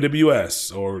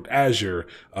 AWS or Azure.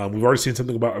 We've already seen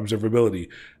something about observability.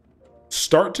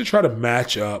 Start to try to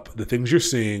match up the things you're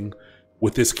seeing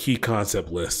with this key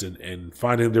concept list and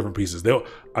finding different pieces.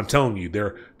 I'm telling you,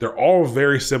 they're all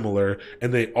very similar,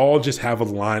 and they all just have a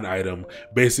line item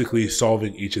basically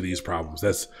solving each of these problems.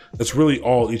 That's really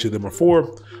all each of them are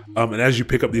for. And as you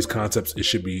pick up these concepts, it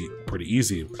should be pretty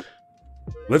easy.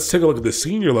 Let's take a look at the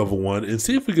senior level one and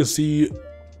see if we can see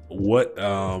what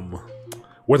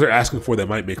they're asking for that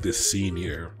might make this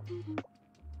senior.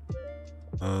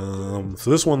 So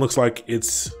this one looks like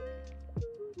it's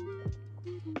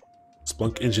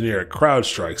Splunk engineer at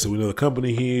CrowdStrike. So we know the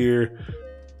company here.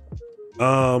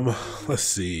 Let's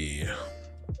see.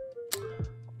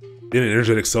 In an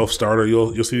energetic self-starter,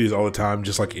 you'll see these all the time,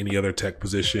 just like any other tech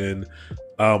position.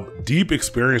 Deep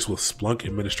experience with Splunk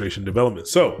administration development.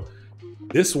 So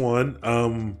this one,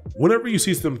 whenever you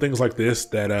see some things like this,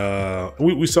 that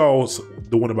we saw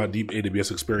the one about deep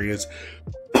AWS experience.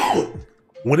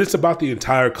 When it's about the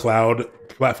entire cloud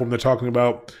platform they're talking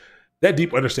about, that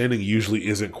deep understanding usually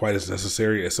isn't quite as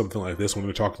necessary as something like this when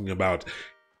we're talking about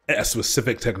a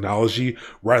specific technology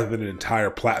rather than an entire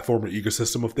platform or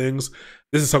ecosystem of things.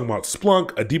 This is talking about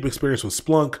Splunk, a deep experience with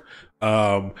Splunk.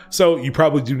 So you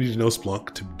probably do need to know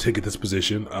Splunk to get this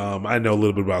position. I know a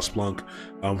little bit about Splunk.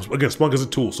 Again, Splunk is a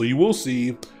tool. So you will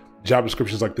see job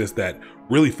descriptions like this that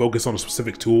really focus on a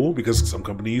specific tool, because some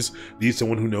companies need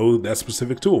someone who knows that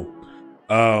specific tool.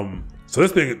 So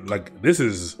this thing, like this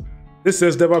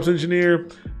says DevOps engineer,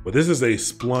 but this is a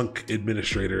Splunk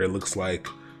administrator. It looks like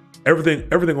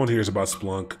everything on here is about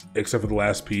Splunk except for the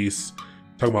last piece,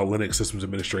 talking about Linux systems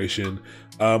administration.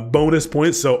 Bonus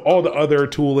points. So all the other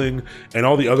tooling and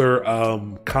all the other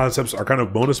concepts are kind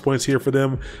of bonus points here for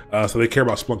them. So they care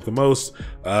about Splunk the most.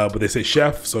 But they say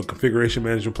Chef, so configuration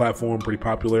management platform, pretty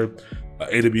popular.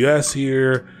 AWS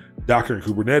here, Docker and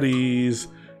Kubernetes.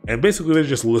 And basically, they're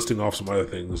just listing off some other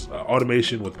things.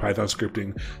 Automation with Python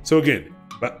scripting. So again,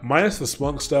 minus the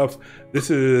Splunk stuff,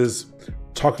 this is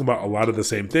talking about a lot of the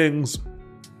same things.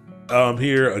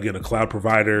 Here, again, a cloud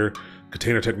provider,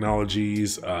 container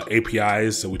technologies,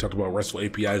 APIs. So we talked about RESTful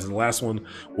APIs in the last one.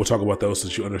 We'll talk about those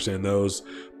since you understand those.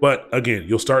 But again,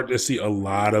 you'll start to see a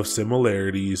lot of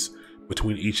similarities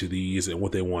between each of these and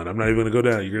what they want. I'm not even gonna go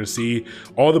down. You're gonna see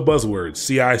all the buzzwords,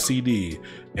 CI/CD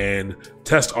and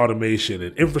test automation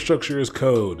and infrastructure as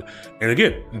code. And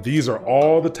again, these are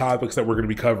all the topics that we're gonna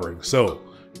be covering. So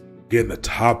again, the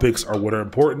topics are what are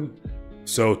important.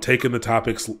 So take in the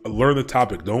topics, learn the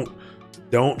topic.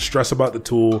 Don't stress about the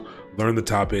tool, learn the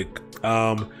topic.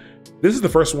 This is the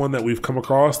first one that we've come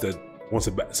across that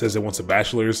says it wants a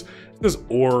bachelor's. This is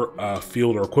or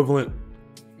field or equivalent.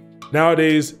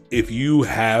 Nowadays, if you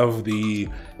have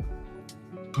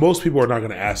most people are not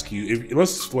going to ask you,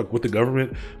 unless like with the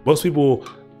government, most people,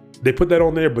 they put that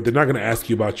on there, but they're not going to ask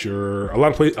you about a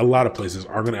lot of places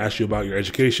are going to ask you about your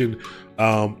education.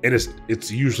 And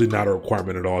it's usually not a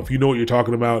requirement at all. If you know what you're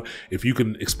talking about, if you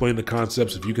can explain the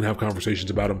concepts, if you can have conversations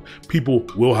about them, people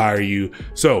will hire you.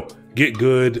 So get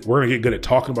good. We're going to get good at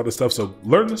talking about this stuff. So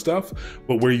learn the stuff,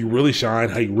 but where you really shine,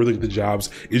 how you really get the jobs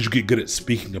is you get good at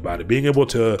speaking about it. Being able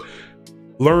to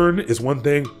learn is one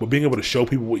thing, but being able to show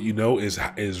people what you know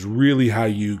is really how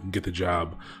you can get the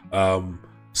job.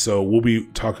 So we'll be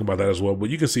talking about that as well. But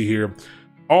you can see here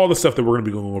all the stuff that we're going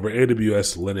to be going over: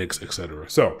 AWS, Linux, etc.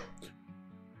 So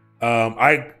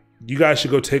you guys should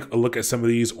go take a look at some of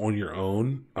these on your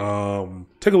own.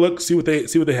 Take a look, see what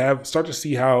they have. Start to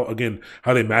see how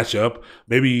they match up.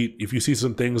 Maybe if you see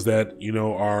some things that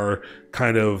are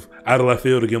kind of out of left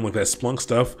field, again, like that Splunk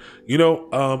stuff.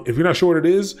 If you're not sure what it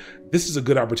is, this is a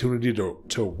good opportunity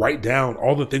to write down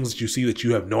all the things that you see that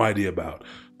you have no idea about.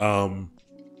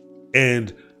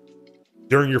 And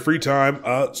during your free time,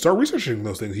 start researching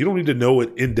those things. You don't need to know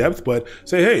it in depth, but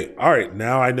say, hey, all right,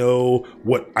 now I know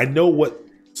what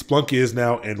Splunk is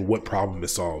now and what problem it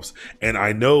solves. And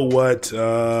I know what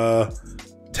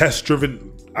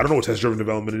test-driven, I don't know what test-driven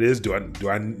development it is. Do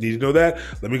I need to know that?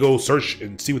 Let me go search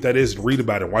and see what that is and read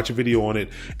about it, watch a video on it.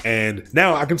 And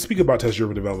now I can speak about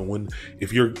test-driven development.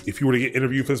 If you were to get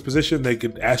interviewed for this position, they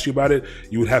could ask you about it.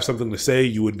 You would have something to say.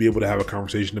 You would be able to have a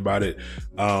conversation about it,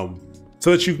 so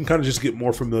that you can kind of just get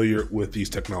more familiar with these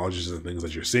technologies and things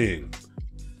that you're seeing.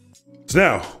 So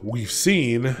now we've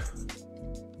seen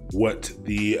what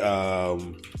the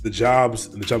jobs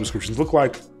and the job descriptions look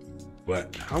like,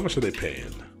 but how much are they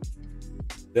paying?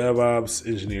 DevOps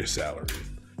engineer salary.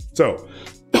 So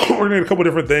we're gonna get a couple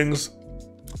different things.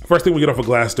 First thing we get off of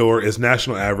Glassdoor is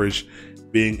national average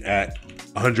being at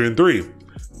 103.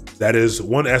 That is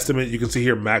one estimate. You can see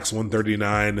here max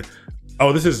 139.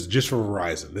 Oh, this is just for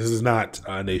Verizon. This is not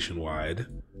nationwide.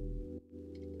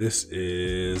 This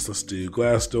is, let's do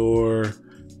Glassdoor.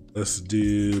 Let's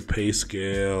do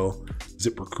PayScale,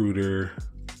 ZipRecruiter.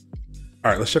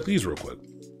 All right, let's check these real quick.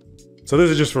 So this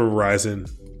is just for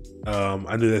Verizon.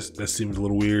 I knew that seemed a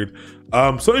little weird.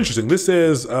 So interesting. This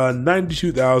says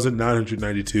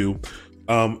 92,992,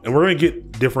 and we're gonna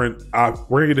get different.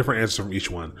 Answers from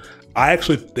each one. I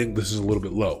actually think this is a little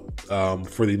bit low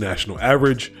for the national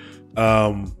average.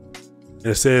 And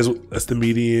it says that's the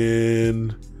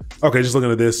median. Okay, just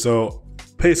looking at this. So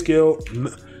PayScale,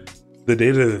 the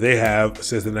data that they have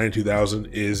says that 92,000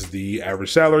 is the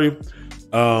average salary.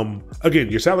 Again,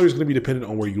 your salary is going to be dependent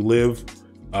on where you live.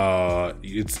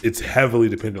 It's heavily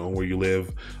dependent on where you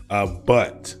live,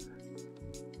 but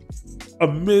a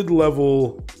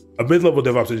mid-level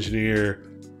DevOps engineer,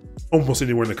 almost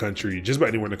anywhere in the country, just about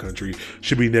anywhere in the country,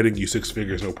 should be netting you six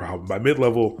figures, no problem. By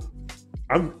mid-level,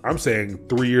 I'm saying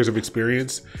 3 years of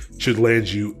experience should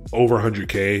land you over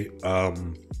 100K.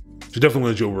 Should definitely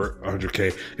land you over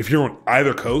 100K. If you're on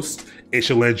either coast, it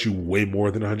should land you way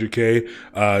more than 100K.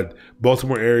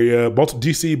 Baltimore area,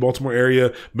 DC, Baltimore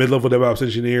area, mid-level DevOps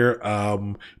engineer,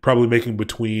 probably making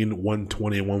between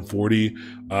 120 and 140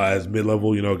 as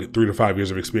mid-level. You know, get 3 to 5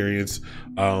 years of experience.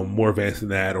 More advanced than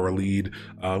that, or a lead,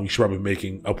 you should probably be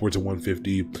making upwards of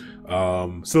 150.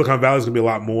 Silicon Valley is gonna be a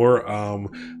lot more.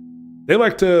 They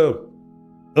like to.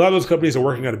 A lot of those companies are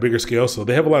working at a bigger scale, so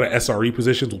they have a lot of SRE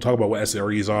positions. We'll talk about what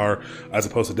SREs are as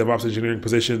opposed to DevOps engineering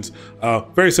positions.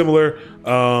 Very similar,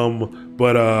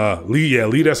 but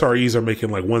lead SREs are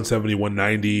making like 170,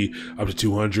 190, up to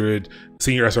 200.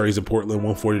 Senior SREs in Portland,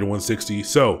 140 to 160.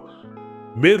 So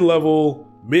mid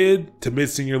to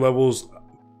mid-senior levels.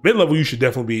 Mid-level, you should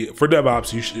definitely be, for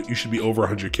DevOps, you should be over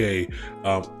 100K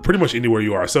pretty much anywhere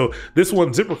you are. So this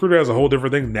one, ZipRecruiter has a whole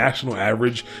different thing. National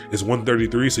average is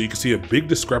 133, so you can see a big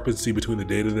discrepancy between the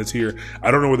data that's here. I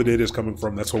don't know where the data is coming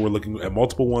from. That's why we're looking at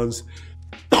multiple ones.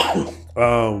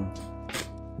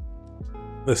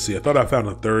 Let's see, I thought I found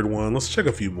a third one. Let's check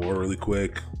a few more really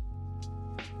quick.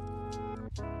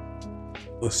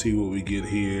 Let's see what we get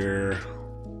here.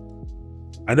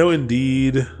 I know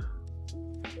Indeed,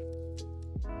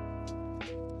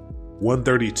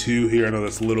 132 here. I know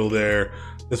that's little there.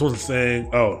 This one's saying,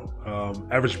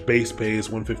 average base pay is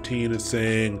 115. It's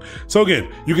saying, so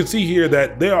again, you can see here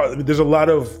that there's a lot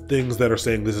of things that are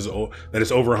saying that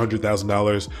it's over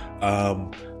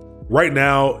 $100,000. Right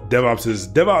now,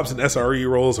 DevOps and SRE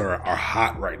roles are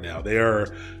hot right now. They are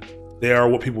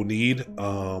what people need.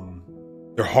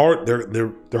 They're hard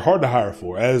to hire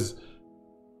for, as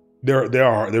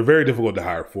they're very difficult to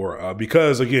hire for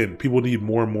because again, people need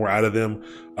more and more out of them.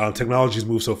 Technologies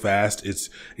move so fast, it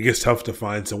gets tough to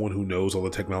find someone who knows all the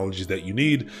technologies that you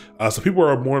need. So people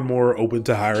are more and more open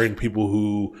to hiring people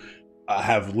who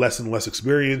have less and less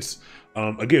experience.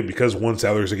 Again, because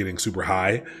salaries are getting super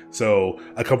high. So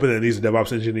a company that needs a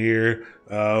DevOps engineer,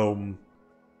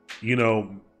 you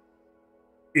know,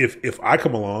 if I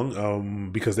come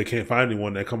along, because they can't find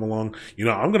anyone that come along, you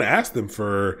know, I'm going to ask them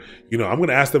for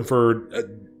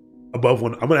above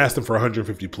one. I'm going to ask them for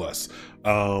 150 plus.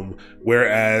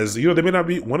 Whereas, you know, they may not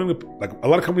be wanting to, like, a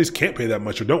lot of companies can't pay that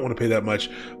much or don't want to pay that much.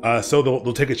 So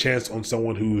they'll take a chance on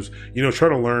someone who's, you know,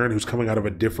 trying to learn, who's coming out of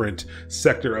a different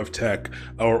sector of tech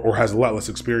or has a lot less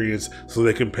experience, so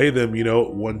they can pay them, you know,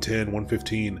 110,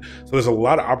 115. So there's a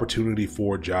lot of opportunity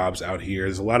for jobs out here.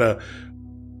 There's a lot of,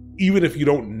 even if you're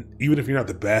not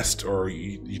the best, or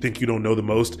you think you don't know the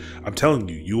most, I'm telling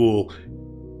you,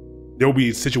 there'll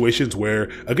be situations where,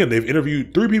 again, they've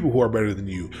interviewed 3 people who are better than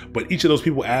you, but each of those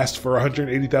people asked for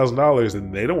 $180,000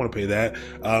 and they don't want to pay that.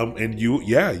 And you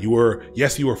were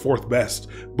 4th best,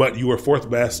 but you were 4th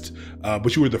best,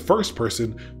 but you were the first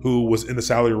person who was in the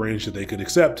salary range that they could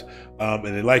accept, and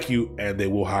they like you and they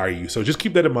will hire you. So just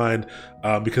keep that in mind,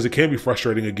 because it can be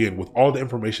frustrating, again, with all the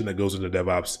information that goes into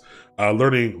DevOps,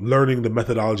 learning the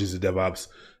methodologies of DevOps.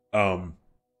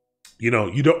 You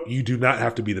know, you do not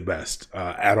have to be the best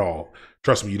at all.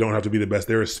 Trust me, you don't have to be the best.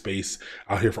 There is space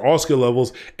out here for all skill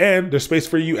levels, and there's space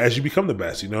for you as you become the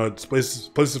best. You know, it's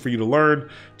places for you to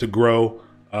learn, to grow,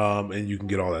 and you can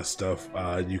get all that stuff.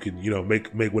 You can, you know,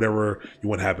 make whatever you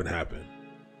want happen.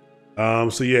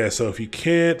 So if you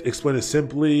can't explain it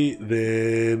simply,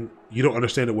 then you don't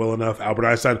understand it well enough. Albert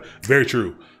Einstein, very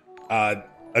true.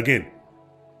 Again,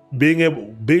 being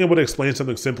able to explain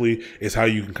something simply is how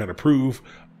you can kind of prove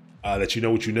that you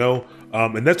know what you know,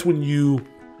 and that's when you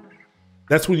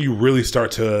really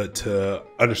start to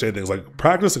understand things. Like,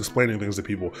 practice explaining things to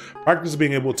people, practice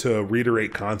being able to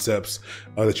reiterate concepts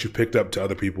that you picked up to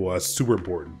other people. That's super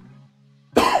important.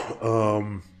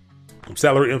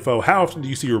 Salary info. How often do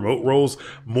you see remote roles?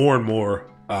 More and more.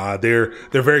 They're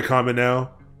very common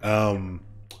now.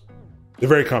 They're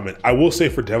very common. I will say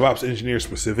for DevOps engineers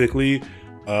specifically,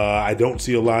 I don't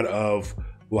see a lot of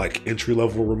like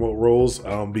entry-level remote roles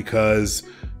because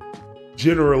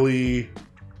generally,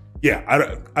 yeah,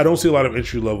 I don't see a lot of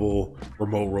entry-level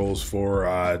remote roles for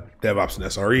DevOps and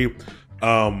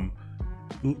SRE.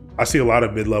 I see a lot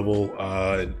of mid-level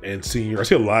and senior. I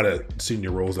see a lot of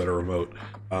senior roles that are remote.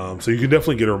 So you can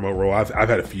definitely get a remote role. I've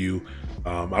had a few.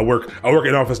 I work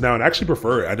in office now and I actually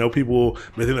prefer it. I know people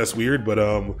may think that's weird, but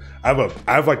I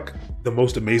have like the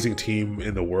most amazing team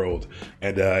in the world,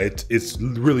 and it's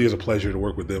really is a pleasure to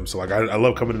work with them. So like I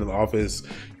love coming into the office,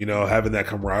 you know, having that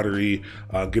camaraderie,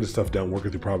 getting stuff done,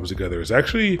 working through problems together. It's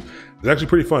actually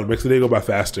pretty fun. Makes the day go by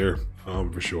faster,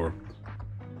 for sure.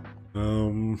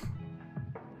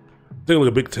 Take a look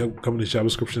at big tech company's job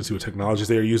description, see what technologies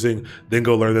they are using, then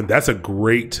go learn them. That's a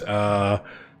great Thug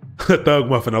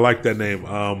Muffin. I like that name.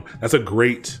 That's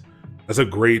great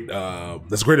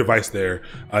advice there.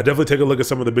 Definitely take a look at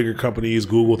some of the bigger companies,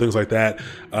 Google, things like that,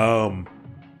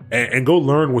 and go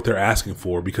learn what they're asking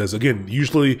for. Because again,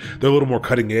 usually they're a little more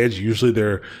cutting edge. Usually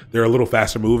they're a little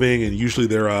faster moving, and usually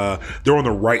they're on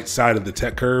the right side of the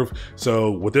tech curve. So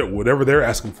whatever they're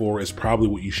asking for is probably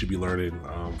what you should be learning,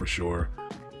 for sure.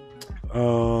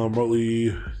 Remotely,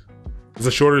 there's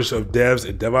a shortage of devs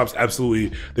and DevOps.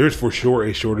 Absolutely, there's for sure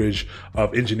a shortage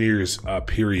of engineers,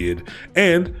 period.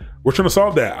 And we're trying to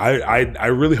solve that. I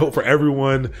really hope for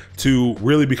everyone to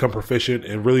really become proficient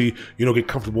and really, you know, get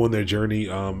comfortable in their journey,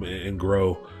 and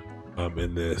grow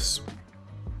in this.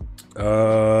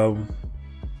 On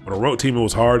a remote team, it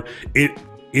was hard. It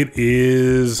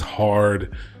is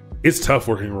hard. It's tough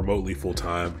working remotely full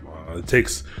time. It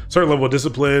takes a certain level of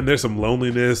discipline. There's some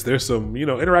loneliness. There's some, you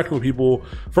know, interacting with people.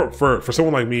 For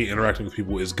someone like me, interacting with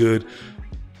people is good,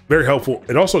 very helpful.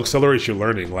 It also accelerates your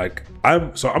learning. Like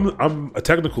I'm a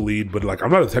technical lead, but like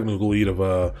I'm not a technical lead of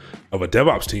a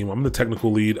DevOps team. I'm the technical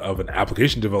lead of an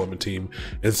application development team.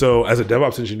 And so as a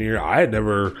DevOps engineer, I had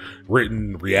never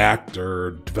written React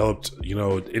or developed, you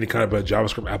know, any kind of a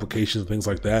JavaScript applications, things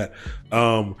like that.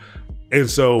 And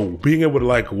so being able to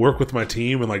like work with my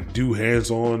team and like do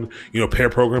hands-on, you know, pair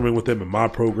programming with them and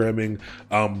mod programming,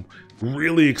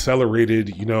 really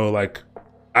accelerated, you know, like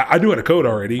I knew how to code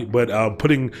already, but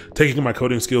taking my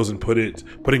coding skills and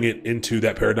putting it into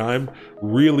that paradigm,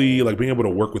 really like being able to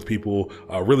work with people,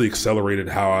 really accelerated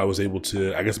how I was able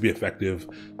to, I guess, be effective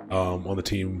on the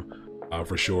team,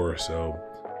 for sure. So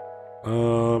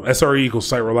SRE equals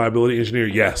site reliability engineer.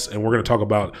 Yes. And we're going to talk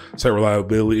about site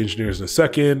reliability engineers in a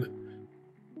second.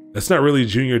 That's not really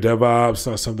junior DevOps,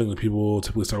 not something that people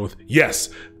typically start with. Yes,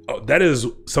 that is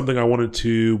something I wanted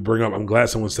to bring up. I'm glad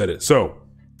someone said it. So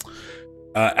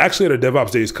actually at a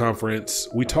DevOps Days conference,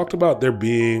 we talked about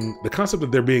the concept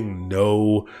of there being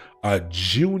no such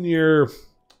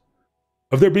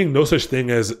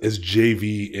thing as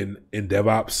JV in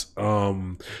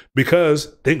DevOps. Because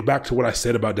think back to what I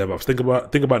said about DevOps.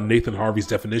 Think about Nathan Harvey's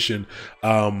definition.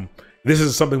 This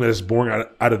is something that is born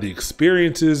out of the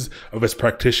experiences of its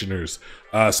practitioners.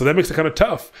 So that makes it kind of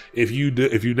tough if you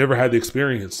never had the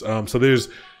experience. So there's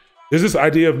this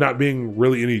idea of not being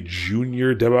really any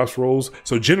junior DevOps roles.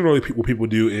 So generally what people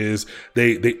do is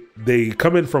they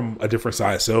come in from a different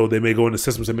side. So they may go into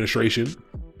systems administration.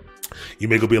 You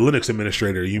may go be a Linux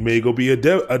administrator. You may go be a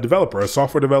developer, a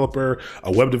software developer,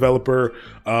 a web developer,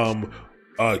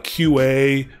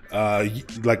 QA,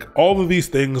 like all of these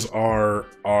things are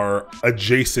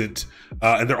adjacent,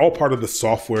 and they're all part of the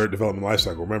software development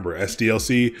lifecycle. Remember,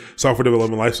 SDLC, software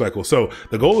development lifecycle. So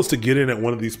the goal is to get in at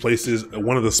one of these places,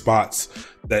 one of the spots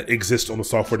that exist on the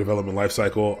software development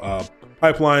lifecycle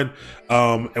pipeline.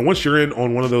 And once you're in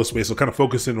on one of those spaces, kind of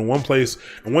focus in on one place.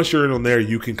 And once you're in on there,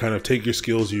 you can kind of take your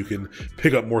skills, you can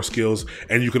pick up more skills,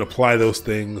 and you can apply those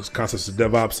things, concepts of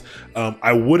DevOps.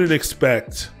 I wouldn't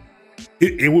expect.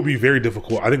 It would be very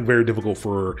difficult. I think very difficult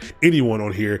for anyone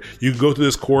on here. You could go through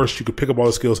this course, you could pick up all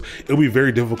the skills. It would be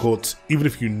very difficult, even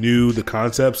if you knew the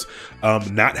concepts,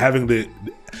 not having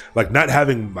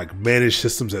managed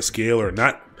systems at scale, or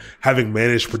not having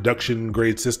managed production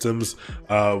grade systems.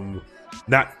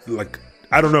 Not like,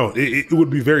 I don't know. It would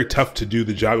be very tough to do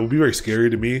the job. It would be very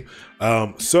scary to me.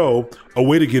 So a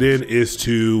way to get in is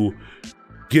to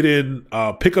get in,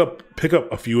 pick up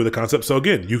a few of the concepts. So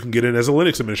again, you can get in as a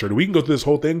Linux administrator. We can go through this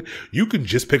whole thing. You can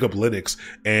just pick up Linux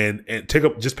and pick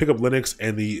up Linux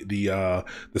and the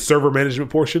server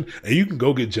management portion, and you can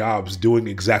go get jobs doing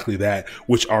exactly that,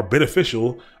 which are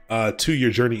beneficial to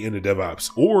your journey into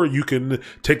DevOps. Or you can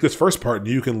take this first part and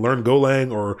you can learn Golang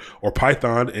or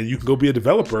Python, and you can go be a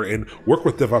developer and work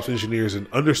with DevOps engineers and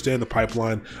understand the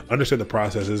pipeline, understand the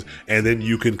processes, and then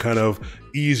you can kind of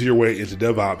ease your way into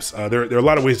DevOps. There are a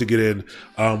lot of ways to get in,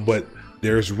 but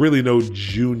there's really no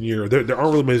junior. There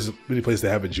aren't really many places that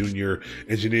have a junior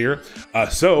engineer.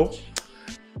 So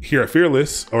here at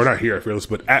Fearless, or not here at Fearless,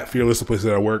 but at Fearless, the place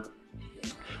that I work,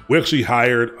 we actually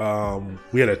hired,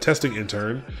 we had a testing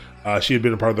intern. She had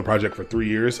been a part of the project for 3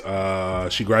 years.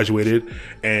 She graduated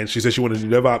and she said she wanted to do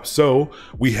DevOps. So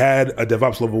we had a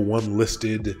DevOps level 1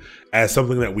 listed as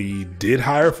something that we did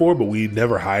hire for, but we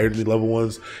never hired any level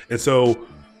 1s. And so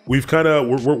we've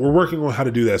we're working on how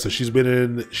to do that. So she's been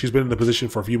in the position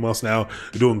for a few months now,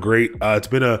 doing great. It's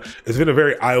been a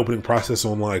very eye-opening process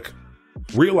on like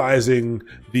realizing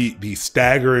the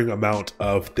staggering amount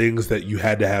of things that you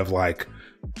had to have, like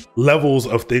levels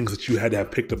of things that you had to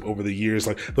have picked up over the years.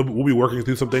 Like we'll be working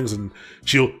through some things and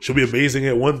she'll be amazing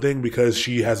at one thing because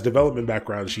she has a development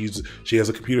background. She has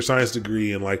a computer science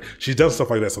degree and like she's done stuff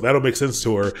like that. So that'll make sense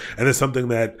to her. And then something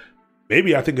that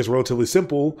maybe I think is relatively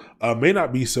simple, may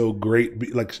not be so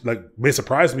great, like may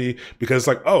surprise me because it's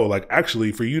like, oh, like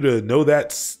actually for you to know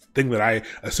that thing that I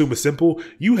assume is simple,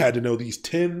 you had to know these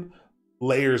 10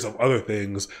 layers of other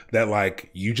things that like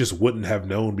you just wouldn't have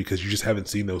known because you just haven't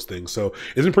seen those things. So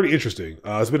it's been pretty interesting.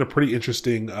 It's been a pretty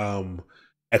interesting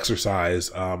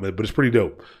exercise, but it's pretty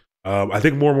dope. I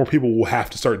think more and more people will have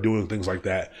to start doing things like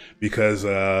that because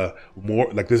more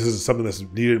like this is something that's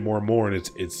needed more and more, and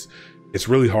it's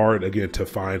really hard again to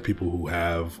find people who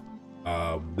have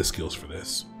the skills for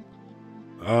this.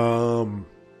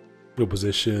 No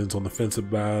positions, on the fence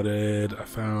about it. I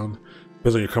found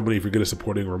depends on your company if you're good at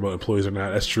supporting remote employees or not.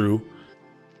 That's true.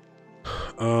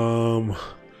 From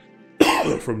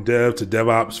dev to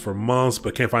DevOps for months,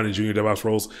 but can't find any junior DevOps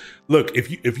roles. Look, if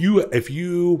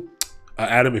you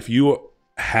Adam, if you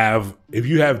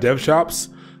have dev shops,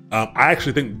 I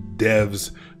actually think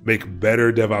devs make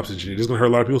better DevOps engineers. This is gonna hurt a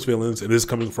lot of people's feelings, and this is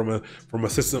coming from a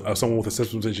system someone with a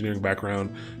systems engineering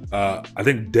background. I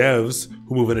think devs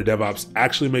who move into DevOps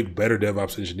actually make better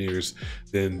DevOps engineers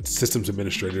than systems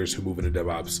administrators who move into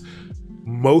DevOps,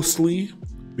 mostly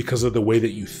because of the way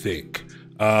that you think.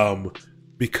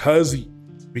 Because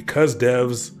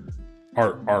devs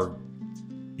are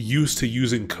used to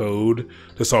using code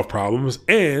to solve problems,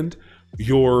 and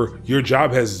your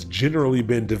job has generally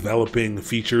been developing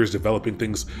features, developing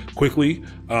things quickly,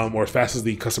 or as fast as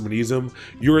the customer needs them.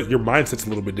 Your mindset's a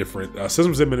little bit different.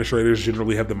 Systems administrators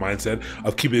generally have the mindset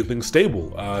of keeping things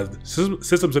stable.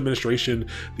 Systems administration,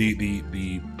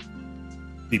 the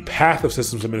path of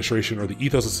systems administration, or the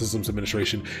ethos of systems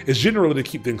administration, is generally to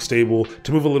keep things stable,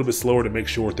 to move a little bit slower, to make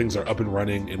sure things are up and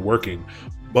running and working.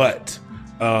 But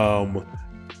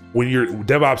when you're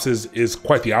DevOps is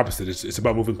quite the opposite. It's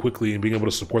about moving quickly and being able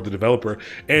to support the developer.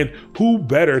 And who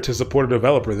better to support a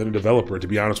developer than a developer, to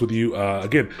be honest with you?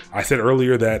 Again, I said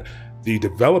earlier that the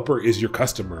developer is your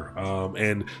customer,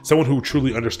 and someone who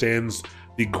truly understands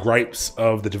the gripes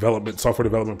of the software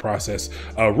development process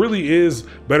really is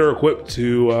better equipped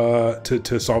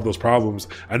to solve those problems.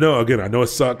 I know it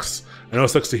sucks. I know it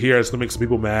sucks to hear. It's gonna make some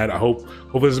people mad. I hope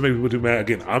it doesn't make people too mad.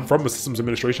 Again, I'm from a systems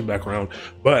administration background,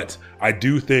 but I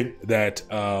do think that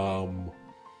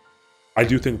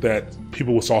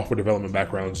people with software development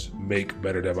backgrounds make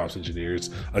better DevOps engineers.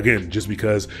 Again, just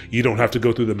because you don't have to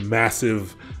go through the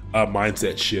massive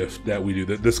mindset shift that we do.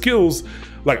 The skills,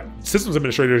 like systems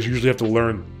administrators usually have to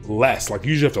learn less. They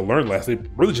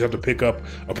really just have to pick up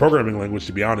a programming language,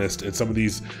 to be honest, and some of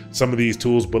these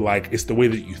tools, but like it's the way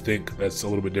that you think that's a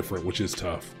little bit different, which is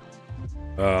tough.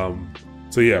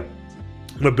 So yeah,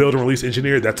 I'm a build and release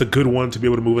engineer. That's a good one to be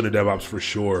able to move into DevOps for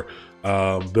sure.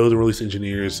 Build and release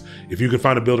engineers. If you can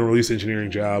find a build and release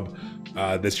engineering job,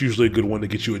 that's usually a good one to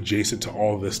get you adjacent to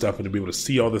all of this stuff and to be able to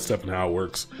see all this stuff and how it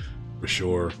works. For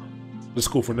sure. The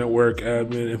school for network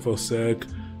admin,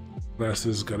 infosec,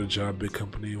 classes, got a job, big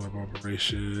company, web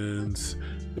operations,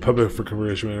 the public for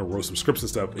conversion, wrote some scripts and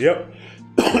stuff. Yep.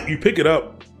 You pick it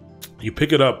up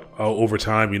over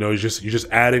time. You're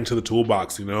just adding to the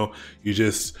toolbox. You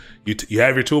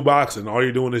have your toolbox, and all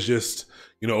you're doing is just,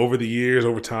 over the years,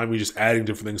 over time, you're just adding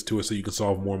different things to it so you can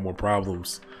solve more and more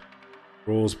problems.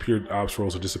 Pure ops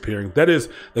roles are disappearing. That's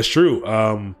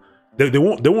true. They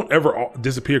won't ever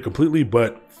disappear completely,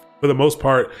 but for the most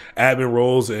part, admin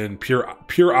roles and pure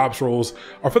ops roles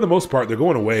are, for the most part, they're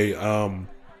going away.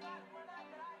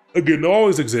 again, they'll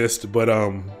always exist, but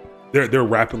they're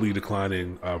rapidly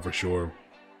declining for sure.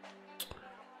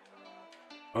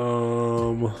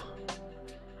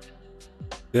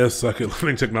 Devs suck at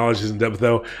learning technologies in depth,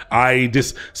 though.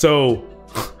 That's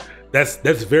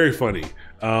very funny.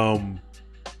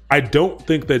 I don't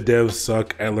think that devs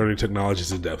suck at learning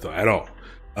technologies in depth, though, at all.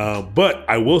 But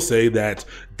I will say that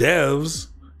devs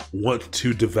want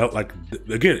to develop, like,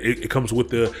 again, it comes with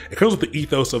the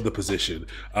ethos of the position.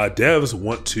 Devs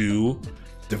want to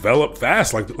develop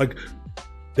fast, like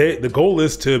the goal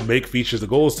is to make features. The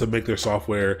goal is to make their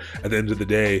software. At the end of the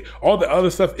day, all the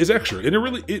other stuff is extra, and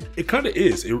it kind of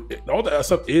is. All the other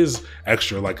stuff is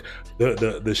extra. Like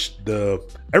the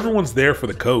everyone's there for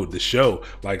the code, the show.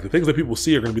 Like the things that people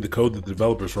see are going to be the code that the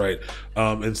developers write.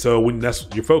 And so when that's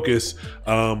your focus,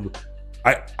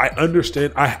 I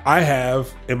understand. I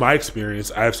have, in my experience,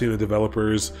 I have seen the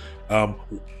developers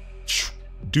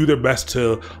do their best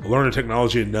to learn the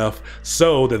technology enough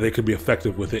so that they can be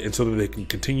effective with it, and so that they can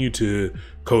continue to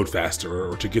code faster,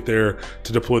 or to get there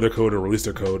to deploy their code or release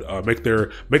their code, make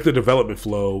the development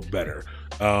flow better.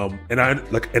 And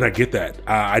I get that.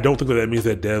 I don't think that means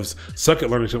that devs suck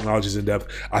at learning technologies in depth.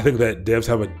 I think that devs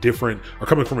are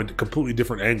coming from a completely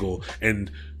different angle, and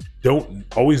don't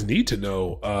always need to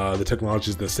know the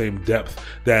technologies the same depth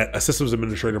that a systems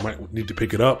administrator might need to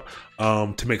pick it up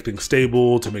to make things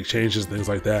stable, to make changes, things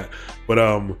like that. But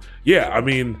yeah, I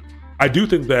mean, I do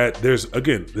think that there's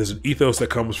an ethos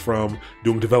that comes from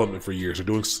doing development for years, or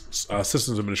doing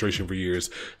systems administration for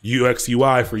years, UX,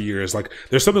 UI for years. Like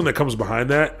there's something that comes behind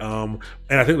that. And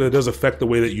I think that it does affect the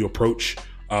way that you approach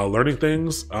learning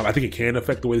things. I think it can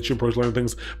affect the way that you approach learning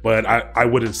things, but I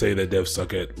wouldn't say that devs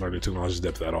suck at learning technologies in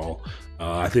depth at all.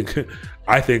 I think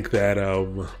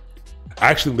that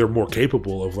actually they're more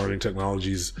capable of learning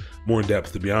technologies more in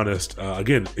depth, to be honest.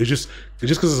 Again, it's just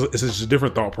because it's just a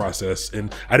different thought process,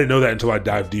 and I didn't know that until I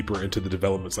dived deeper into the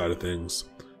development side of things.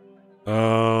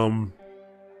 New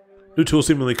tools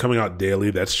seemingly coming out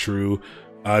daily. That's true.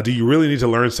 Do you really need to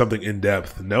learn something in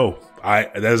depth? No.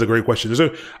 That is a great question.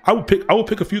 I would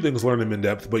pick a few things, learn them in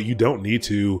depth, but you don't need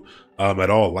to at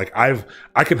all. Like I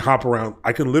can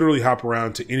literally hop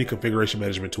around to any configuration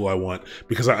management tool I want,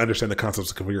 because I understand the concepts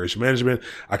of configuration management.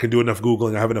 I can do enough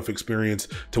Googling. I have enough experience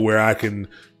to where I can,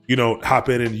 hop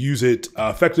in and use it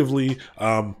effectively.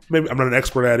 Maybe I'm not an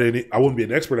expert at it. I wouldn't be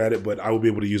an expert at it, but I will be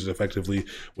able to use it effectively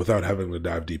without having to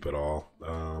dive deep at all,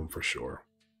 for sure.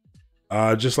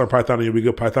 Just learn Python and you'll be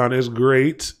good. Python is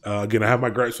great. Again, I have my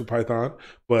gripes with Python,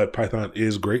 but Python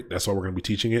is great. That's why we're going to be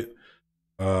teaching it.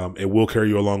 It will carry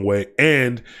you a long way.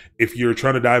 And if you're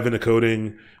trying to dive into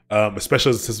coding,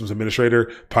 especially as a systems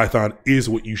administrator, Python is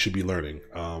what you should be learning.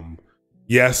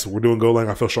 Yes, we're doing Golang.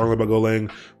 I feel strongly about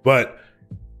Golang, but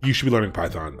you should be learning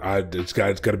Python. It's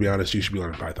got to be honest. You should be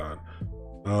learning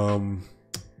Python.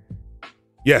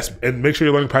 Yes, and make sure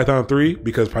you're learning Python 3,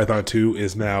 because Python 2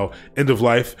 is now end of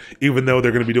life, even though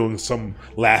they're going to be doing some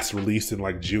last release in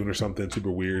like June or something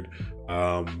super weird.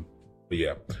 But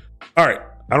yeah. All right.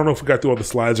 I don't know if we got through all the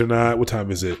slides or not. What time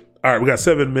is it? All right, we got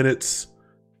 7 minutes.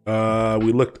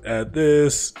 We looked at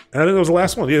this, and I think that was the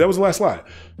last one. Yeah, that was the last slide.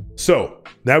 So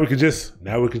now we can just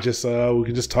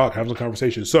talk, have some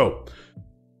conversation. So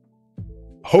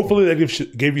hopefully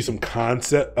that gave you some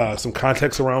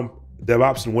context around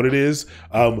DevOps and what it is.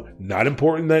 Not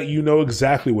important that you know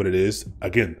exactly what it is.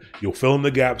 Again, you'll fill in the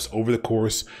gaps over the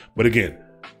course. But again,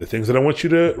 the things that I want you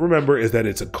to remember is that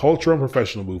it's a cultural and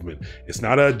professional movement. It's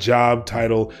not a job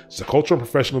title. It's a cultural and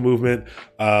professional movement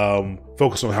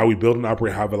focused on how we build and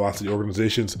operate high velocity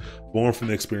organizations born from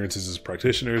the experiences as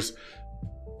practitioners.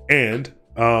 And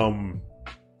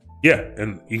yeah,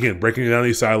 and again, breaking down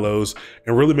these silos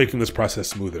and really making this process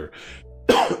smoother.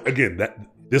 Again,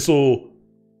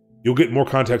 you'll get more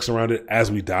context around it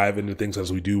as we dive into things,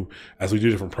 as we do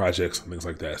different projects and things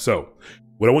like that. So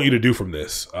what I want you to do from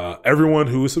this, everyone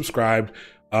who is subscribed,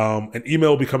 an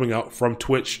email will be coming out from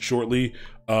Twitch shortly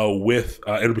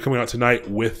it'll be coming out tonight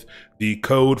with the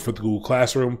code for the Google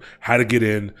Classroom, how to get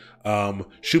in.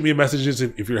 Shoot me messages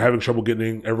if you're having trouble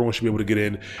getting in. Everyone should be able to get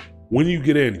in. When you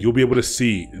get in, you'll be able to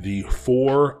see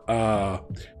four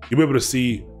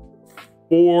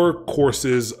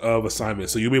courses of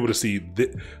assignments. So you'll be able to see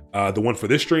the one for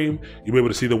this stream, you'll be able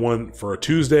to see the one for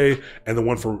Tuesday, and the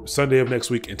one for Sunday of next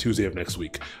week and Tuesday of next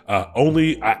week.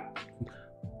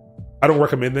 I don't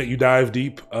recommend that you dive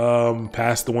deep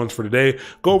past the ones for today.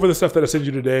 Go over the stuff that I sent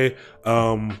you today,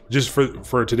 just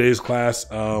for today's class.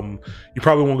 You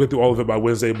probably won't get through all of it by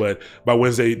Wednesday, but by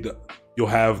Wednesday, you'll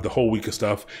have the whole week of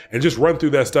stuff and just run through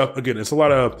that stuff. Again, it's a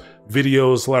lot of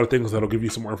videos, a lot of things that'll give you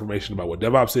some more information about what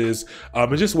DevOps is,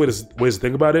 and just ways to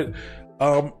think about it.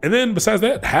 And then besides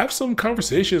that, have some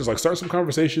conversations, like start some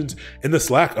conversations in the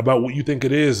Slack about what you think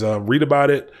it is. Read about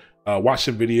it, watch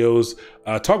some videos,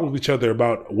 talk with each other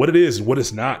about what it is and what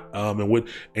it's not, and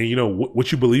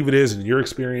what you believe it is in your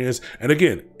experience. And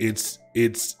again, it's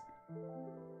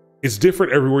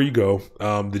different everywhere you go.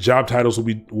 The job titles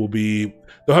will be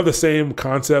they'll have the same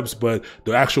concepts, but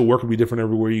the actual work will be different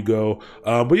everywhere you go.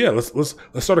 But yeah, let's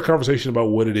start a conversation about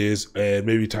what it is, and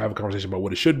maybe to have a conversation about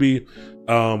what it should be.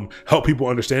 Help people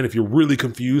understand if you're really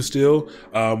confused still,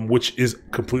 which is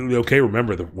completely okay.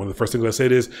 Remember, one of the first things I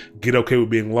said is get okay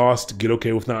with being lost, get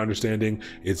okay with not understanding.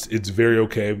 It's very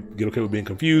okay. Get okay with being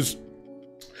confused.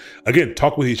 Again,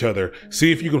 talk with each other.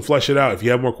 See if you can flesh it out. If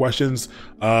you have more questions,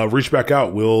 reach back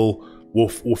out. We'll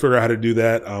figure out how to do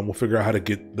that. We'll figure out how to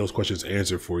get those questions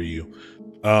answered for you.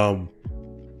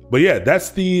 But yeah,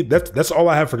 that's all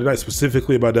I have for tonight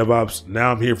specifically about DevOps.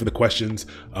 Now I'm here for the questions.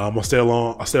 I'll stay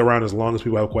around as long as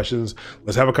people have questions.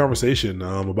 Let's have a conversation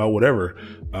about whatever.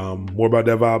 More about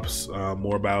DevOps,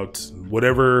 more about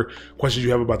whatever questions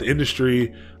you have about the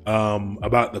industry,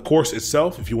 about the course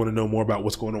itself. If you want to know more about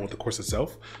what's going on with the course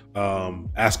itself,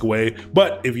 ask away.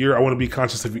 But I want to be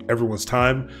conscious of everyone's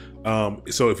time.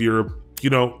 So if you're,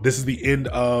 this is the end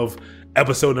of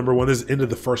episode number 1. This is the end of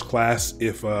the first class.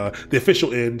 If the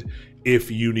official end, if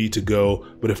you need to go,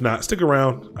 but if not, stick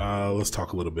around. Let's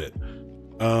talk a little bit.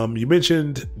 You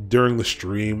mentioned during the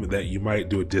stream that you might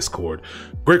do a Discord.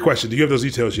 Great question. Do you have those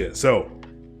details yet? So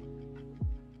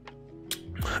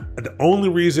the only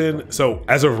reason,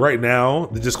 as of right now,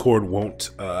 the Discord won't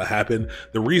happen.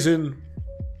 The reason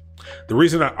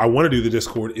I want to do the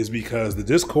Discord is because the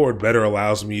Discord better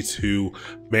allows me to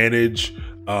manage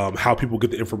how people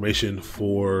get the information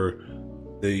for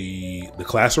the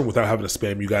classroom without having to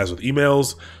spam you guys with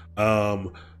emails,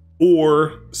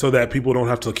 or so that people don't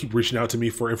have to keep reaching out to me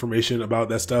for information about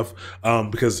that stuff,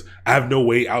 because I have no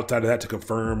way outside of that to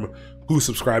confirm who's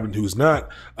subscribed and who's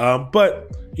not.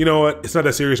 But you know what? It's not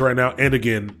that serious right now. And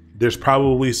again, there's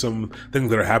probably some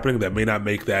things that are happening that may not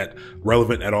make that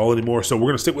relevant at all anymore. So we're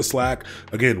going to stick with Slack.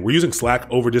 Again, we're using Slack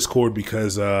over Discord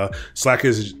because Slack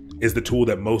is the tool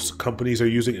that most companies are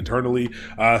using internally.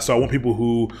 So I want people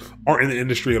who aren't in the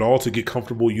industry at all to get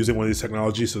comfortable using one of these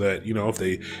technologies so that,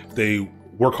 if they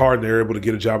work hard and they're able to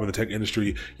get a job in the tech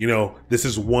industry, this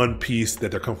is one piece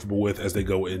that they're comfortable with as they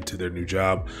go into their new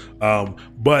job.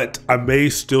 But I may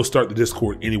still start the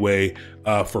Discord anyway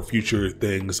for future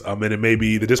things. And it may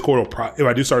be the Discord if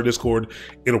I do start a Discord,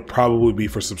 it'll probably be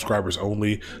for subscribers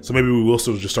only. So maybe we will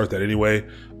still just start that anyway.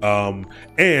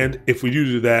 And if we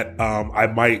do that, I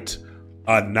might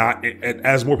not,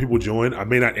 as more people join, I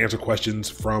may not answer questions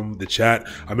from the chat.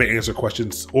 I may answer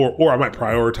questions, or I might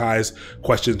prioritize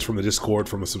questions from the Discord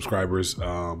from the subscribers,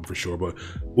 for sure. But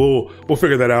we'll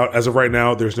figure that out. As of right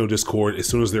now, there's no Discord. As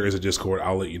soon as there is a Discord,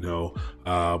 I'll let you know.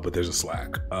 But there's a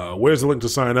Slack. Where's the link to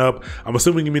sign up? I'm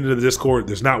assuming you mean into the Discord.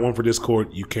 There's not one for Discord.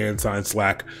 You can sign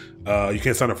Slack. You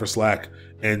can sign up for Slack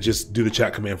and just do the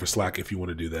chat command for Slack if you want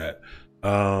to do that.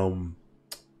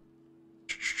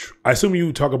 I assume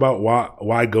you talk about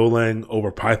why Golang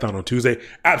over Python on Tuesday.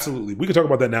 Absolutely. We can talk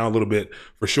about that now a little bit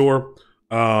for sure.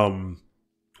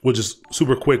 We'll just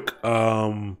super quick.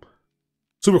 Golang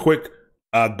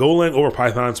over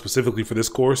Python specifically for this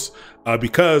course,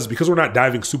 because we're not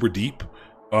diving super deep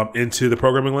into the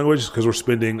programming language, because we're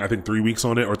spending, I think, 3 weeks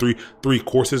on it, or three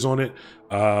courses on it.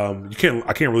 I can't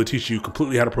really teach you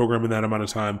completely how to program in that amount of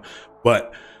time,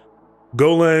 but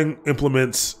Golang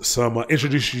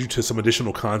introduces you to some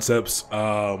additional concepts,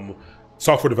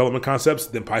 software development concepts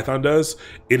than Python does.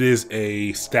 It is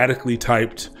a statically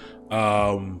typed,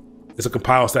 it's a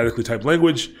compile statically typed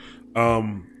language,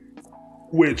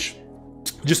 which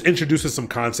just introduces some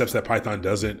concepts that Python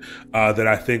doesn't, that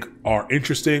I think are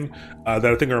interesting, that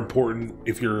I think are important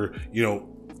if you're,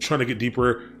 trying to get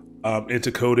deeper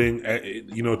into coding,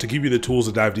 to give you the tools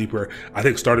to dive deeper. I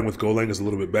think starting with Golang is a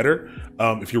little bit better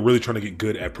if you're really trying to get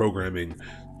good at programming.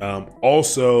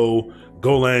 Also,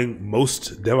 Golang,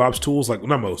 most DevOps tools, like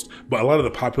not most, but a lot of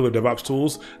the popular DevOps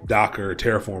tools, Docker,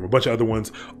 Terraform, a bunch of other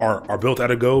ones are built out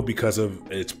of Go because of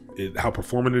how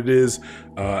performant it is,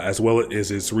 as well as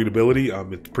its readability.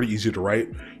 It's pretty easy to write.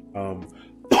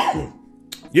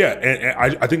 Yeah, and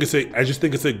I just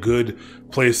think it's a good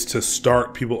place to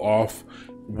start people off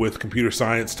with computer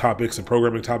science topics and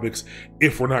programming topics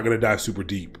if we're not going to dive super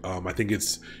deep. I think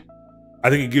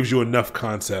it gives you enough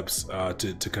concepts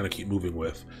to kind of keep moving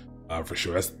with, for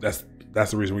sure. That's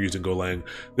the reason we're using Golang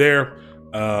there,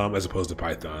 as opposed to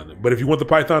Python. But if you want the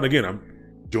Python, again,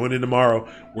 join in tomorrow.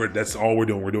 That's all we're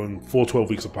doing. We're doing full 12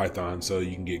 weeks of Python, so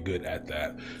you can get good at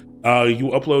that. You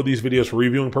upload these videos for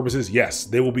reviewing purposes. Yes,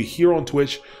 they will be here on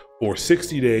Twitch for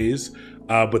 60 days,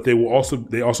 but they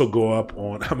also go up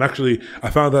on. I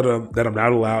found that that I'm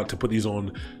not allowed to put these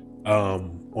on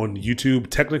YouTube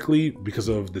technically because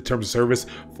of the terms of service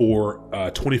for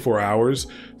 24 hours.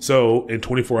 So in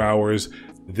 24 hours,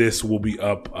 this will be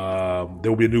up.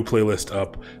 There will be a new playlist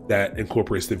up that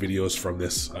incorporates the videos from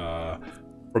this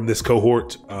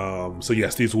cohort. So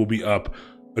yes, these will be up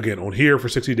again on here for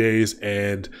 60 days,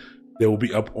 and they will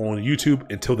be up on YouTube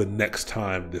until the next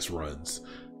time this runs,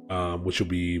 which will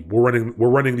be we're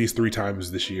running these 3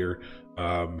 times this year.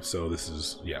 So this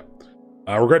is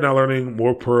regret not learning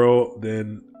more Perl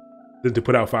than to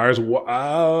put out fires.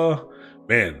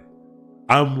 Man,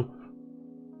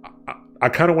 I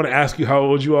kind of want to ask you how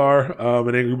old you are,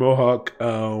 an angry Mohawk.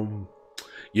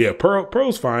 Yeah,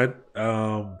 Perl's fine.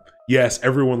 Yes,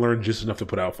 everyone learned just enough to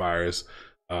put out fires.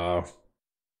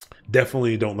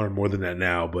 Definitely don't learn more than that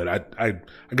now, but I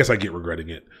guess I get regretting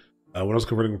it. When I was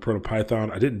converting from Perl to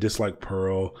Python, I didn't dislike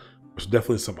Perl. There's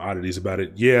definitely some oddities about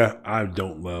it. Yeah, I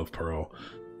don't love Perl.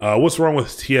 What's wrong with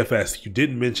TFS? You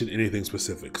didn't mention anything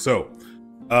specific. So,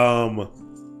 now,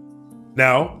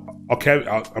 okay,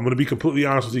 I'm going to be completely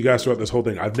honest with you guys throughout this whole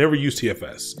thing. I've never used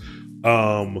TFS.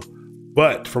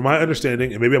 But from my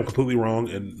understanding, and maybe I'm completely wrong,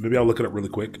 and maybe I'll look it up really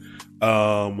quick.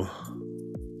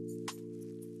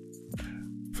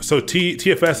 So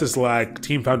TFS is like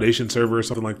Team Foundation Server or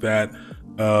something like that,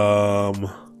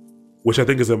 which I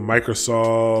think is a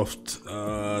Microsoft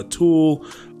tool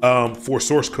for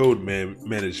source code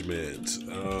management.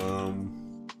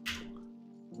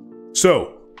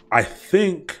 So I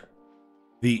think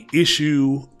the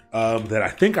issue that I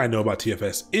think I know about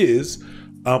TFS is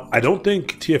I don't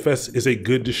think TFS is a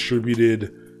good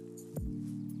distributed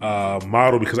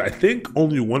model, because I think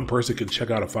only one person can check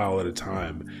out a file at a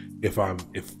time. If I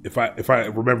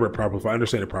remember it properly, if I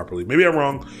understand it properly. Maybe I'm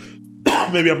wrong.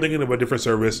 Maybe I'm thinking of a different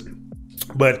service,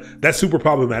 but that's super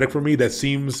problematic for me. That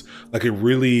seems like a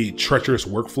really treacherous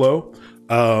workflow,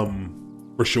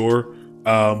 for sure.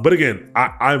 But again,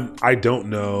 I don't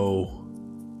know.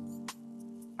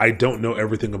 I don't know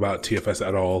everything about TFS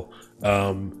at all.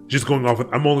 Just going off,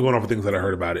 I'm only going off of things that I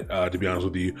heard about it, to be honest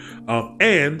with you.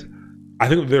 And I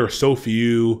think there are so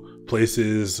few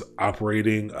places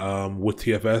operating with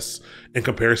TFS in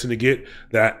comparison to Git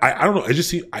that I don't know.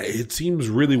 It seems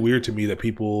really weird to me that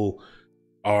people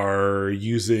are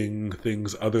using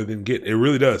things other than Git. It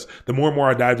really does. The more and more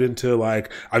I dived into,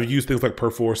 like, I've used things like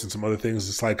Perforce and some other things.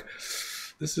 It's like,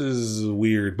 this is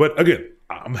weird. But again,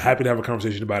 I'm happy to have a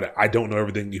conversation about it. I don't know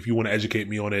everything. If you want to educate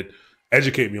me on it,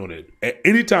 educate me on it. At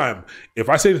any time, if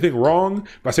I say anything wrong,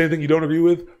 if I say anything you don't agree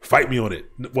with, fight me on it.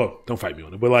 Well, don't fight me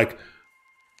on it, but like,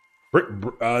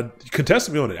 contest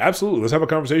me on it. Absolutely. Let's have a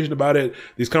conversation about it.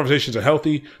 These conversations are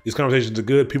healthy. These conversations are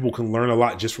good. People can learn a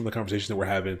lot just from the conversation that we're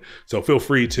having. So feel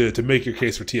free to make your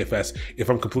case for TFS if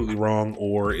I'm completely wrong,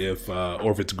 or if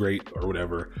it's great or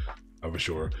whatever. For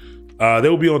sure. They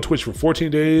will be on Twitch for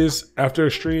 14 days after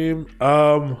a stream.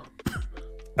 I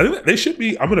think they should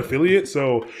be. I'm an affiliate,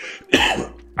 so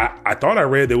I thought I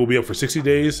read they will be up for 60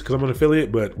 days because I'm an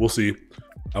affiliate, but we'll see.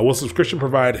 Will subscription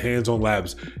provide hands-on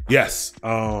labs? Yes.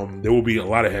 There will be a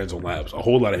lot of hands-on labs, a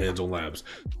whole lot of hands-on labs.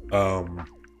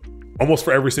 Almost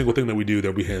for every single thing that we do,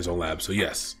 there'll be hands-on labs. So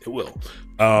yes, it will.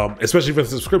 Especially for the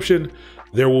subscription,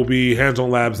 there will be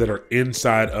hands-on labs that are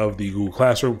inside of the Google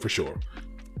Classroom for sure.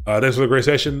 Thanks for the great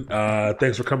session.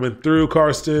 Thanks for coming through,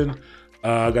 Karsten.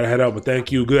 Gotta head out, but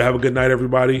thank you. Good. Have a good night,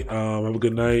 everybody. Have a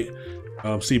good night.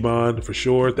 C-Bond for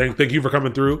sure. Thank you for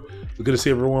coming through. It's good to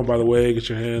see everyone, by the way. Get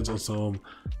your hands on some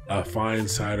fine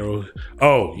cider.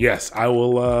 Oh, yes, I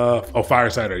will.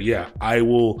 Fire cider. Yeah, I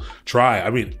will try.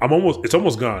 I mean, it's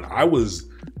almost gone. I was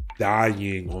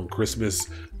dying on Christmas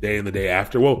Day and the day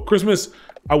after. Well, Christmas,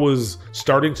 I was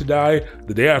starting to die.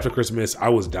 The day after Christmas, I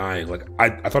was dying. Like,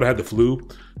 I thought I had the flu.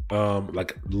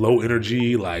 Like low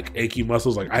energy, like achy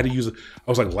muscles. Like I was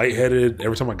like lightheaded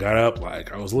every time I got up.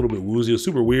 Like I was a little bit woozy. It was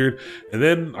super weird. And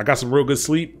then I got some real good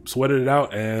sleep, sweated it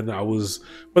out, and I was,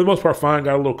 for the most part, fine.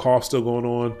 Got a little cough still going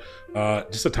on.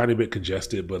 Just a tiny bit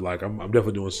congested, but like I'm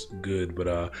definitely doing good.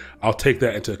 But I'll take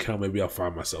that into account. Maybe I'll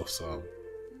find myself some.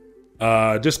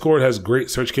 Discord has great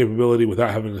search capability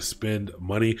without having to spend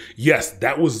money. Yes,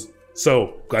 that was.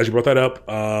 So glad you brought that up.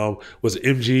 Was it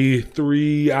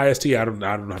MG3 IST? I don't know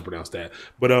how to pronounce that.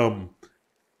 But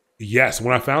yes,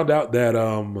 when I found out that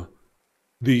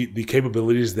the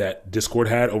capabilities that Discord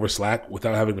had over Slack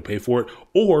without having to pay for it.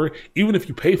 Or even if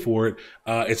you pay for it,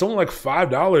 it's only like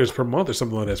 $5 per month or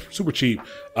something like that. It's super cheap.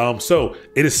 So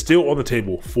it is still on the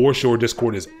table for sure.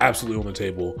 Discord is absolutely on the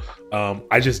table.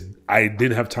 I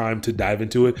didn't have time to dive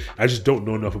into it. I just don't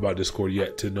know enough about Discord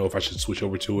yet to know if I should switch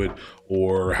over to it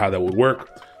or how that would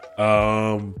work.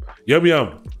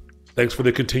 Yum. Thanks for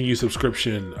the continued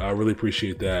subscription. I really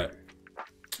appreciate that.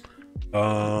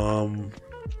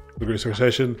 The great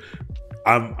session.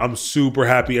 I'm super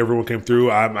happy everyone came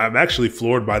through. I'm actually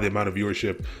floored by the amount of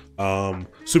viewership.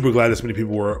 Super glad this many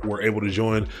people were able to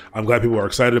join. I'm glad people are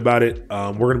excited about it.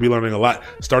 We're going to be learning a lot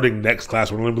starting next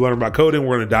class. We're going to be learning about coding.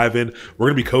 We're going to dive in. We're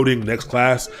going to be coding next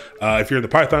class. If you're in the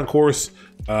Python course,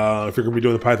 if you're going to be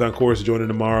doing the Python course, join in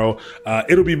tomorrow.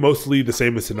 It'll be mostly the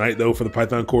same as tonight, though. For the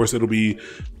Python course, it'll be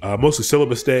mostly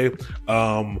syllabus day,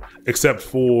 except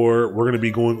for we're going to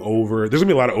be going over. There's going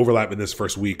to be a lot of overlap in this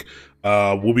first week.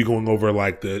 We'll be going over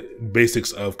like the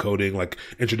basics of coding, like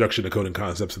introduction to coding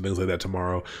concepts and things like that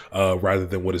tomorrow, rather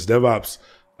than what is DevOps.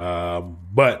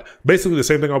 But basically the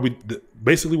same thing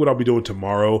basically what I'll be doing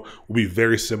tomorrow will be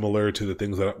very similar to the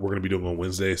things that we're going to be doing on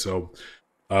Wednesday. So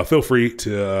feel free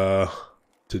to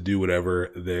do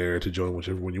whatever there, to join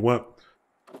whichever one you want.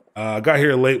 Got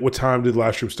here late. What time did the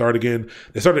live stream start again?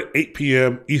 They started at 8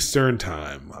 p.m. Eastern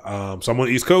time. So I'm on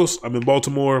the East Coast. I'm in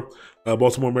Baltimore,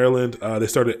 Maryland. They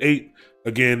started at 8.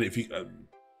 Again, if you,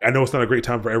 I know it's not a great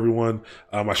time for everyone.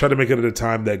 I tried to make it at a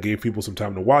time that gave people some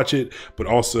time to watch it, but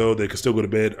also they could still go to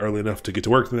bed early enough to get to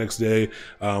work the next day.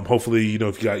 Hopefully, you know,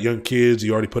 if you got young kids,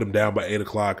 you already put them down by 8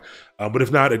 o'clock. But if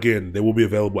not, again, they will be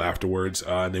available afterwards,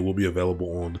 and they will be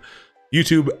available on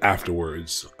YouTube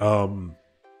afterwards.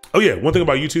 Oh yeah, one thing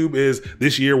about YouTube is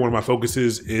this year, one of my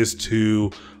focuses is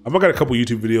to, I've got a couple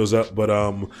YouTube videos up, but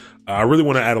I really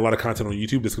want to add a lot of content on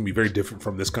YouTube that's going to be very different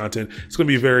from this content. It's going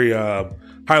to be very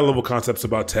high level concepts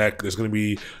about tech. There's going to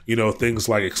be, you know, things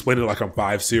like explaining it like I'm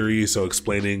 5 series. So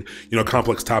explaining, you know,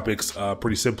 complex topics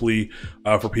pretty simply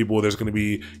for people. There's going to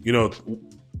be, you know,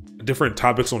 different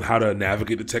topics on how to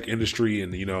navigate the tech industry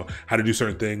and, you know, how to do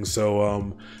certain things.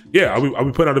 So yeah, I'll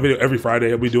be putting out a video every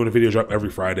Friday. I'll be doing a video drop every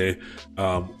Friday.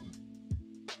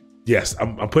 Yes,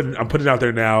 I'm putting it out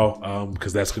there now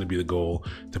because that's going to be the goal,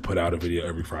 to put out a video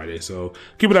every Friday. So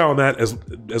keep an eye on that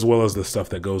as well as the stuff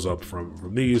that goes up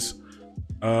from these.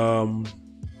 That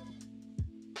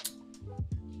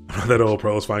old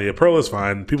Perl is fine. Yeah, Perl is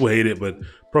fine. People hate it, but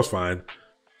Perl's fine.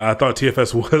 I thought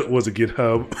TFS was a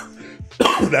GitHub.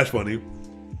 That's funny.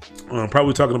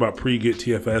 Probably talking about pre-Git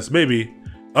TFS, maybe.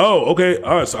 Oh, okay.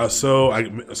 All right. So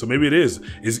maybe it is.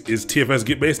 Is TFS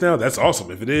Git based now? That's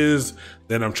awesome. If it is,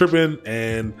 then I'm tripping,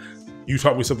 and you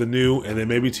taught me something new. And then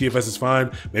maybe TFS is fine.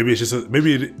 Maybe it's just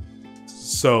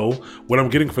So what I'm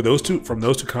getting from those two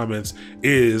comments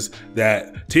is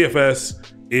that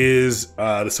TFS is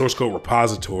the source code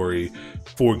repository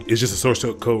it's just a source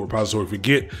code repository for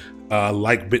Git,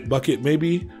 like Bitbucket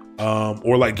maybe,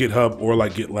 or like GitHub or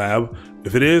like GitLab.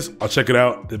 If it is, I'll check it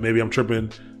out. Then maybe I'm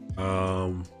tripping.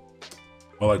 Or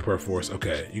like Perforce.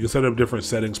 Okay, you can set up different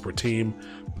settings per team.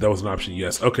 That was an option.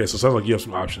 Yes. Okay, so it sounds like you have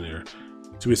some option there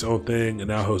to be its own thing, and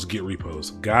now host Git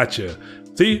repos. Gotcha.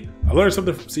 See, I learned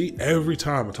something. See, every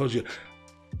time I told you,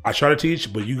 I try to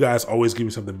teach, but you guys always give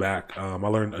me something back. I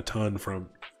learned a ton from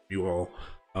you all.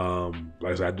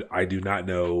 Like I said, I do not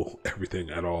know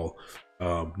everything at all.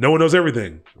 No one knows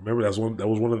everything. Remember, that was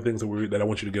one of the things that I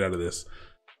want you to get out of this.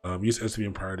 Use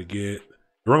SVN prior to Git.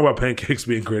 You're wrong about pancakes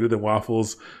being greater than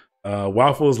waffles.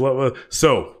 Waffles love.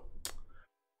 So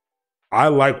I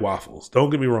like waffles. Don't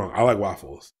get me wrong. I like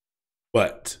waffles,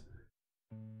 but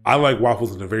I like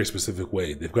waffles in a very specific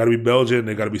way. They've got to be Belgian.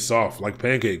 They've got to be soft, like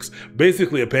pancakes.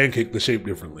 Basically, a pancake that's shaped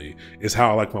differently is how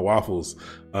I like my waffles.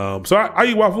 So I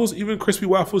eat waffles, even crispy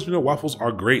waffles. You know, waffles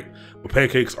are great, but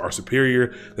pancakes are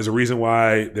superior. There's a reason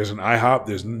why there's an IHOP.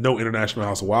 There's no International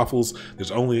House of Waffles. There's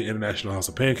only an International House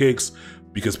of Pancakes,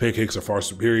 because pancakes are far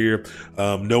superior.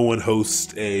 No one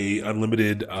hosts a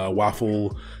unlimited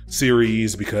waffle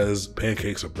series because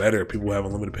pancakes are better. People have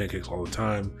unlimited pancakes all the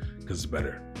time because it's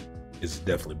better. It's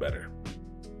definitely better.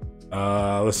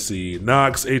 Let's see.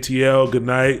 Knox, ATL, good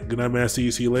night. Good night, man. See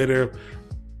you later.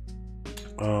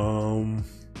 I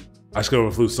just got over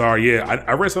the flu. Sorry. Yeah,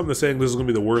 I read something saying this is going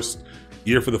to be the worst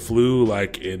year for the flu,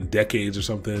 like in decades or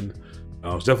something.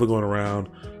 It's definitely going around.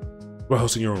 We're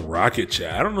hosting your own Rocket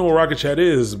Chat. I don't know what Rocket Chat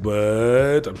is,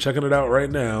 but I'm checking it out right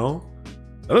now.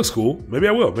 That looks cool. Maybe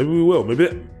I will. Maybe we will.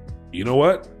 Maybe, you know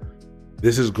what?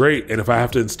 this is great. And if I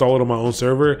have to install it on my own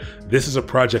server, this is a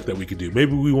project that we could do.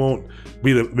 Maybe we won't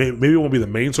be maybe it won't be the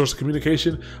main source of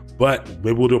communication, but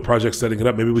maybe we'll do a project setting it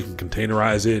up. Maybe we can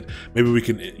containerize it. Maybe we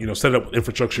can, set it up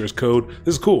infrastructure as code.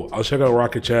 This is cool. I'll check out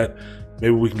Rocket Chat.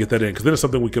 Maybe we can get that in, because then it's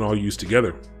something we can all use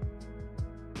together.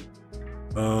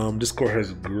 Discord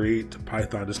has a great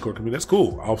Python Discord community. That's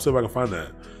cool. I'll see if I can find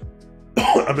that.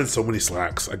 I'm in so many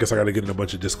Slacks. I guess I got to get in a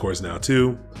bunch of Discords now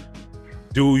too.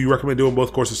 Do you recommend doing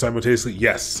both courses simultaneously?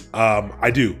 Yes,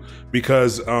 I do.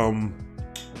 Because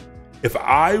if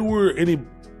I were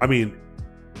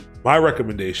my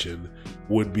recommendation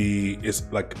would be,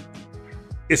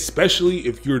 especially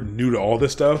if you're new to all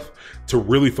this stuff, to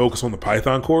really focus on the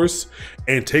Python course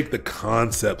and take the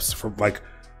concepts from,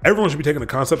 everyone should be taking the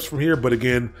concepts from here. But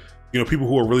again, people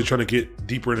who are really trying to get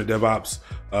deeper into DevOps,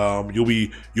 you'll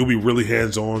be really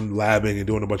hands-on labbing and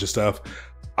doing a bunch of stuff.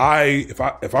 If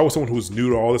I was someone who was new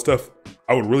to all this stuff,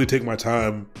 I would really take my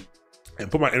time and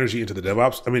put my energy into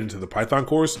into the Python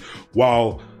course,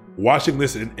 while watching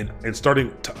this and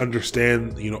starting to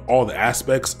understand, all the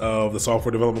aspects of the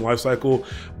software development lifecycle,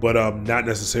 but not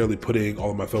necessarily putting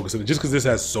all of my focus in it. Just because this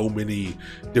has so many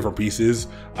different pieces,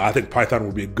 I think Python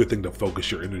would be a good thing to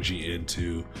focus your energy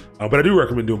into. But I do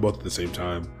recommend doing both at the same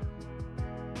time.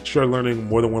 Start learning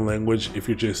more than one language if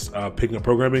you're just picking up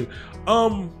programming.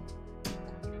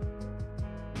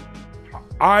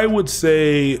 I would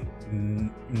say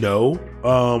no.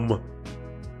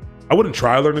 I wouldn't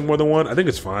try learning more than one. I think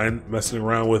it's fine messing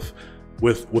around with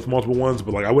multiple ones,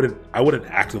 but I wouldn't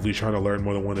actively try to learn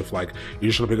more than one if you're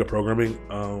just trying to pick up programming.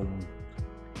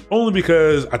 Only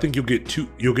because I think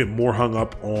you'll get more hung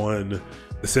up on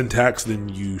the syntax than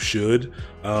you should.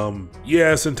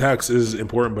 Yeah, syntax is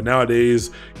important, but nowadays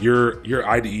your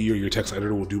IDE or your text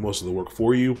editor will do most of the work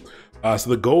for you. So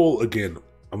the goal, again,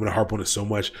 I'm going to harp on it so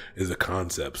much, is the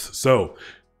concepts. So,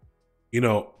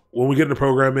 when we get into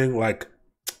programming,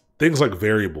 things like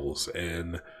variables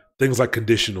and things like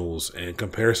conditionals and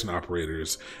comparison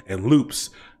operators and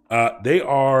loops, they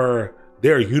are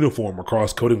uniform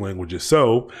across coding languages.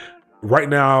 So right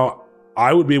now,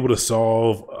 I would be able to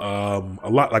solve a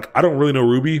lot. I don't really know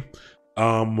Ruby,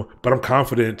 but I'm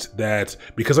confident that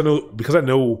because I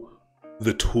know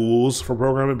the tools for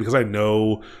programming, because I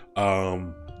know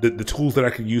the tools that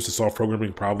I can use to solve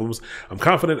programming problems, I'm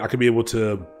confident I would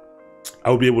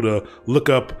be able to look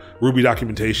up Ruby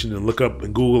documentation and look up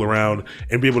and Google around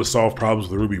and be able to solve problems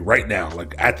with Ruby right now,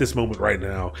 at this moment right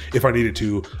now, if I needed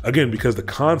to. Again, because the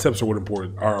concepts are what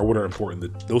are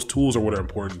important. Those tools are what are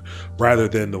important, rather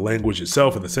than the language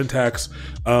itself and the syntax.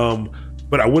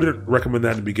 But I wouldn't recommend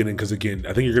that in the beginning, because again,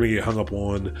 I think you're going to get hung up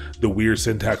on the weird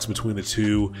syntax between the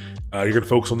two. You're going to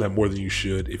focus on that more than you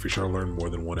should if you're trying to learn more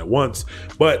than one at once.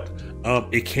 But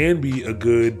it can be a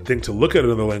good thing to look at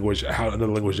another language, how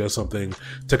another language does something,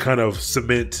 to kind of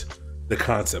cement the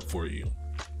concept for you.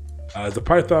 Is the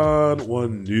Python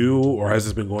one new, or has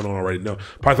this been going on already? No,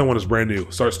 Python one is brand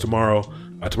new. Starts tomorrow.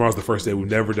 Tomorrow's the first day.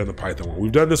 We've never done the Python one.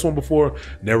 We've done this one before,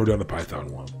 never done the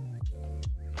Python one.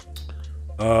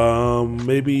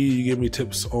 Maybe you give me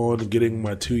tips on getting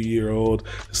my 2-year-old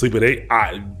to sleep at 8.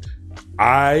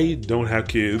 I don't have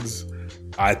kids.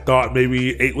 I thought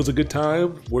maybe 8 was a good time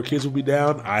where kids would be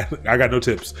down. I got no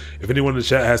tips. If anyone in the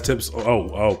chat has tips,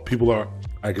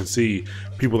 I can see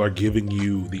people are giving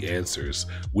you the answers.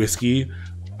 Whiskey,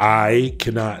 I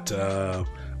cannot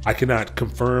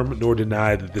confirm nor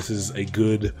deny that this is a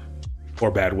good or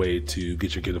bad way to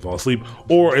get your kid to fall asleep,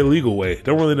 or a legal way.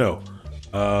 Don't really know.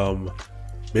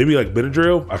 Maybe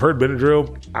Benadryl. I've heard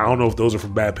Benadryl. I don't know if those are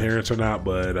from bad parents or not,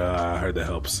 but I heard that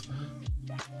helps.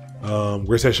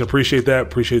 Great session. Appreciate that.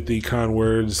 Appreciate the kind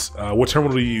words. What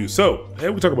terminal do you use? So,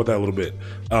 we talk about that a little bit.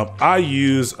 I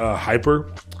use Hyper.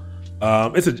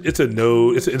 It's a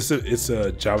node. It's a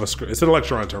JavaScript. It's an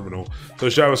Electron terminal. So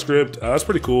it's JavaScript. That's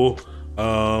pretty cool.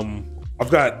 I've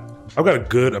got a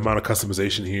good amount of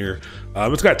customization here.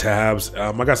 It's got tabs.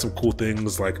 I got some cool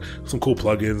things, some cool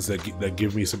plugins that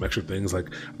give me some extra things. I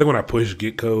think when I push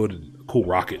git code, cool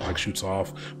rocket shoots off.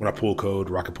 When I pull code,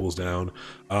 rocket pulls down.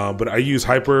 But I use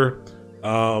Hyper.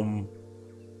 Hyper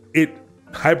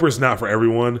is not for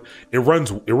everyone. It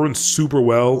runs super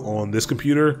well on this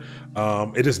computer.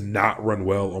 It does not run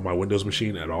well on my Windows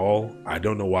machine at all. I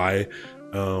don't know why.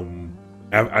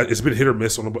 It's been hit or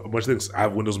miss on a bunch of things. I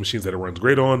have Windows machines that it runs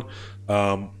great on.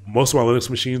 Most of my Linux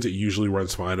machines, it usually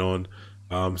runs fine on.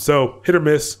 So hit or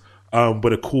miss,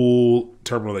 but a cool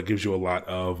terminal that gives you a lot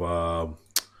of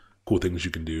cool things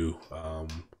you can do. A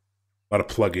lot of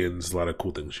plugins, a lot of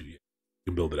cool things you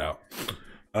can build it out.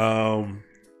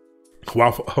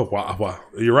 Wow,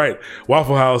 you're right.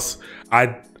 Waffle House.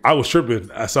 I I was tripping.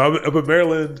 So I'm up in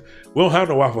Maryland. We don't have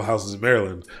no Waffle Houses in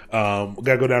Maryland.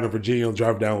 Gotta go down to Virginia and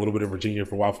drive down a little bit in Virginia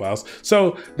for Waffle House.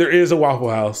 So there is a Waffle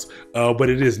House, but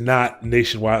it is not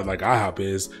nationwide like IHOP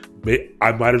is.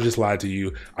 I might have just lied to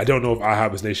you. I don't know if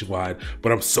IHOP is nationwide,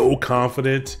 but I'm so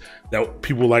confident that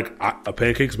people like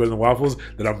pancakes better than waffles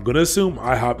that I'm gonna assume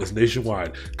IHOP is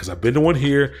nationwide because I've been to one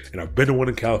here and I've been to one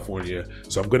in California,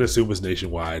 so I'm gonna assume it's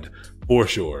nationwide for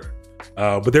sure.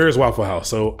 But there is Waffle House,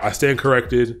 so I stand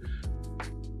corrected.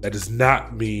 That does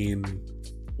not mean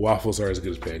waffles are as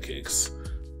good as pancakes,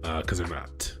 because they're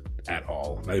not at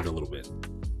all, not even a little bit.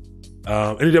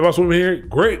 Any DevOps women here?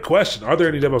 Great question. Are there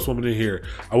any DevOps women in here?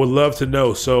 I would love to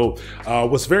know. So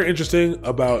what's very interesting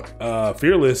about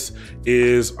Fearless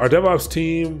is our DevOps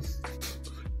team,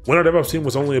 when our DevOps team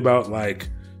was only about like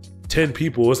 10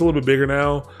 people, it's a little bit bigger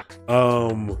now.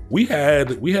 We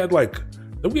had like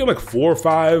 4 or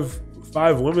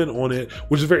 5 women on it,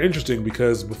 which is very interesting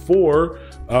because before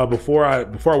I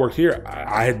worked here,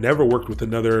 I had never worked with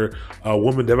another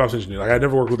woman DevOps engineer. Like I had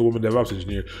never worked with a woman DevOps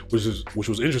engineer, which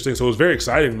was interesting. So it was very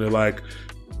exciting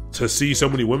to see so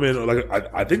many women. Like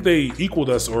I think they equaled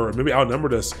us or maybe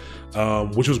outnumbered us,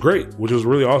 which was great, which was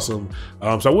really awesome.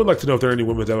 So I would like to know if there are any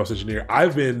women DevOps engineer.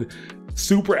 I've been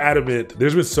super adamant.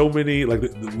 There's been so many, like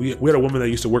we had a woman that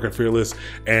used to work at Fearless,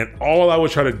 and all I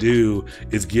would try to do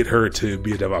is get her to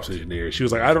be a DevOps engineer. She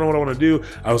was like, I don't know what I want to do.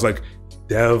 I was like,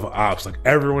 DevOps, like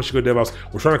everyone should go DevOps.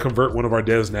 We're trying to convert one of our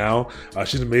devs now.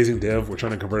 She's an amazing dev. We're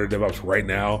trying to convert her to DevOps right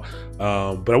now.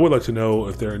 But I would like to know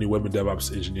if there are any women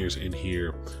DevOps engineers in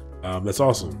here. That's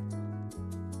awesome.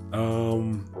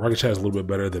 Rocket Chat is a little bit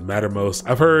better than Mattermost.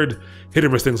 I've heard hit or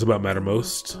miss things about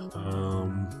Mattermost.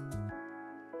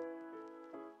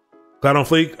 Cloud on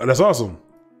Fleek, oh, that's awesome.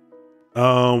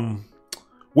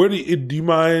 Where do you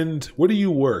mind? Where do you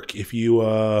work if you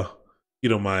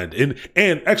don't mind?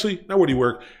 And actually, not where do you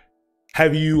work?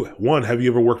 Have you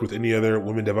ever worked with any other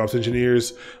women DevOps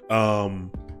engineers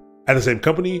at the same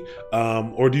company,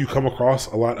 or do you come across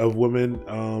a lot of women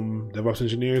DevOps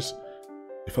engineers?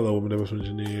 Your fellow women DevOps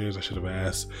engineers, I should have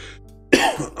asked.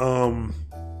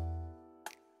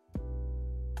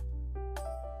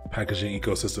 Packaging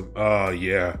ecosystem.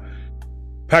 Yeah.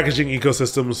 Packaging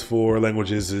ecosystems for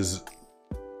languages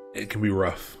it can be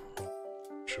rough.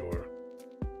 Sure.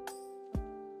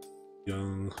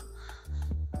 Young.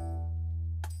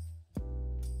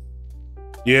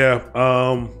 Yeah.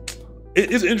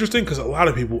 It's interesting because a lot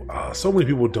of people, so many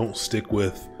people don't stick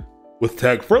with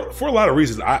tech for a lot of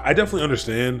reasons. I definitely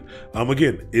understand.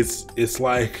 Again, it's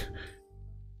like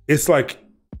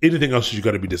anything else you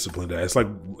got to be disciplined at. It's like,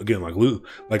 again, like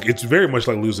it's very much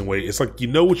like losing weight. It's like, you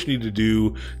know what you need to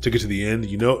do to get to the end.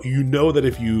 You know that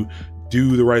if you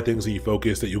do the right things and you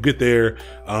focus that you'll get there.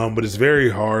 But it's very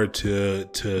hard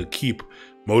to keep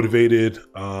motivated.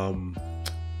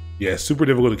 Yeah, super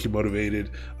difficult to keep motivated.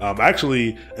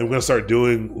 Actually, I'm going to start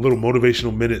doing little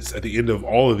motivational minutes at the end of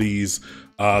all of these,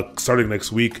 starting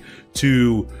next week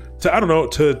to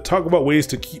talk about ways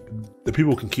to keep the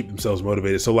people can keep themselves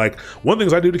motivated. So like one of the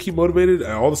things I do to keep motivated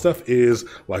and all the stuff is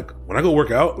like when I go work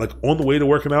out, like on the way to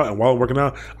working out and while I'm working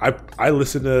out, I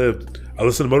listen to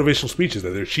motivational speeches.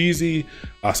 That they're cheesy.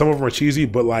 Some of them are cheesy,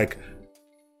 but like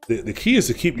the key is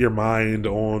to keep your mind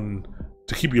on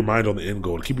the end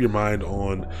goal, to keep your mind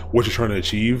on what you're trying to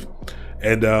achieve.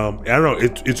 And I don't know,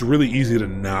 it's really easy to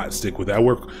not stick with it. I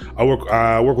work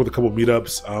with a couple of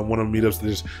meetups. One of the meetups,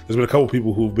 there's been a couple of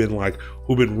people who've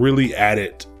been really at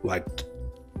it like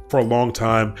for a long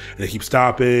time, and they keep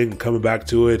stopping and coming back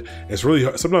to it. It's really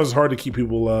sometimes it's hard to keep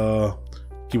people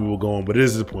going, but it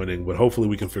is disappointing. But hopefully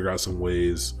we can figure out some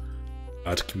ways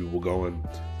to keep people going.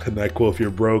 NyQuil if you're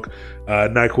broke.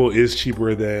 NyQuil is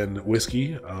cheaper than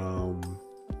whiskey.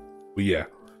 But yeah,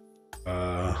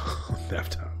 nap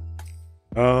time.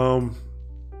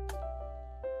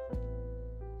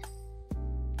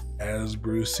 As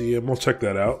Brucey, I'm gonna check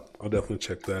that out. I'll definitely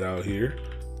check that out here.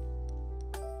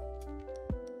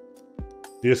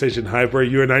 ZSH and Hyper,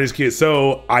 you're a 90s kid.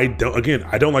 So I don't like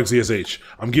ZSH.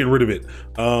 I'm getting rid of it.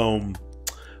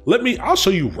 I'll show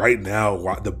you right now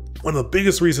why one of the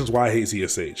biggest reasons why I hate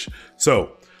ZSH.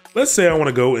 So let's say I want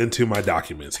to go into my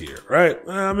documents here, right?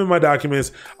 I'm in my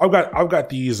documents. I've got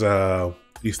these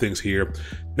things here.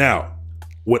 Now,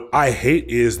 what I hate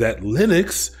is that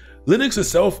Linux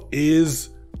itself is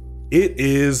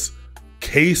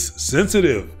case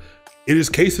sensitive. It is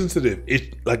case sensitive.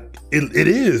 It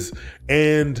is.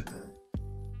 And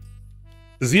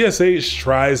ZSH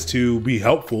tries to be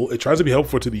helpful. It tries to be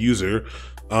helpful to the user,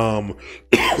 and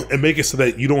make it so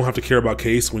that you don't have to care about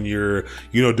case when you're,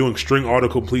 doing string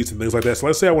autocompletes and things like that. So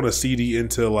let's say I want to CD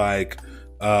into let's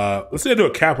say I do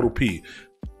a capital P.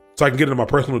 so I can get into my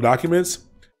personal documents.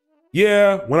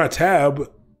 Yeah, when I tab,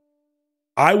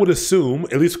 I would assume,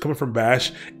 at least coming from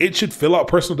Bash, it should fill out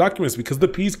personal documents because the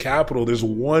P's capital. There's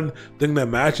one thing that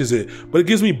matches it, but it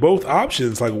gives me both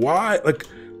options. Like, why? Like,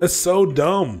 that's so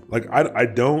dumb. Like, I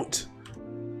don't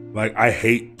like. I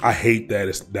hate that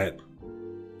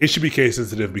it should be case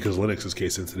sensitive because Linux is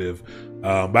case sensitive.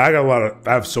 But I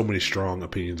have so many strong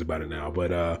opinions about it now.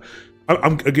 But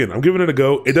I'm giving it a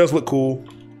go. It does look cool.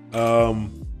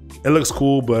 It looks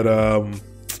cool, but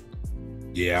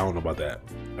yeah, I don't know about that.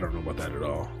 I don't know about that at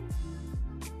all.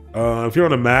 If you're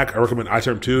on a Mac, I recommend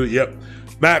iTerm 2. Yep,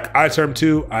 Mac, iTerm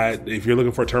 2. If you're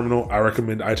looking for a terminal, I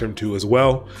recommend iTerm 2 as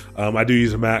well. I do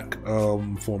use a Mac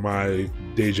for my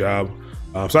day job.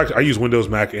 So I use Windows,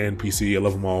 Mac, and PC. I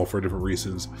love them all for different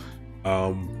reasons.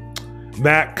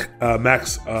 Macs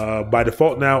by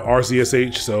default now are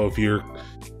ZSH. So if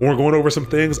we're going over some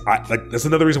things, that's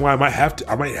another reason why I might have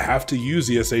to use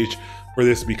ZSH for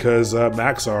this because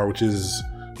Macs are, which is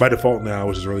by default now,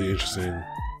 which is really interesting.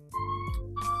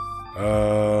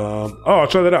 I'll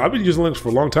try that out. I've been using Linux for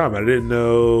a long time. I didn't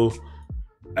know.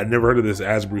 I'd never heard of this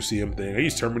Asbrew CM thing. I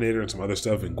use Terminator and some other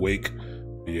stuff in Quake.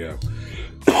 Yeah.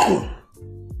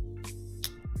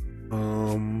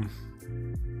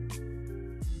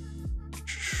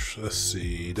 Let's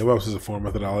see. DevOps is a form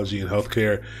methodology in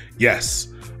healthcare. Yes,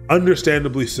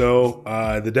 understandably so.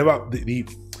 The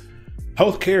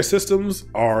healthcare systems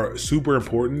are super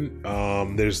important.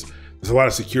 There's a lot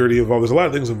of security involved. There's a lot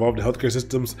of things involved in healthcare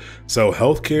systems. So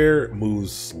healthcare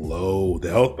moves slow.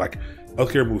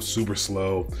 Healthcare moves super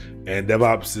slow, and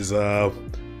DevOps is the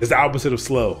opposite of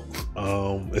slow.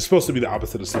 It's supposed to be the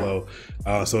opposite of slow.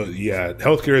 So yeah,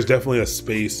 healthcare is definitely a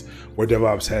space where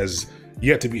DevOps has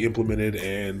yet to be implemented,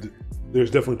 and there's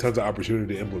definitely tons of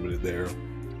opportunity to implement it there.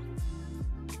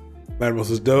 Mattermost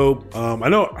is dope. I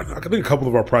think a couple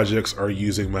of our projects are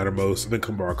using Mattermost. I think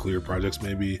some of our clear projects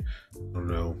maybe. I don't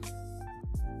know.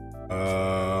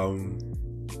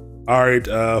 All right,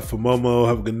 for Momo,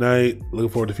 have a good night. Looking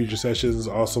forward to future sessions.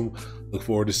 Awesome. Look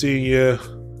forward to seeing you.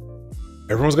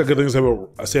 Everyone's got good things to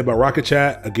say about Rocket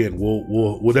Chat. Again,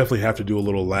 we'll definitely have to do a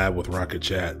little lab with Rocket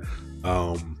Chat.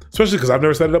 Especially because I've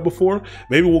never set it up before.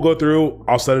 Maybe we'll go through,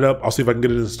 I'll set it up, I'll see if I can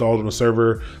get it installed on a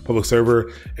server, public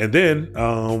server. And then,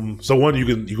 so one, you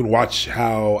can watch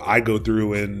how I go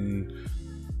through and,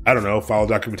 I don't know, follow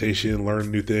documentation,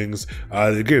 learn new things.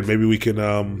 Again, maybe we can,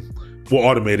 we'll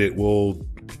automate it.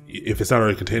 If it's not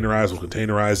already containerized, we'll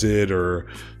containerize it, or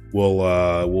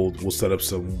we'll set up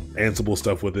some Ansible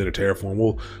stuff with it, or Terraform.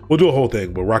 We'll do a whole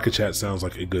thing, but Rocket Chat sounds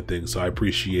like a good thing. So I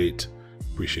appreciate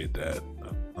that.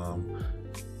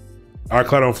 All right,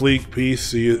 Cloud on Fleek, peace.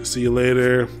 See you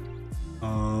later.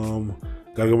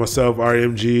 Gotta go myself.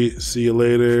 RMG, see you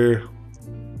later.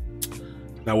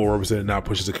 Not well represented, not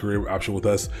pushes a career option with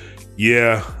us.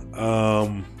 Yeah.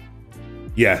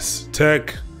 Yes.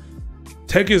 Tech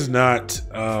is not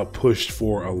pushed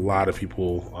for a lot of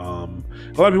people. A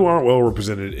lot of people aren't well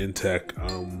represented in tech.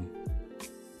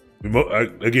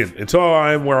 Again, until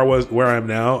I am where I am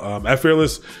now, at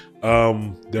Fearless,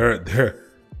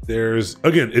 there's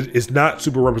again, it's not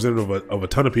super representative of a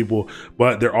ton of people,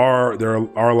 but there are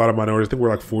a lot of minorities. I think we're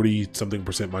like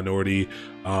 40-something% minority,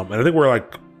 and I think we're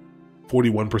like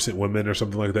 41% women or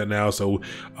something like that now. So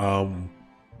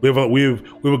we have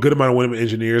a good amount of women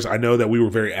engineers. I know that we were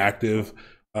very active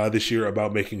this year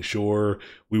about making sure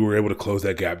we were able to close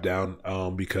that gap down,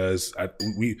 because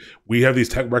we have these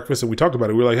tech breakfasts and we talked about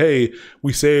it. We were like, hey,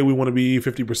 we say we want to be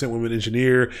 50% women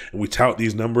engineer, and we tout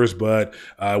these numbers, but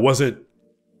it wasn't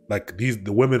like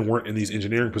the women weren't in these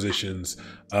engineering positions.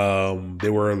 They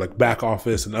were like back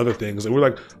office and other things. And we're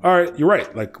like, all right, you're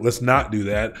right. Like, let's not do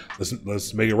that.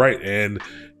 Let's make it right. And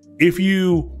if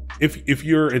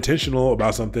you're intentional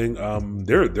about something,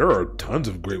 there are tons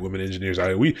of great women engineers.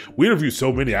 We interviewed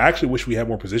so many. I actually wish we had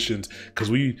more positions, because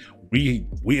we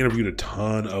interviewed a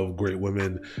ton of great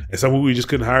women, and some we just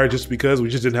couldn't hire just because we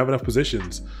just didn't have enough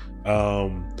positions.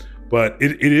 But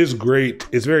it is great.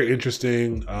 It's very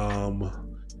interesting.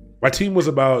 My team was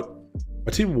about,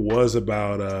 it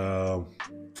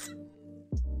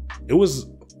was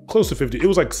close to 50. It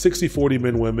was like 60-40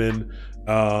 men, women,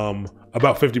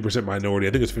 about 50% minority. I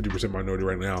think it's 50% minority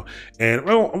right now. And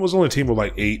I was only a team of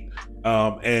like 8.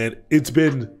 And it's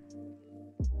been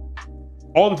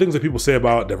all the things that people say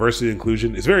about diversity and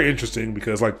inclusion. It's very interesting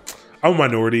because, like, I'm a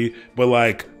minority, but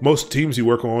like most teams you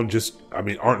work on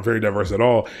aren't very diverse at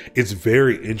all. It's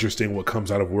very interesting what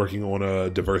comes out of working on a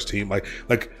diverse team. Like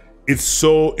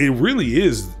it really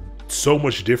is so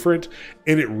much different,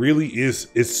 and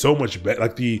it's so much better.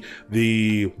 Like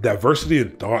the diversity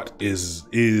in thought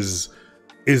is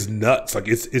is nuts. Like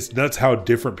it's nuts how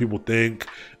different people think.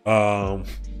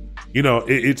 You know,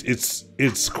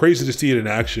 it's crazy to see it in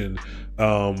action.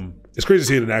 It's crazy to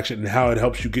see it in action and how it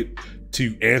helps you get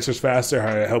to answers faster,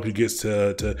 how it helps you get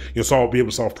to be able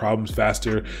to solve problems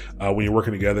faster when you're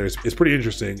working together. It's pretty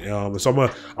interesting.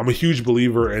 So I'm a huge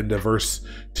believer in diverse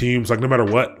teams. Like no matter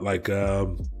what, like I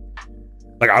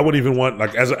wouldn't even want,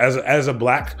 like as a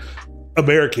Black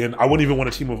American, I wouldn't even want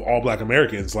a team of all Black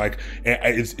Americans. Like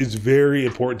it's very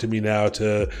important to me now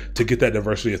to get that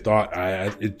diversity of thought.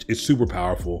 It's super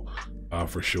powerful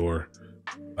for sure.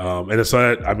 And it's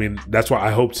I mean, that's why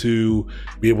I hope to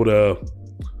be able to,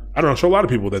 I don't know, show a lot of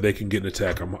people that they can get into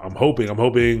tech. I'm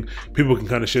hoping people can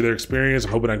kind of share their experience.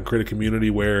 I'm hoping I can create a community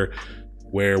where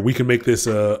we can make this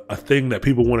a thing that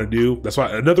people want to do. That's why,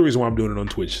 another reason why I'm doing it on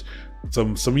Twitch.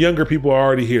 Some younger people are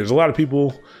already here. There's a lot of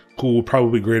people who will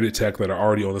probably be great at tech that are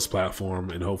already on this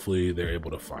platform, and hopefully they're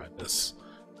able to find us.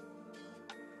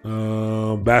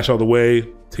 Bash all the way,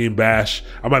 Team Bash.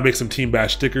 I might make some Team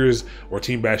Bash stickers or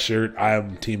Team Bash shirt. I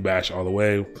am Team Bash all the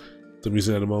way. So I'm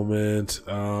using it at the moment.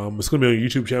 It's gonna be on your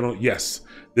YouTube channel. Yes,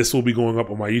 this will be going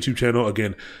up on my YouTube channel.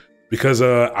 Again, because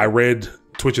I read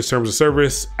Twitch's terms of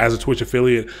service as a Twitch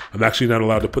affiliate, I'm actually not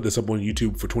allowed to put this up on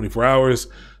YouTube for 24 hours.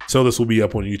 So this will be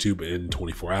up on YouTube in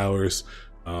 24 hours.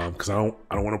 Because I don't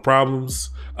want no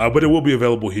problems, but it will be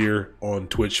available here on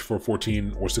Twitch for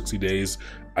 14 or 60 days.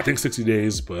 I think 60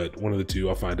 days, but one of the two,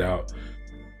 I'll find out.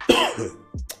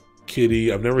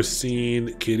 Kitty, I've never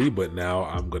seen Kitty, but now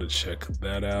I'm gonna check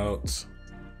that out.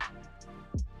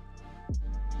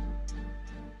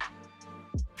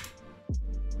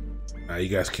 You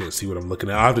guys can't see what I'm looking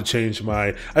at. I have to change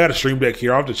I got a stream deck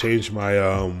here. I have to change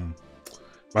my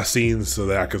my scenes so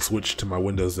that I can switch to my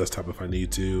Windows desktop if I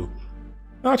need to.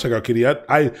 I'll check out Kitty.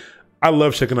 I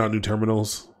love checking out new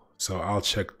terminals, so I'll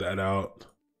check that out.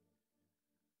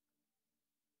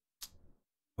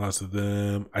 Lots of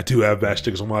them. I do have Bash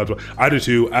stickers on my laptop. I do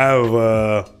too. I have,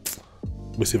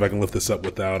 let me see if I can lift this up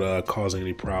without causing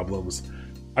any problems.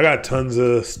 I got tons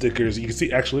of stickers. You can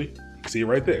see, actually, you can see it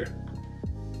right there.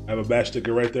 I have a Bash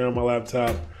sticker right there on my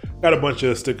laptop. Got a bunch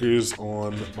of stickers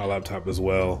on my laptop as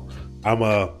well. I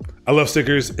love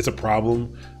stickers. It's a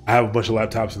problem. I have a bunch of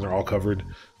laptops and they're all covered.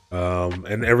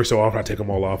 And every so often I take them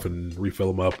all off and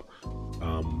refill them up.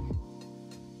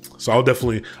 So I'll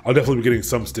definitely be getting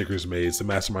some stickers made, some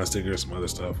mastermind stickers, some other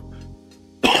stuff.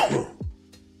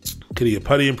 Kitty, a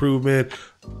putty improvement.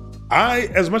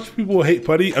 As much as people hate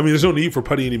putty, I mean, there's no need for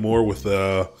putty anymore with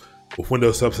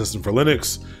Windows Subsystem for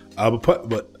Linux.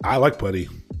 But I like putty.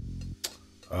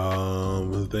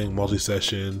 The thing,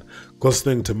 multi-session, closest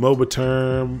thing to MOBA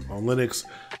term on Linux.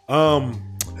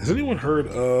 Has anyone heard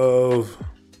of?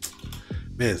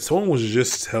 Man, someone was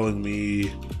just telling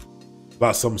me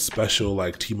about some special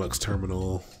like Tmux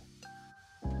terminal.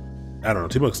 I don't know,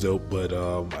 Tmux dope, but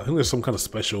I think there's some kind of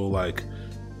special like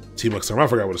Tmux terminal. I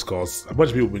forgot what it's called. A bunch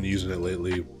of people have been using it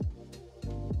lately.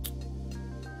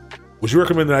 Would you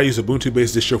recommend that I use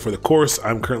Ubuntu-based distro for the course?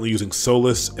 I'm currently using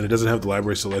Solus, and it doesn't have the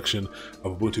library selection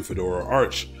of Ubuntu, Fedora, or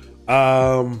Arch.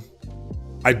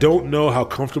 I don't know how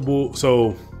comfortable.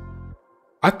 So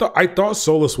I thought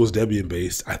Solus was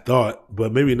Debian-based. I thought,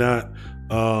 but maybe not.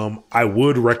 I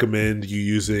would recommend you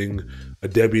using a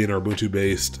Debian or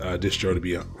Ubuntu-based distro, to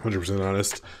be 100%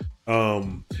 honest.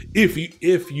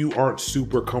 If you aren't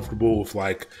super comfortable with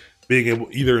like being able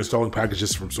either installing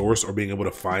packages from source or being able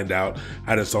to find out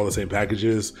how to install the same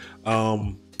packages.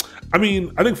 I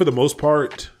mean, I think for the most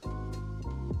part,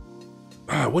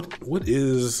 what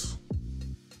is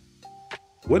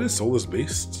Solus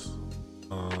based?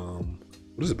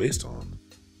 What is it based on?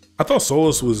 I thought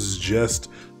Solus was just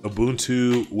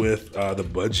Ubuntu with the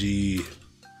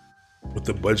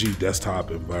budgie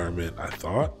desktop environment. I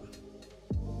thought.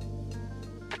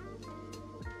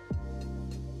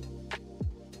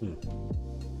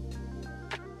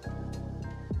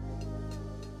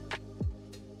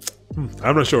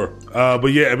 I'm not sure,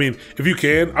 but yeah, I mean, if you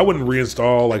can, I wouldn't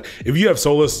reinstall. Like, if you have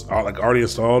Solus like already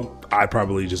installed, I'd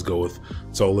probably just go with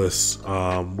Solus. We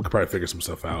could probably figure some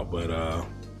stuff out, but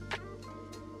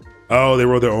oh, they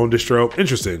wrote their own distro.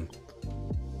 Interesting.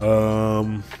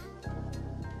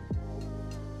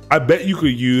 I bet you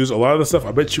could use a lot of the stuff.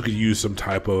 I bet you could use some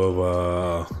type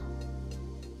of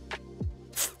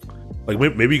like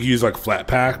maybe you could use like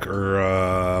Flatpak or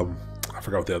I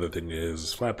forgot what the other thing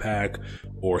is. Flatpak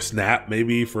or Snap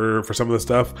maybe for some of the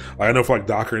stuff. Like, I know for like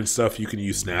Docker and stuff, you can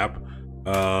use Snap.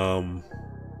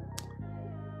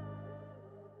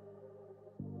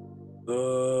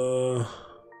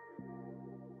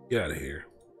 Get out of here.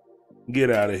 Get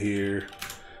out of here.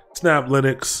 Snap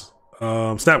Linux.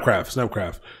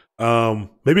 Snapcraft.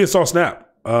 Maybe install Snap.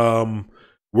 We're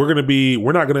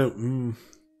not gonna,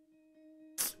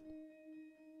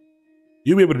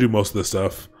 you'll be able to do most of the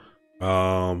stuff.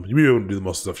 You'll be able to do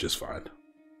most of the stuff just fine.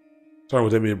 Starting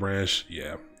with Debian branch,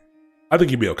 yeah. I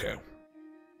think you'll be okay.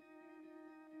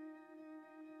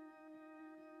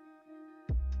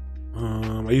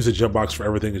 I use a jump box for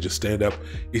everything and just stand up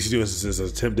EC2 instances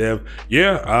as a temp dev.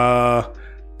 Yeah,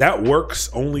 that works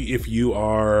only if you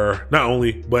are, not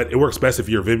only, but it works best if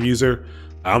you're a Vim user.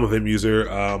 I'm a Vim user,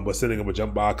 but setting up a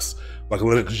jump box, like a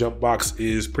Linux jump box,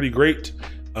 is pretty great.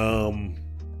 Again,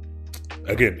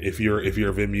 if you're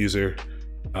a Vim user,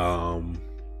 that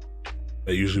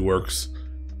usually works.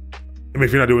 I mean,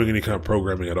 if you're not doing any kind of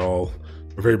programming at all,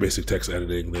 or very basic text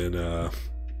editing, then I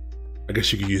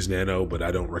guess you could use Nano, but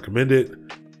I don't recommend it.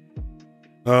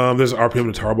 There's an RPM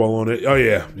and tarball on it. Oh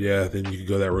yeah, then you can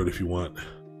go that route if you want.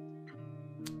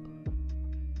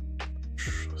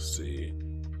 Let's see.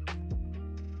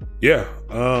 Yeah,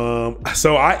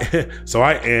 so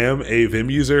I am a Vim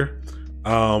user.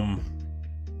 I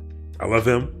love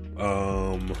Vim.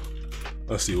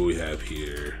 Let's see what we have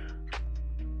here.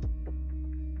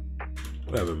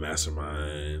 We have a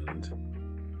mastermind.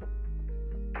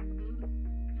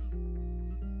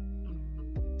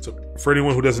 So for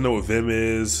anyone who doesn't know what Vim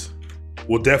is,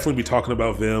 we'll definitely be talking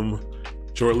about Vim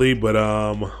shortly, but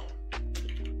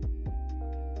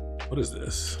what is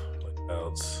this?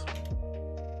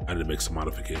 I need to make some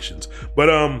modifications.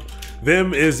 But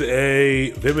Vim is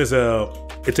a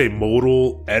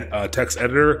modal text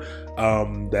editor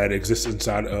that exists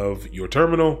inside of your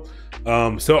terminal.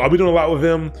 So I'll be doing a lot with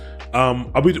Vim.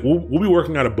 We'll be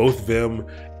working out of both Vim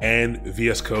and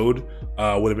VS Code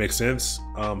when it makes sense.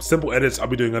 Simple edits I'll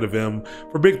be doing out of Vim.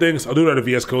 For big things, I'll do it out of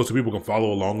VS Code so people can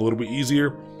follow along a little bit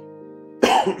easier.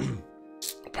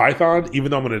 Python,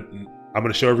 even though I'm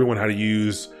gonna show everyone how to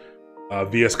use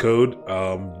VS Code,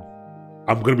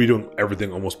 I'm gonna be doing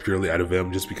everything almost purely out of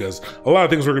Vim, just because a lot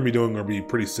of things we're gonna be doing are gonna be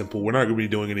pretty simple. We're not gonna be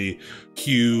doing any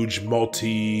huge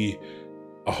multi-file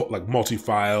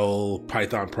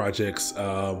Python projects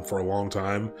for a long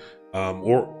time,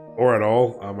 or at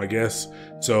all, I guess.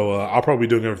 So I'll probably be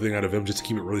doing everything out of Vim just to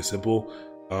keep it really simple,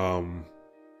 and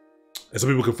so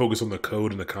people can focus on the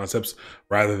code and the concepts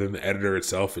rather than the editor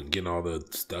itself and getting all the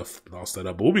stuff all set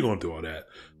up. But we'll be going through all that.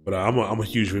 But I'm a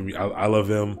huge Vim. I love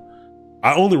Vim.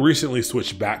 I only recently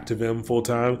switched back to Vim full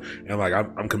time, and like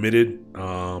I'm committed,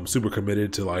 super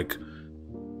committed to like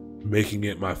making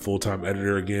it my full-time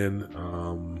editor again.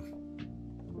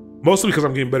 Mostly because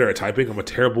I'm getting better at typing. I'm a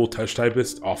terrible touch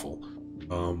typist, awful.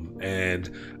 And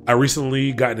I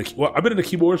recently got into, well, I've been into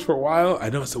keyboards for a while. I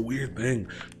know it's a weird thing,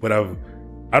 but I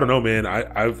don't know, man.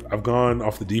 I've gone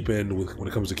off the deep end when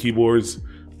it comes to keyboards.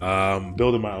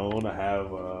 Building my own. I have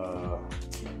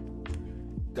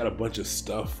got a bunch of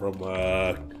stuff from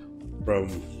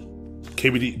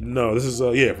KBD. No, this is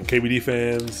from KBD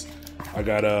fans. I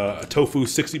got a Tofu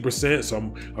 60%, so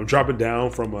I'm dropping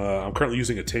down from I'm currently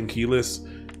using a 10 keyless.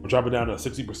 I'm dropping down to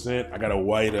 60%. I got a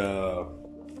white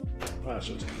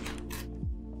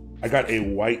I got a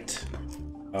white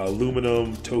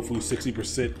aluminum Tofu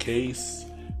 60% case.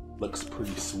 Looks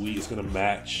pretty sweet. It's gonna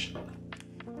match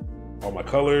all my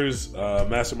colors,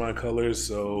 mastermind colors.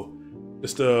 So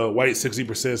just a white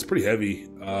 60%. It's pretty heavy.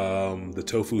 The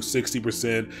Tofu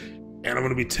 60%. And I'm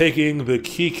gonna be taking the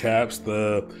keycaps,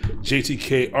 the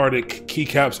JTK Arctic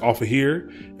keycaps off of here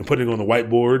and putting it on the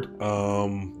whiteboard.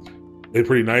 They're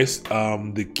pretty nice.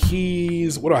 The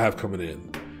keys, what do I have coming in?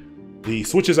 The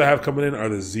switches I have coming in are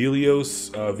the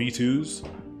Zelios V2s.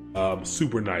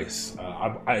 Super nice.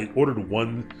 I ordered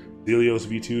one Zelios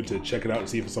V2 to check it out and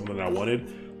see if it's something that I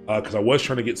wanted. Because I was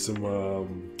trying to get some,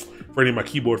 for any of my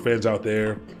keyboard fans out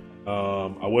there,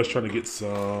 I was trying to get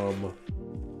some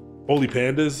Holy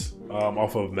Pandas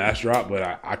off of Massdrop,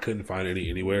 but I couldn't find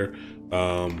any anywhere.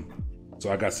 So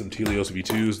I got some Zelios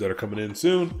V2s that are coming in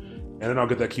soon, and then I'll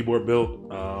get that keyboard built.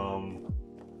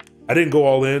 I didn't go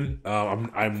all in.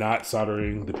 I'm not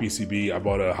soldering the PCB. I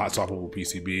bought a hot swappable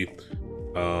PCB.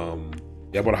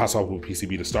 I bought a hot swappable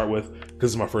PCB to start with because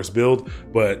this is my first build.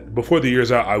 But before the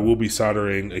year's out, I will be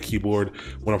soldering a keyboard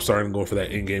when I'm starting going for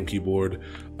that in-game keyboard.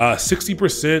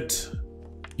 60%,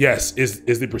 yes,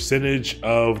 is the percentage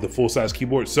of the full-size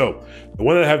keyboard. So the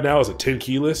one that I have now is a 10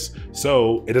 keyless,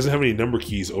 so it doesn't have any number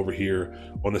keys over here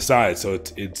on the side. So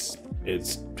it's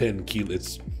 10 key.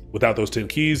 It's without those 10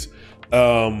 keys.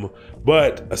 But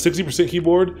a 60%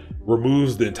 keyboard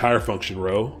removes the entire function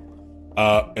row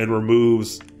and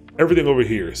removes everything over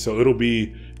here. So it'll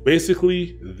be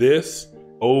basically this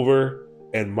over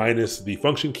and minus the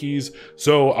function keys.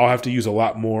 So I'll have to use a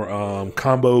lot more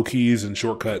combo keys and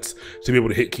shortcuts to be able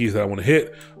to hit keys that I want to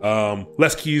hit.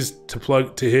 Less keys to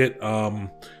plug to hit.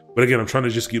 But again, I'm trying to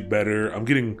just get better. I'm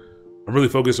really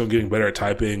focused on getting better at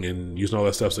typing and using all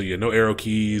that stuff. So yeah, no arrow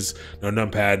keys, no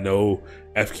numpad, no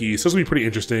F keys. So it's gonna be pretty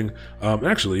interesting.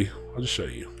 Actually, I'll just show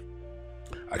you.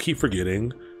 I keep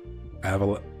forgetting. I have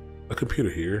a computer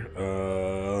here.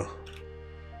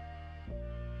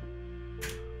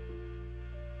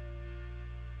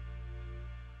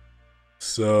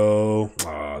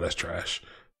 That's trash.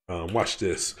 Watch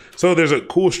this. So there's a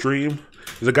cool stream.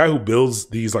 There's a guy who builds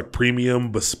these like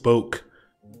premium bespoke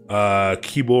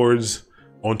keyboards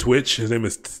on Twitch. His name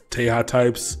is Teha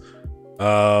Types.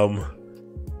 And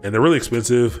they're really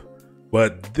expensive.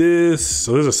 But there's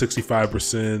a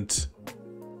 65%.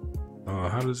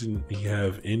 How does he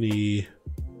have any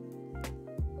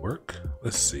work?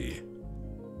 Let's see.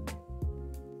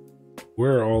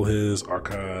 Where are all his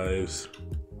archives?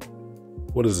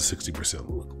 What does a 60%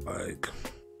 look like?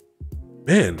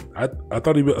 Man, I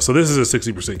thought so this is a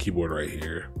 60% keyboard right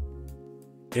here.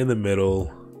 In the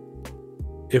middle,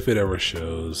 if it ever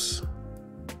shows.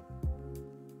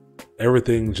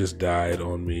 Everything just died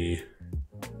on me.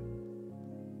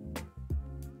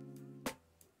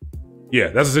 Yeah,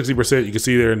 that's a 60%. You can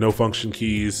see there, no function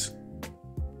keys,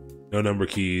 no number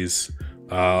keys.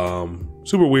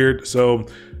 Super weird. So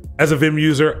as a Vim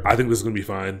user, I think this is gonna be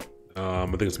fine. I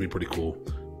think it's gonna be pretty cool.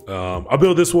 I'll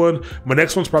build this one. My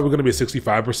next one's probably gonna be a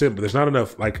 65%, but there's not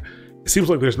enough, like, it seems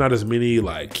like there's not as many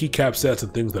like keycap sets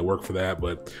and things that work for that,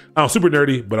 but super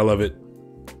nerdy, but I love it.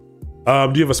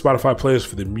 Do you have a Spotify playlist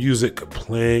for the music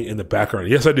playing in the background?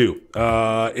 Yes, I do.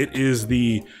 It is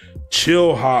the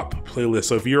Chill Hop playlist.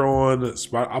 So if you're on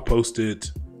Spotify, I'll post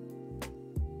it.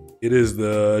 It is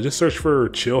just search for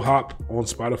Chill Hop on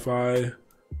Spotify.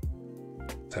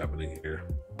 What's happening here?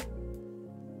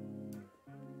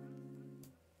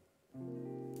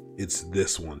 It's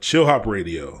this one, Chill Hop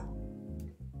Radio.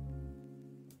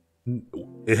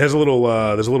 It has a little,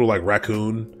 there's a little like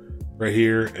raccoon right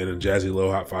here and a jazzy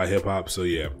low hi-fi hip hop. So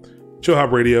yeah, Chill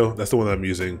Hop Radio. That's the one that I'm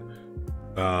using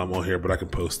on here, but I can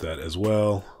post that as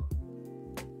well.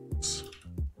 Just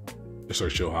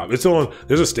search Chill Hop. It's on.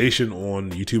 There's a station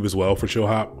on YouTube as well for Chill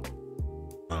Hop.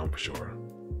 For sure.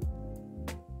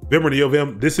 Vim or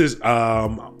NeoVim? This is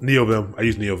NeoVim. I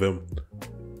use NeoVim.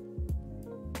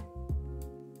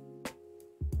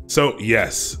 So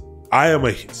yes,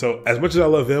 so as much as I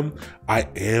love Vim,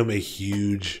 I'm a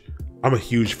huge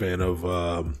fan of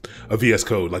VS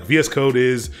Code. Like VS Code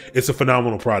it's a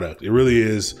phenomenal product. It really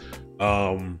is.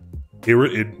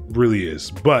 It really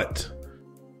is. But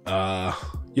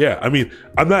yeah, I mean,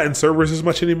 I'm not in servers as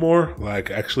much anymore. Like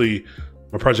actually,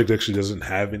 my project actually doesn't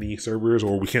have any servers,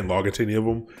 or we can't log into any of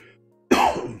them.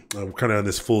 I'm kind of on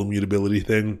this full immutability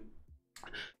thing.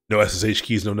 No SSH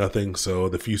keys, no nothing. So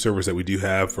the few servers that we do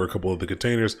have for a couple of the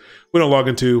containers, we don't log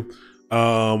into. So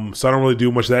I don't really do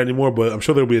much of that anymore, but I'm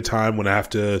sure there'll be a time when I have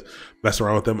to mess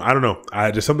around with them. I don't know.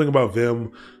 There's something about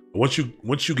Vim. Once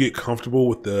you get comfortable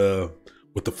with the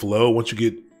flow, once you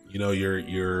get,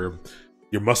 your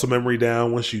muscle memory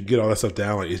down, once you get all that stuff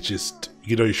down, like it's just,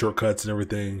 your shortcuts and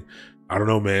everything. I don't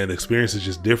know, man. The experience is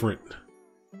just different.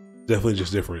 Definitely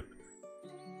just different.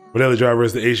 What other driver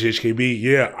is the HHKB?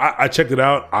 Yeah, I checked it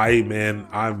out.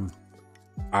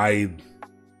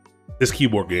 This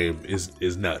keyboard game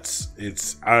is nuts.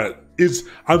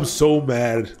 I'm so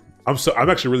mad. I'm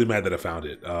actually really mad that I found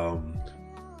it. I'm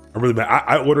really mad.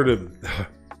 I ordered it.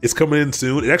 It's coming in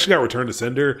soon. It actually got returned to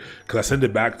sender because I sent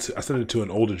it to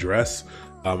an old address.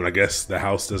 And I guess the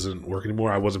house doesn't work anymore.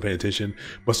 I wasn't paying attention.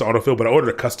 Must have autofill, but I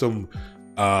ordered a custom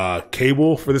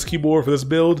cable for this keyboard, for this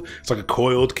build. It's like a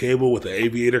coiled cable with an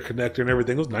aviator connector and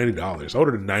everything. It was $90. I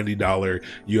ordered a $90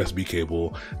 USB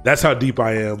cable. That's how deep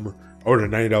I am. I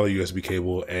ordered a $90 USB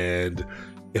cable, and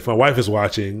if my wife is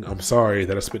watching, I'm sorry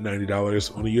that I spent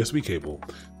 $90 on a USB cable.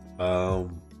 But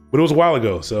it was a while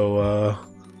ago, so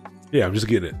yeah, I'm just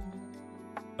getting it.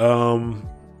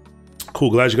 Cool,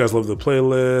 glad you guys love the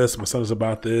playlist. My son is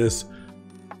about this.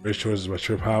 Rich choices by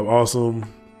Trip Hop, awesome.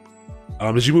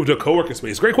 Did you move to a co-working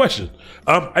space? Great question.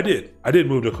 I did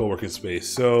move to a co-working space.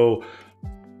 So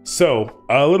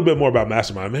a little bit more about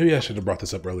Mastermind. Maybe I should have brought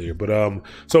this up earlier, but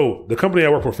so the company I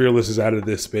work for, Fearless, is out of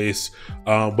this space.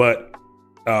 So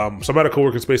I'm at a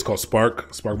co-working space called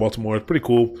Spark Baltimore. It's pretty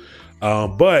cool.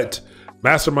 But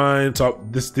Mastermind, so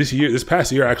this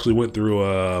past year, I actually went through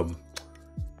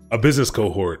a business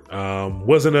cohort.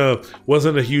 Wasn't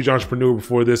a huge entrepreneur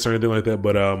before this or anything like that,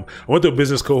 but I went through a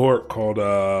business cohort called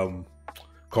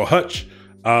Hutch.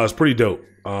 It's pretty dope.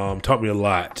 Taught me a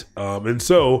lot. And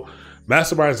so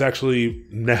Mastermind is actually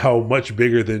now much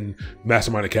bigger than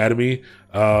Mastermind Academy.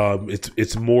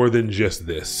 It's more than just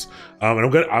this.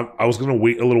 And I was gonna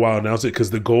wait a little while to announce it because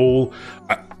the goal,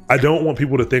 I don't want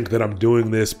people to think that I'm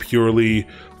doing this purely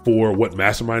for what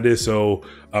Mastermind is. So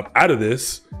out of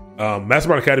this,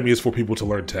 Mastermind Academy is for people to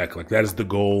learn tech. Like that is the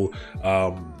goal.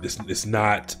 It's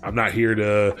not, I'm not here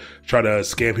to try to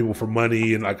scam people for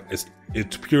money, and like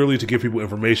it's purely to give people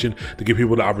information, to give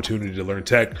people the opportunity to learn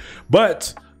tech.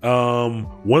 But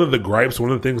one of the gripes,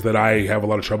 one of the things that I have a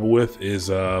lot of trouble with is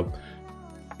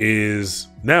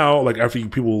now, like after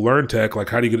people learn tech, like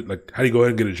how do you go ahead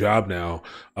and get a job now?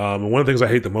 And one of the things I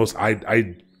hate the most,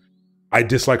 I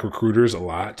dislike recruiters a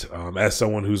lot. As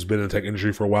someone who's been in the tech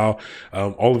industry for a while,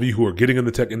 all of you who are getting in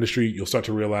the tech industry, you'll start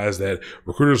to realize that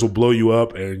recruiters will blow you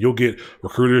up, and you'll get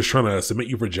recruiters trying to submit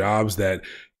you for jobs that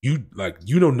you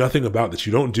know nothing about, that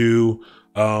you don't do,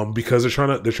 because they're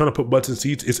trying to put butts in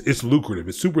seats. It's lucrative.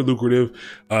 It's super lucrative.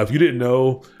 If you didn't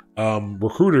know,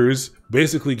 recruiters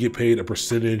basically get paid a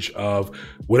percentage of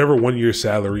whatever 1 year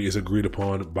salary is agreed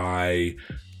upon by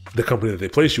the company that they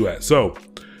place you at. So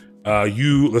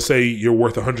let's say you're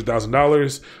worth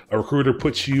 $100,000. A recruiter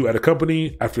puts you at a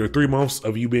company after 3 months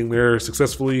of you being there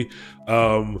successfully.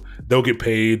 They'll get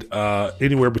paid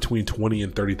anywhere between $20,000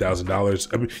 and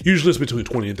 $30,000. I mean, usually it's between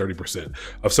 20 and 30%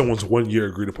 of someone's 1 year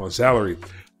agreed upon salary.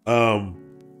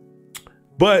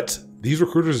 But these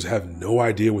recruiters have no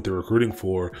idea what they're recruiting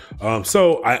for.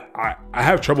 So I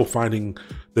have trouble finding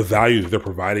the value that they're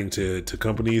providing to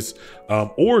companies,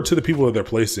 or to the people that they're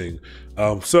placing.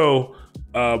 So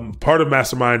part of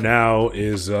Mastermind now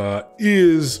is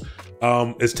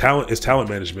talent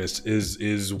management.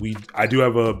 I do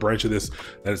have a branch of this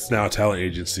that's now a talent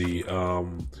agency,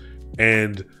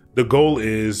 and the goal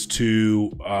is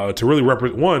to really work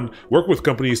with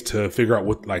companies to figure out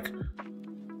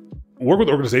work with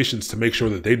organizations to make sure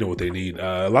that they know what they need.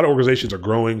 A lot of organizations are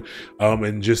growing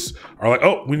and just are like,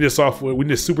 oh, we need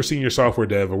a super senior software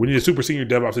dev, or we need a super senior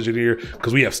DevOps engineer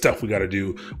because we have stuff we got to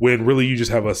do. When really you just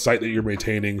have a site that you're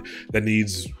maintaining that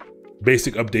needs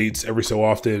basic updates every so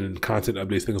often, and content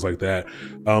updates, things like that.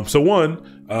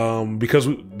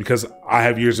 Because I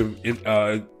have years of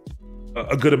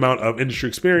a good amount of industry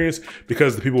experience,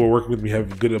 because the people who are working with me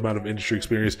have a good amount of industry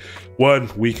experience. One,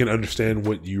 we can understand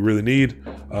what you really need.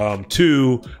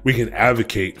 Two, we can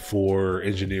advocate for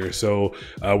engineers. So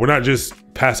we're not just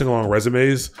passing along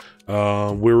resumes.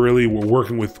 We're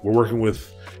working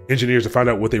with engineers to find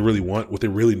out what they really want, what they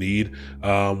really need.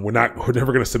 We're never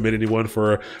going to submit anyone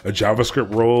for a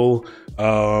JavaScript role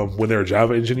when they're a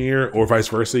Java engineer, or vice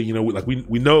versa. You know,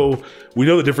 we know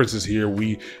the differences here.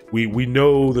 We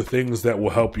know the things that will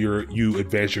help you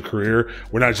advance your career.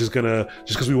 We're not just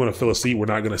because we want to fill a seat, we're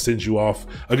not gonna send you off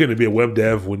again to be a web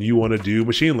dev when you want to do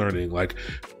machine learning.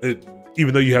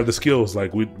 Even though you have the skills,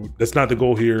 that's not the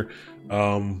goal here.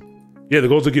 The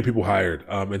goal is to get people hired,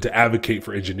 and to advocate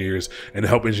for engineers and to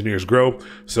help engineers grow.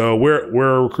 So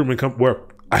we're a recruitment company.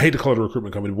 I hate to call it a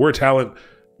recruitment company. We're a talent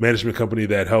management company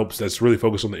that's really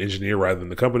focused on the engineer rather than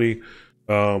the company.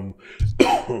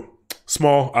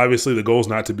 Small, obviously, the goal is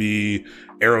not to be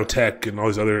Aerotech and all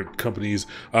these other companies.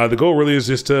 The goal really is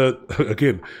just to,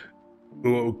 again,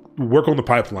 work on the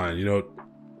pipeline. You know,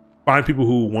 find people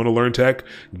who want to learn tech,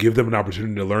 give them an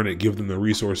opportunity to learn it, give them the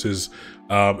resources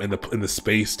and the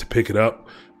space to pick it up,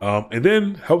 and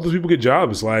then help those people get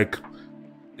jobs.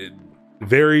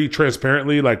 Very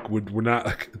transparently,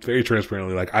 very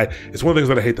transparently. It's one of the things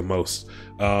that I hate the most,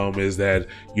 is that,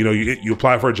 you know, you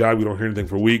apply for a job, you don't hear anything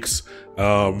for weeks.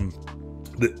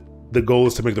 The goal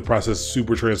is to make the process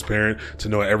super transparent, to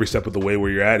know every step of the way where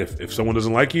you're at. If someone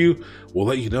doesn't like you, we'll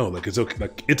let you know. It's okay.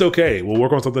 It's okay. We'll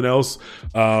work on something else.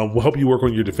 We'll help you work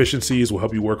on your deficiencies. We'll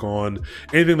help you work on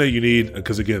anything that you need.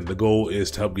 Because again, the goal is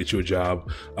to help get you a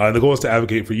job. The goal is to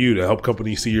advocate for you, to help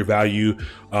companies see your value,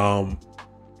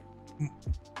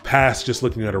 past just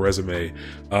looking at a resume.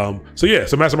 So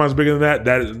Mastermind's bigger than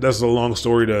that. That's a long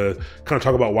story to kind of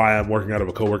talk about why I'm working out of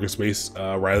a co-working space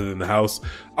rather than the house.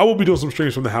 I will be doing some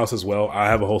streams from the house as well. I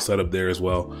have a whole setup there as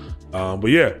well.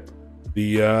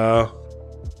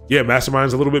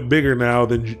 Mastermind's a little bit bigger now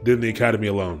than the Academy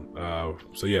alone.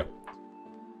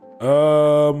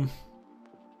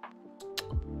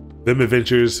 Them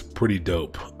Adventures, pretty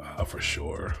dope for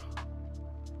sure.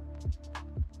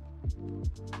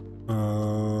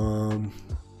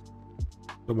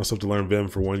 Told myself to learn Vim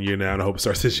for 1 year now, and I hope it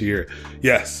starts this year.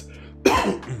 Yes.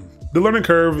 The learning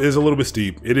curve is a little bit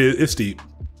steep. It's steep.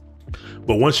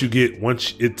 But once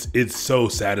it's so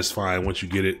satisfying once you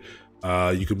get it.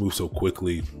 You can move so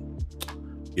quickly.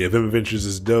 Yeah, Vim Adventures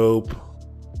is dope.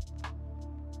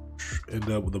 end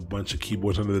up with a bunch of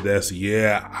keyboards under the desk.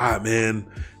 Yeah, man,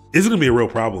 this is gonna be a real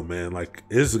problem, man. Like,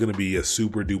 this is gonna be a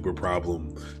super duper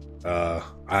problem.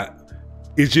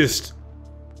 It's just,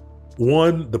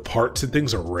 one, the parts and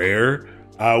things are rare,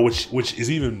 which is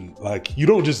even like, you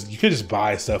can't just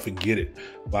buy stuff and get it.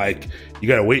 Like, you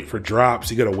gotta wait for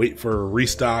drops, you gotta wait for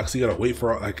restocks, you gotta wait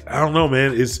for, like, I don't know,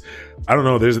 man. I don't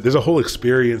know. There's a whole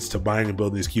experience to buying and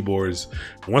building these keyboards.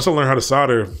 And once I learn how to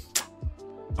solder,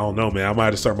 I don't know, man. I might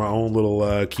have to start my own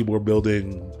little keyboard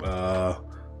building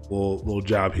little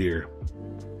job here.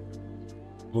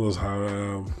 Let's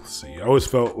see. I always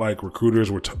felt like recruiters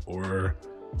were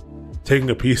taking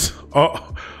a piece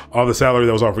of the salary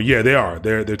that was offered. Yeah, they are.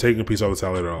 They're taking a piece of the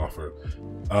salary that offered.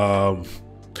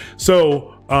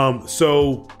 So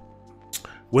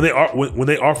when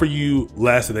they offer you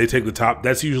less and they take the top,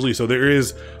 that's usually, so there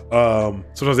is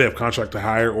sometimes they have contract to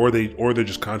hire, or they're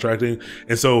just contracting.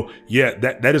 And so yeah,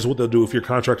 that is what they'll do. If you're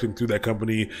contracting through that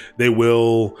company,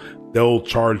 they'll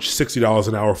charge $60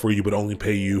 an hour for you, but only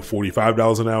pay you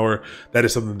 $45 an hour. That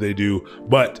is something they do.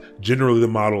 But generally the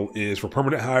model is, for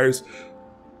permanent hires,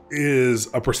 is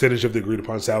a percentage of the agreed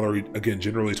upon salary. Again,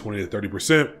 generally 20 to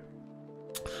 30%.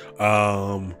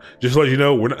 Just to let you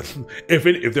know, we're not,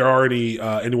 if there are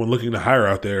anyone looking to hire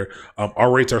out there, our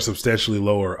rates are substantially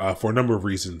lower, for a number of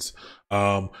reasons.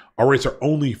 Our rates are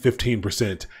only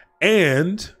 15%,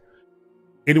 and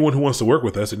anyone who wants to work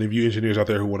with us, and if you engineers out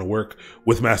there who want to work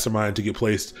with Mastermind to get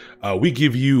placed, we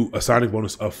give you a signing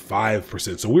bonus of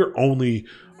 5%. So we're only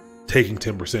taking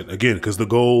 10%, again, because the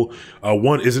goal,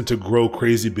 one, isn't to grow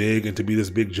crazy big and to be this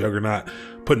big juggernaut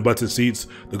putting butts in seats.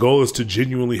 The goal is to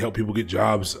genuinely help people get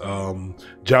jobs,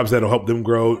 jobs that'll help them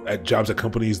grow, at jobs at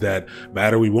companies that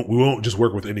matter. We won't just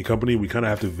work with any company. We kind of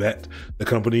have to vet the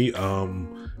company.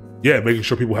 Making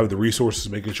sure people have the resources,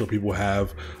 making sure people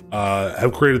have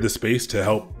created the space to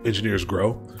help engineers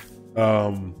grow.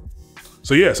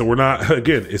 So we're not,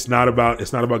 again, it's not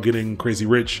about getting crazy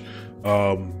rich.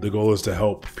 The goal is to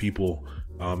help people,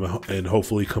 and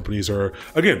hopefully companies are,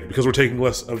 again, because we're taking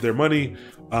less of their money,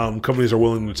 companies are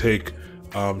willing to take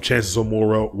chances on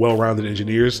more well-rounded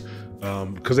engineers,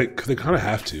 because they kind of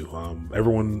have to.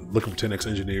 Everyone looking for 10x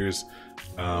engineers,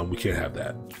 we can't have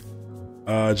that.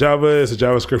 Java is a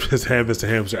JavaScript is ham is to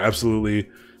hamster. Absolutely.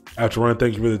 After run,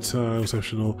 thank you for the time.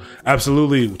 Exceptional.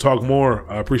 Absolutely. We'll talk more.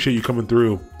 I appreciate you coming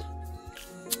through.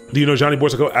 Do you know Johnny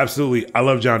Borsico? Absolutely. I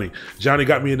love Johnny. Johnny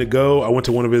got me into Go. I went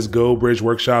to one of his Go Bridge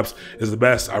workshops. It's the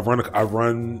best. I've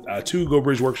run 2 Go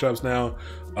Bridge workshops now.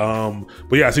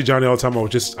 But yeah, I see Johnny all the time. I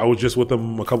was just with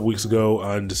him a couple weeks ago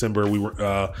in December. We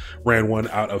ran one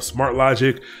out of Smart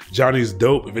Logic. Johnny's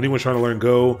dope. If anyone's trying to learn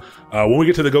Go, when we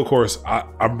get to the Go course,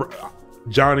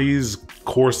 Johnny's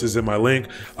course is in my link.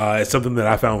 It's something that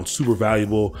I found super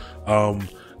valuable.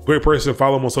 Great person.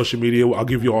 Follow him on social media. I'll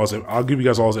give you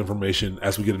guys all his information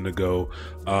as we get into Go,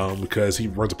 because he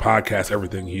runs a podcast,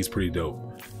 everything. He's pretty dope.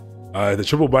 The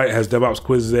Triple Byte has DevOps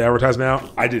quizzes they advertise now.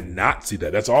 I did not see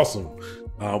that. That's awesome.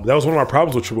 That was one of my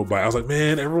problems with Triple Byte. I was like,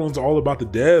 man, everyone's all about the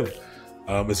dev.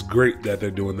 It's great that they're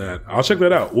doing that. I'll check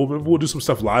that out. Maybe we'll do some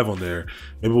stuff live on there.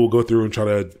 Maybe we'll go through and try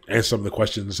to answer some of the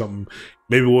questions or something.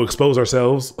 Maybe we'll expose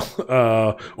ourselves,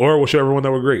 or we'll show everyone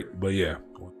that we're great. But yeah,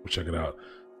 we'll check it out.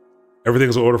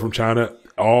 Everything's an order from China.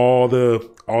 All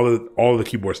the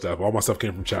keyboard stuff. All my stuff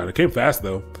came from China. It came fast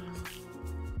though.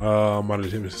 My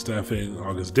staffing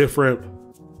August different.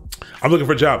 I'm looking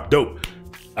for a job. Dope.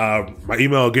 My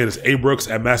email again is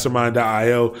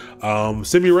abrooks@mastermind.io.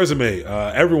 Send me a resume.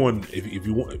 Everyone, if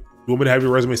you want me to have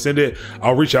your resume, send it.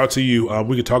 I'll reach out to you.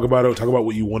 We can talk about it. Talk about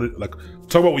what you want to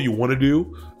talk about what you want to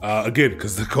do. Again,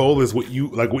 because the goal is what you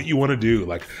want to do.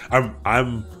 Like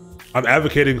I'm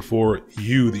advocating for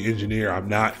you, the engineer. I'm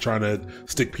not trying to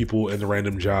stick people into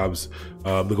random jobs.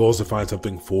 The goal is to find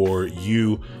something for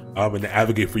you, and to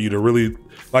advocate for you to really,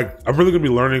 I'm really gonna be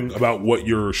learning about what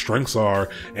your strengths are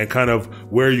and kind of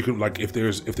where you can, if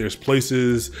there's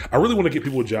places. I really want to get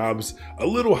people jobs a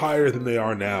little higher than they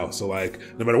are now. So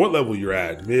no matter what level you're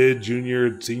at, mid,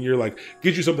 junior, senior,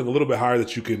 get you something a little bit higher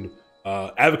that you can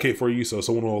advocate for you. So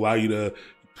someone will allow you to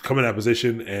come in that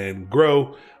position and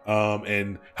grow.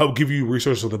 And help give you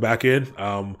resources on the back end,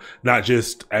 not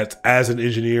just as an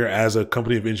engineer, as a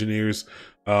company of engineers.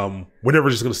 We're never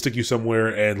just going to stick you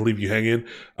somewhere and leave you hanging.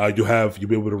 You'll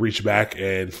be able to reach back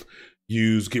and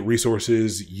get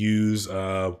resources, use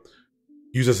us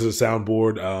as a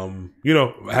soundboard,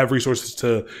 have resources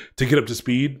to get up to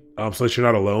speed, so that you're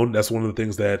not alone. That's one of the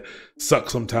things that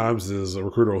sucks sometimes, is a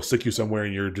recruiter will stick you somewhere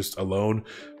and you're just alone.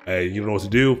 You don't know what to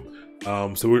do.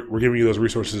 So we're giving you those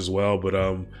resources as well. But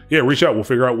reach out. We'll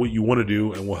figure out what you want to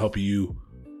do and we'll help you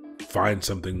find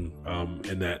something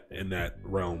in that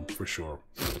realm for sure.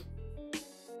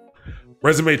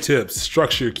 Resume tips,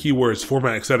 structure, keywords,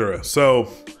 format, etc. So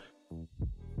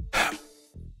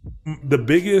the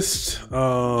biggest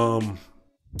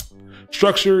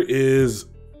structure is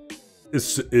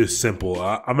simple.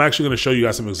 I'm actually going to show you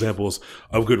guys some examples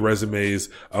of good resumes.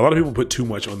 A lot of people put too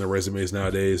much on their resumes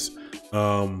nowadays.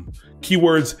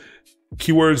 Keywords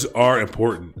are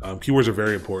important. Keywords are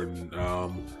very important.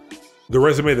 The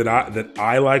resume that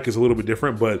I like is a little bit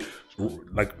different, but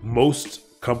like most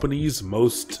companies,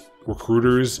 most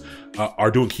recruiters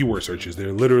are doing keyword searches.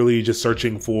 They're literally just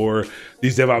searching for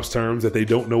these DevOps terms that they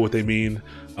don't know what they mean,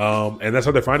 and that's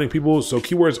how they're finding people. So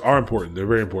keywords are important. They're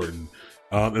very important.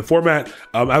 And format,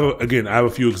 I have a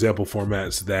few example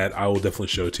formats that I will definitely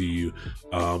show to you,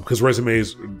 because resume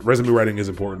writing is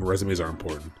important. Resumes are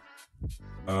important.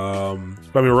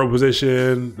 Find me a remote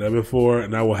position that I've been for,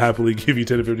 and I will happily give you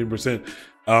 10 to 15%.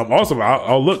 Awesome.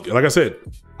 I'll look, like I said,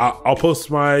 I'll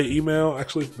post my email.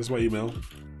 Actually, this is my email.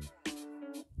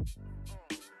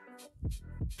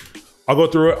 I'll go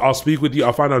through it. I'll speak with you.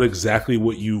 I'll find out exactly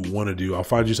what you want to do. I'll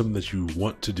find you something that you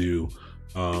want to do.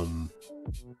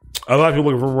 A lot of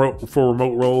people looking for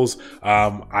remote roles.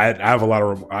 I have a lot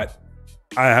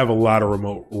of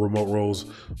remote roles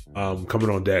coming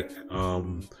on deck.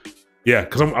 Yeah,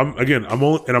 because I'm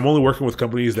only working with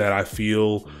companies that I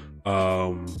feel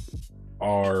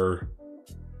are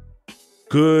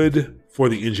good for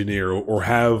the engineer, or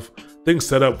have things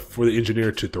set up for the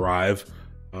engineer to thrive.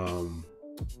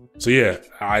 So yeah,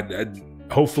 I've been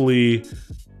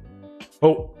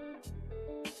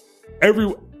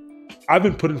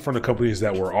put in front of companies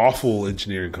that were awful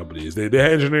engineering companies. They had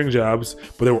engineering jobs,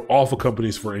 but they were awful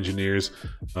companies for engineers.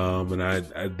 And I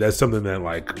that's something that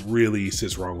like really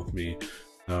sits wrong with me.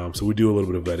 So we do a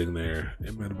little bit of vetting there.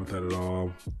 Ain't mad about that at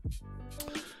all.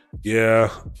 Yeah.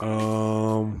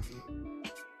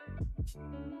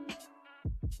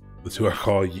 That's who I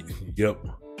call. Yep.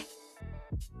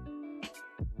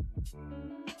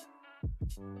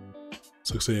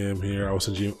 6 a.m. here. I will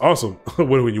send you. Awesome.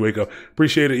 when you wake up.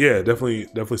 Appreciate it. Yeah, definitely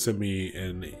send me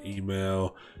an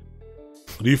email.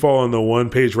 Do you fall on the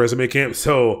one-page resume camp?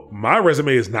 So my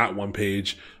resume is not one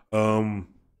page. I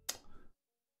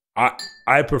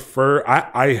prefer.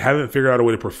 I haven't figured out a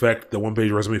way to perfect the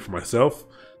one-page resume for myself.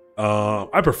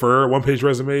 I prefer one-page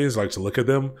resumes, like to look at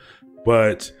them,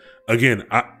 but again,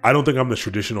 I don't think I'm the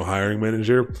traditional hiring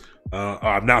manager.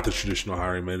 I'm not the traditional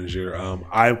hiring manager.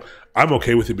 I'm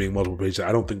okay with it being multiple pages.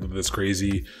 I don't think that that's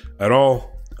crazy at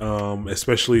all,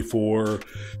 especially for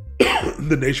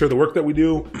the nature of the work that we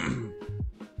do.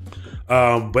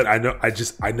 But I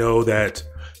know that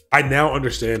I now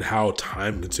understand how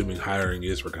time-consuming hiring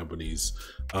is for companies,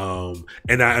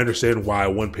 and I understand why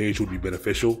one page would be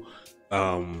beneficial.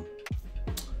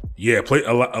 Yeah,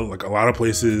 a lot of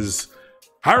places.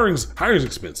 Hiring's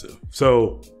expensive.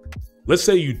 So let's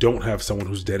say you don't have someone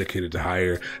who's dedicated to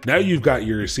hire. Now you've got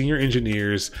your senior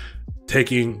engineers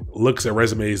taking looks at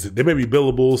resumes. They may be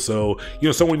billable. So,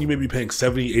 someone you may be paying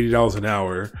 $70, $80 an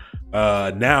hour.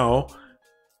 Now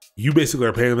you basically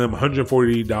are paying them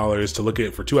 $140 to look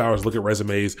at for 2 hours, look at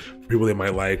resumes for people they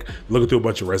might like, look through a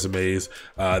bunch of resumes.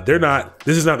 This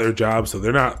is not their job. So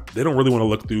they don't really want to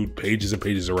look through pages and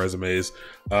pages of resumes.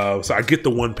 So I get the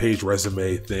one-page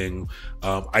resume thing.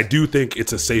 I do think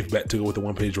it's a safe bet to go with the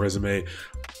one-page resume.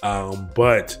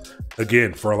 But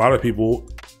again, for a lot of people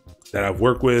that I've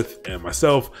worked with and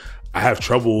myself, I have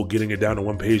trouble getting it down to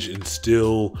one page and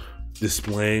still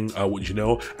displaying what you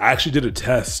know. I actually did a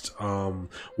test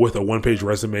with a one-page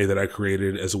resume that I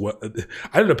created as well.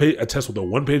 I did a test with a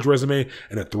one-page resume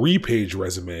and a 3-page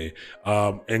resume,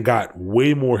 and got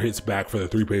way more hits back for the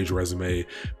 3-page resume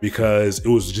because it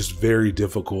was just very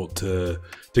difficult to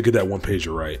get that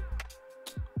one-pager right.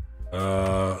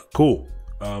 Cool.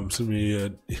 Send me a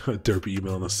derpy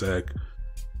email in a sec.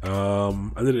 I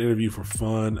did an interview for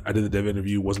fun. I did the dev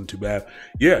interview, wasn't too bad.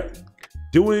 Yeah.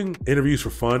 Doing interviews for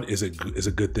fun is a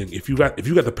good thing. If you got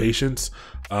the patience,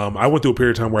 I went through a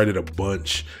period of time where I did a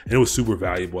bunch and it was super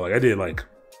valuable. Like I did I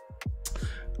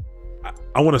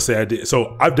want to say I did.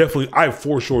 So I've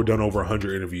for sure done over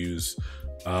 100 interviews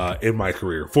in my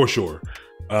career, for sure.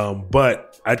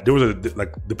 But there was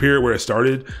the period where it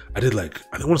started, I want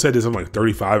to say I did something like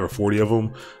 35 or 40 of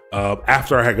them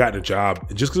after I had gotten a job,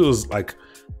 and just because it was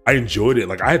I enjoyed it.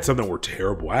 I had some that were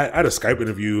terrible. I had a Skype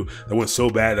interview that went so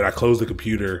bad that I closed the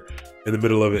computer in the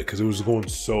middle of it because it was going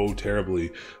so terribly.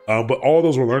 But all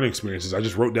those were learning experiences. I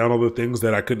just wrote down all the things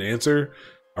that I couldn't answer.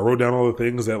 I wrote down all the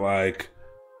things that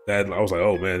that I was like,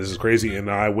 oh man, this is crazy. And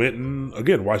I went and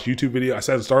again watched YouTube video. I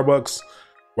sat in Starbucks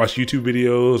watch YouTube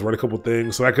videos, read a couple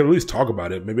things, so I could at least talk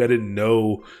about it. Maybe I didn't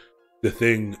know the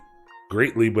thing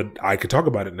greatly, but I could talk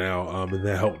about it now, and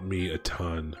that helped me a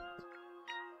ton.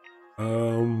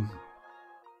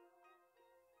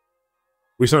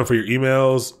 We sign up for your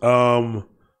emails.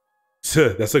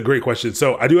 That's a great question.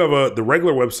 So I do have the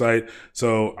regular website.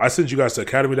 So I sent you guys to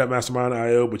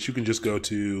academy.mastermind.io, but you can just go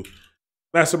to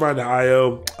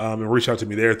mastermind.io and reach out to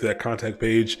me there through that contact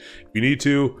page if you need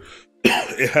to.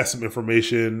 It has some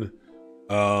information.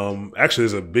 Actually,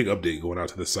 there's a big update going out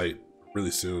to the site really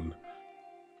soon.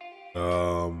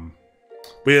 But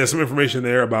yeah, some information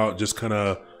there about just kind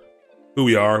of who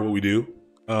we are, what we do.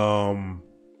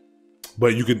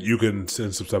 But you can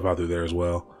send some stuff out through there as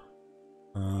well.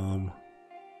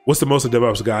 What's the most a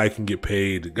DevOps guy can get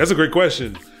paid? That's a great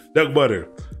question. Doug Butter.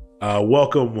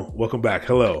 Welcome back.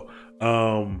 Hello.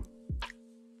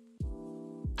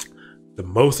 The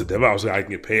most a DevOps guy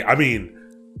can get paid. I mean,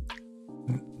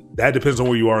 that depends on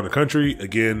where you are in the country.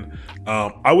 Again,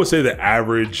 I would say the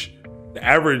average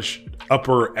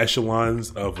upper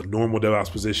echelons of normal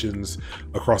DevOps positions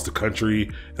across the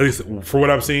country, at least for what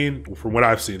I've seen,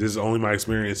 this is only my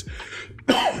experience,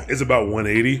 is about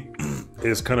 180.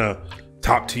 It's kind of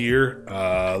top tier,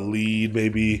 lead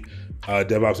maybe,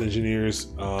 DevOps engineers.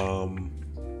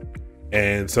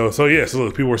 And so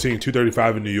look, people are seeing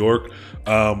 235 in New York.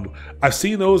 I've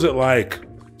seen those at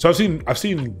I've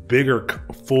seen bigger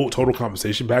full total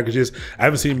compensation packages. I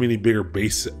haven't seen many bigger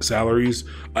base salaries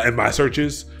in my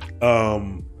searches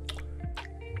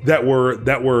that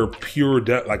were pure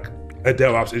like a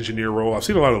DevOps engineer role. I've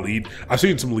seen a lot of lead. I've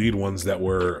seen some lead ones that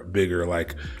were bigger,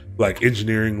 like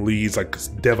engineering leads, like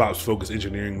DevOps focused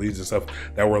engineering leads and stuff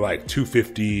that were like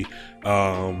 250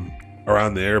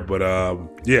 around there. But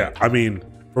yeah, I mean,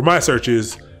 for my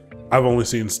searches, I've only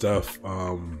seen stuff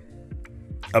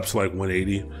up to like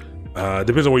 180.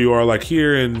 Depends on where you are. Like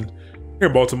here in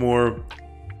Baltimore,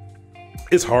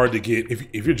 it's hard to get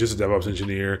if you're just a DevOps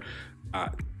engineer.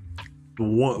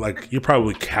 You're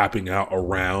probably capping out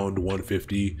around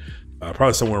 150,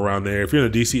 probably somewhere around there. If you're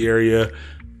in the DC area,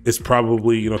 it's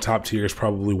probably, top tier is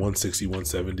probably 160,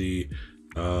 170.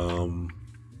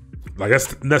 Like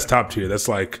that's top tier. That's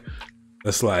like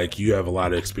you have a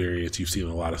lot of experience. You've seen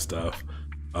a lot of stuff.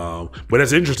 But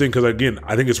that's interesting because again,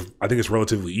 I think it's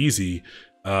relatively easy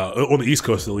on the East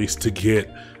Coast at least to get.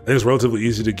 I think it's relatively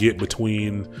easy to get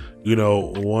between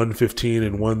 115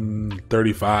 and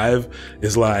 135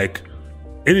 is like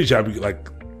any job you like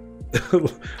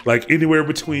like anywhere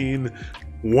between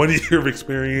 1 year of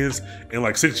experience and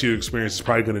like 6 years of experience is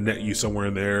probably going to net you somewhere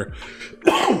in there.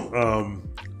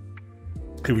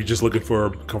 If you're just looking for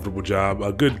a comfortable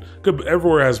job, good.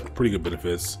 Everywhere has pretty good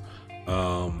benefits.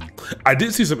 I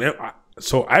did see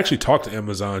so I actually talked to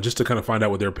Amazon just to kind of find out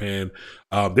what they're paying.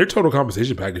 Their total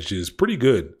compensation package is pretty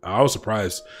good. I was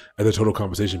surprised at their total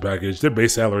compensation package. Their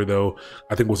base salary though,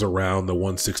 I think was around the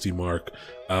 160 mark.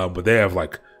 But they have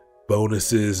like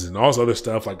bonuses and all this other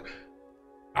stuff. Like,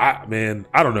 I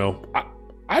don't know.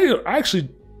 I actually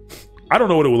don't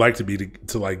know what it would like to be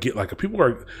to like get like I know people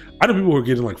who are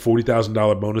getting like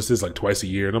 $40,000 bonuses like twice a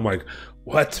year, and I'm like,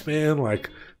 what, man? Like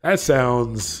that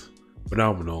sounds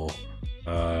phenomenal.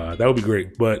 That would be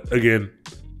great, but again,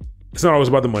 it's not always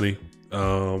about the money.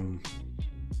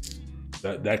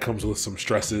 That comes with some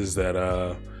stresses that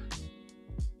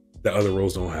other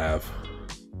roles don't have.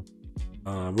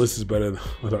 This is better than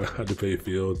what I had to pay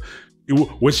field.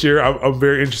 What's your? I'm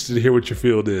very interested to hear what your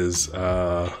field is.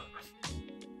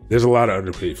 There's a lot of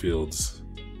underpaid fields.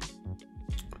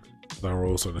 My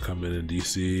roles starting to come in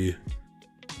DC.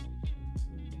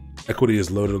 Equity is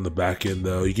loaded on the back end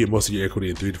though. You get most of your equity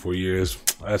in 3 to 4 years.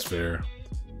 That's fair.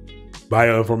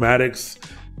 Bioinformatics.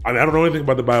 I mean, I don't know anything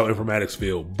about the bioinformatics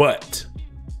field, but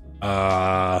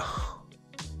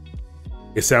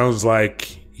it sounds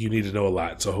like you need to know a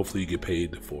lot. So hopefully you get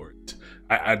paid for it.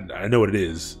 I know what it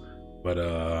is, but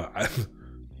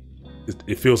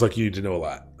it feels like you need to know a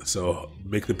lot. So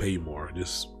make them pay you more.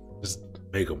 Just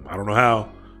make them. I don't know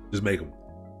how. Just make them.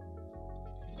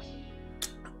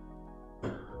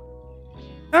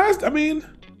 I mean,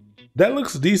 that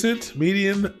looks decent.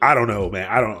 Median. I don't know, man.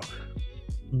 I don't.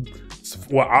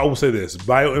 Well, I will say this: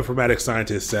 bioinformatics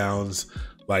scientist sounds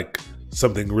like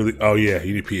something really. Oh yeah,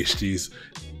 you need PhDs.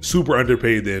 Super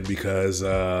underpaid then, because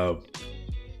I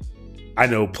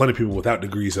know plenty of people without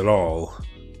degrees at all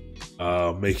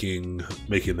making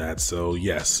that. So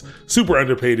yes, super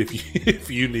underpaid if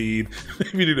you need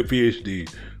a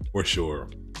PhD for sure.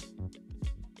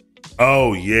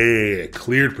 Oh yeah,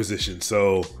 cleared position.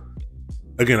 So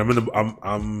again,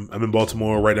 I'm in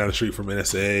Baltimore, right down the street from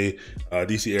NSA,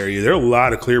 DC area. There are a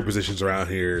lot of cleared positions around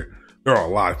here, there are a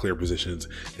lot of clear positions,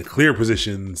 and clear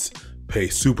positions pay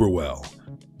super well.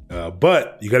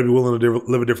 But you got to be willing to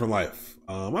live a different life.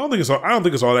 I don't think it's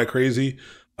all that crazy.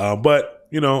 But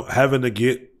you know, having to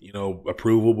get, you know,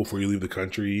 approval before you leave the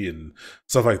country and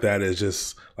stuff like that is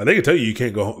just like, they can tell you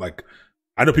can't go home. Like,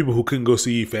 I know people who couldn't go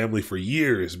see family for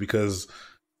years because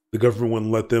the government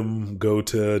wouldn't let them go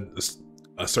to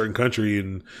a certain country,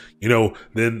 and you know,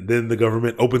 then the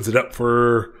government opens it up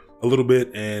for a little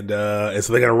bit, and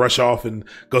so they got to rush off and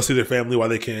go see their family while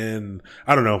they can.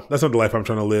 I don't know. That's not the life I'm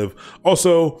trying to live.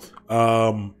 Also,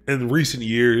 in recent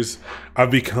years,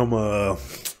 I've become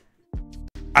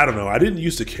I don't know. I didn't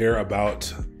used to care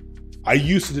about. I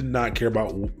used to did not care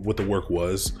about what the work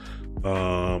was,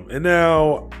 and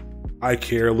now I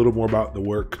care a little more about the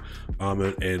work,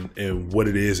 and what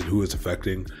it is and who it's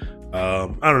affecting. I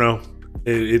don't know.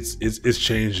 It's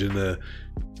changed in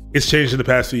the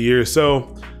past few years.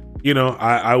 So, you know,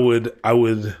 I would.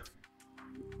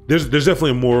 There's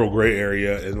definitely a moral gray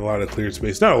area in a lot of cleared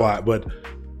space. Not a lot, but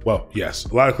well, yes,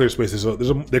 a lot of clear spaces. So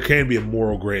there can be a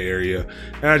moral gray area,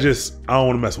 and I don't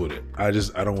want to mess with it. I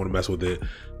don't want to mess with it.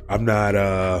 I'm not.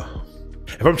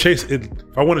 If I want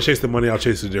to chase the money, I'll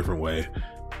chase it a different way,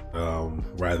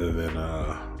 rather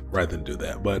than do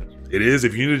that. But it is,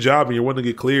 if you need a job and you're wanting to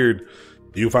get cleared,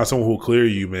 you find someone who will clear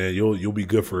you, man. You'll be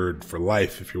good for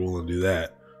life if you're willing to do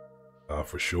that,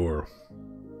 for sure.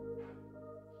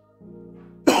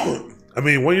 I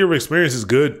mean, 1 year of experience is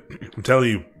good. I'm telling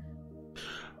you.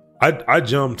 I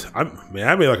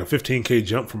made like a 15K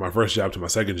jump from my first job to my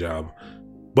second job,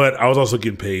 but I was also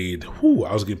getting paid.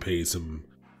 I was getting paid some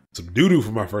doo-doo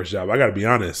for my first job. I got to be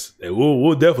honest. And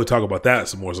we'll definitely talk about that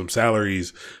some more, some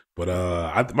salaries.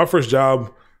 But my first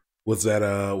job was at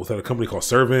a company called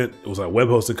Servant. It was a web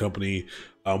hosting company.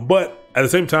 But at the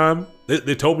same time,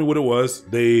 they told me what it was.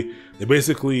 They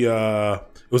basically it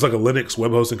was like a Linux web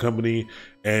hosting company,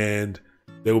 and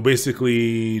they would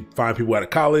basically find people out of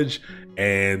college,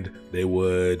 and they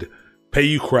would pay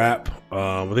you crap.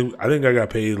 I think I got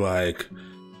paid I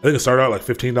think it started out like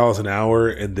 $15 an hour,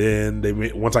 and then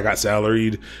once I got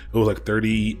salaried, it was like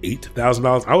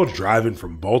 $38,000. I was driving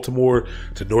from Baltimore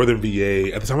to Northern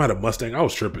VA. At the time, I had a Mustang. I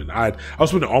was tripping. I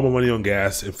was spending all my money on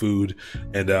gas and food,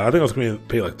 and I think I was going to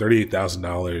pay like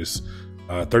 $38,000.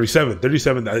 37.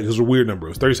 I think it was a weird number. It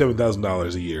was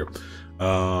 $37,000 a year.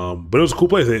 But it was a cool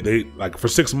place. They like, for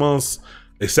 6 months,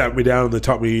 they sat me down and they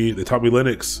taught me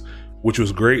Linux, which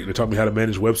was great. They taught me how to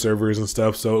manage web servers and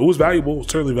stuff. So it was valuable,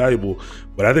 certainly valuable.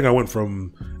 But I think I went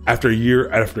from, after a year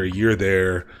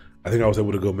there, I think I was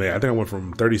able to go, man, I think I went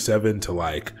from 37 to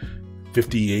like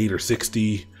 58 or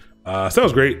 60. So that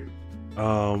was great.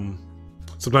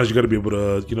 Sometimes you got to be able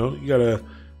to, you know, you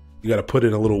gotta put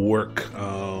in a little work.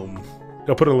 You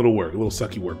gotta put in a little work, a little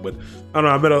sucky work. But I don't know,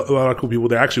 I met a lot of cool people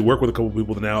there. I actually work with a couple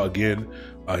people now, again,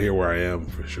 here where I am,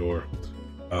 for sure.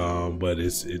 But I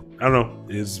don't know,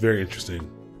 it's very interesting.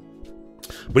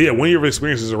 But yeah, 1 year of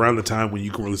experience is around the time when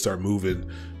you can really start moving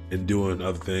and doing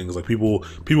other things. Like people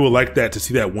like that, to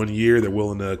see that 1 year, they're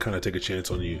willing to kind of take a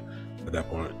chance on you at that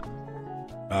point.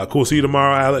 Cool, see you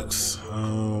tomorrow, Alex.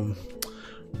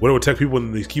 What do tech people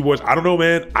in these keyboards? I don't know,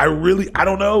 man. I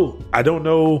don't know. I don't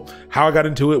know how I got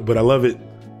into it, but I love it.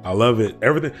 I love it.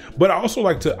 Everything. But I also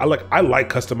like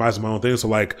customizing my own things. So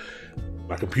like,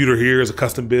 my computer here is a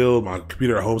custom build. My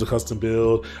computer at home is a custom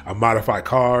build. I modify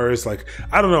cars. Like,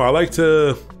 I don't know. I like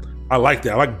that. I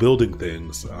like building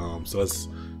things. So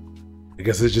I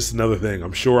guess it's just another thing.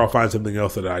 I'm sure I'll find something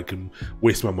else that I can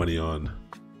waste my money on.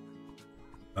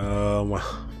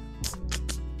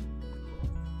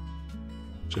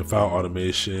 File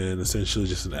automation, essentially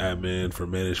just an admin for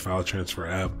managed file transfer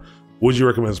app. Would you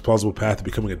recommend as a plausible path to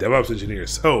becoming a DevOps engineer?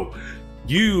 So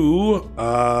you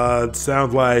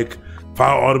sound like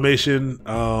file automation,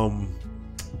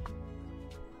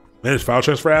 managed file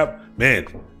transfer app. Man,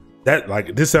 that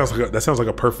sounds like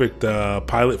a perfect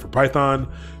pilot for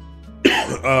Python.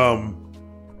 I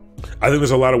think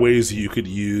there's a lot of ways you could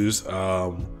use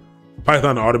Python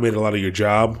to automate a lot of your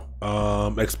job.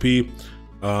 XP.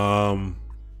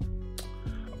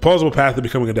 Plausible path to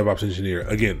becoming a DevOps engineer.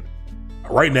 Again,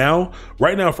 right now,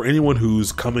 for anyone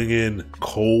who's coming in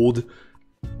cold,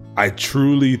 I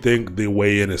truly think the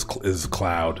way in is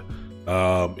cloud,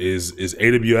 is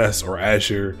AWS or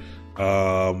Azure,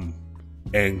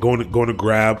 and going to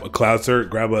grab a cloud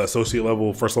cert, grab an associate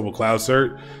level, first level cloud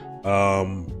cert.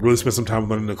 Really spend some time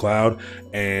learning the cloud,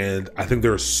 and I think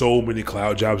there are so many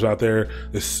cloud jobs out there.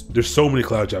 There's so many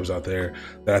cloud jobs out there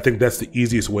that I think that's the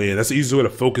easiest way, and that's the easiest way to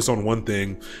focus on one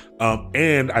thing.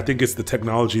 And I think it's the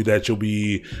technology that you'll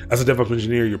be, as a DevOps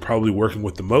engineer, you're probably working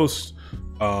with the most.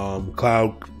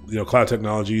 Cloud cloud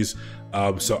technologies.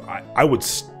 So I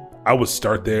would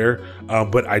start there,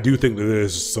 but I do think that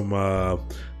there's some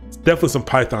definitely some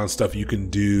Python stuff you can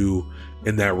do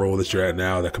in that role that you're at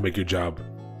now that can make your job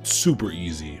super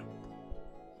easy.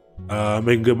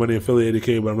 Making good money, affiliated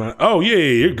K, but I'm not. Oh yeah,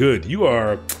 you're good. You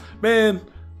are, man.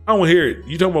 I don't want to hear it.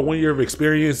 You talking about 1 year of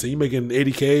experience and you making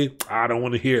 80K? I don't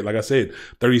want to hear it. Like I said,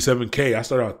 37K. I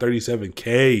started out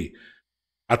 37K.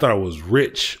 I thought I was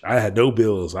rich. I had no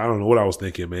bills. I don't know what I was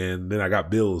thinking, man. Then I got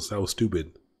bills. That was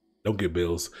stupid. Don't get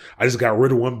bills. I just got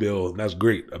rid of one bill, and that's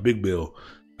great. A big bill.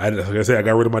 Like I said, I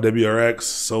got rid of my WRX,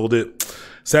 sold it.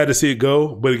 Sad to see it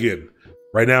go, but again,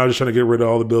 right now I'm just trying to get rid of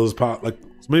all the bills, like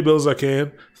as many bills as I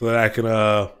can, so that I can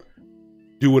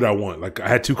do what I want. Like I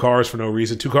had 2 cars for no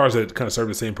reason, 2 cars that kind of serve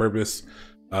the same purpose,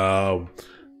 but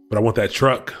I want that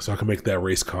truck so I can make that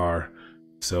race car.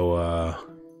 So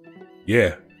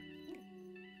yeah.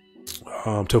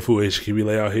 Tofu HKB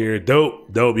layout here, dope.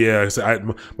 Yeah,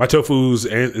 my tofu's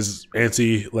is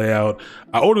ANSI layout.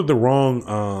 I ordered the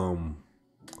wrong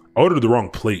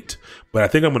plate, but I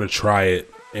think I'm gonna try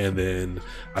it, and then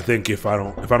I think if I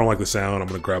don't like the sound, I'm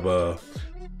gonna grab a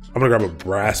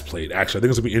brass plate. Actually, I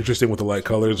think it's gonna be interesting with the light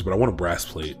colors, but I want a brass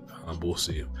plate. We'll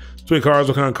see. Between cars,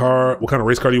 what kind of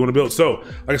race car do you want to build? So,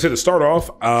 like I said, to start off,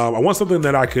 I want something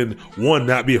that I can, one,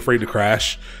 not be afraid to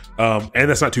crash. And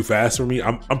that's not too fast for me.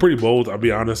 I'm pretty bold. I'll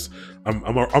be honest. I'm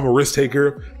a risk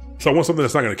taker. So I want something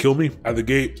that's not going to kill me out of the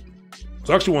gate.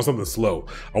 So I actually want something slow.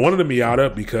 I wanted a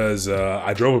Miata because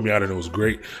I drove a Miata and it was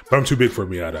great, but I'm too big for a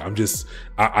Miata.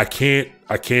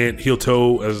 I can't heel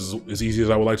toe as easy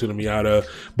as I would like to in a Miata,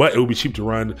 but it would be cheap to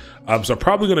run. So I'm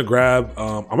probably gonna grab.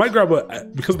 I might grab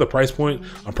because of the price point.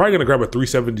 I'm probably gonna grab a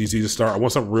 370Z to start. I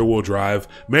want something rear wheel drive,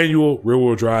 manual rear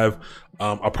wheel drive.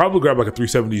 I'll probably grab like a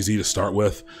 370Z to start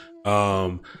with.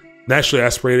 Naturally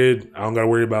aspirated. I don't gotta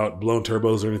worry about blown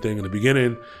turbos or anything in the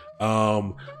beginning.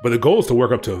 But the goal is to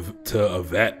work up to a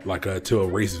vet, to a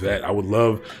race vet. I would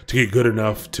love to get good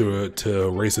enough to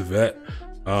race a vet.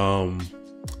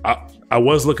 I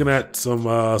was looking at some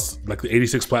like the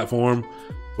 86 platform,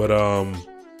 but I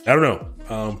don't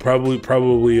know. Probably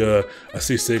a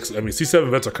C6. I mean,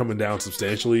 C7 vets are coming down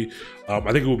substantially. I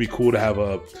think it would be cool to have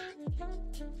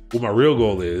what my real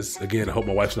goal is. Again, I hope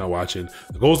my wife's not watching.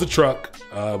 The goal is the truck.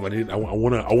 I want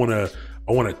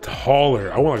a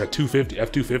hauler. I want like a 250,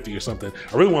 F250 or something.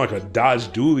 I really want like a Dodge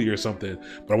Dually or something,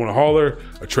 but I want a hauler,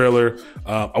 a trailer.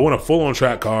 I want a full-on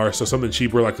track car, so something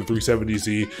cheaper like the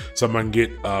 370Z, something I can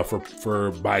get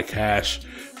for by cash,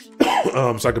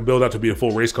 so I can build out to be a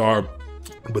full race car.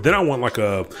 But then I want like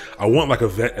a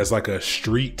vet as like a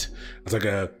street. It's like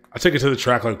I take it to the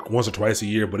track like once or twice a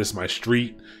year, but it's my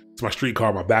street. It's my street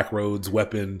car, my back roads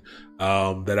weapon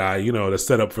that that's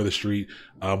set up for the street.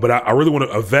 But I really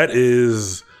want a vet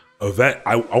is a vet.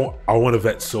 I want a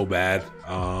vet so bad.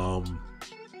 I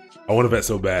want a vet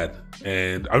so bad.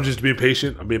 And I'm just being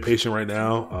patient. I'm being patient right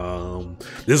now.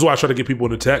 This is why I try to get people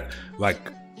into tech.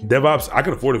 Like DevOps, I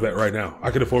can afford a vet right now.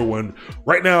 I can afford one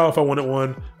right now if I wanted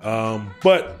one.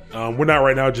 But we're not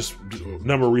right now, just a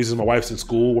number of reasons. My wife's in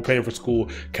school. We're paying for school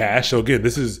cash. So again,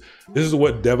 this is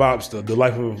what DevOps, the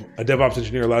life of a DevOps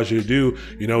engineer allows you to do.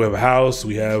 We have a house,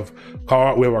 we have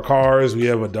our cars, we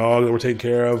have a dog that we're taking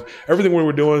care of. Everything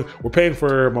we're doing, we're paying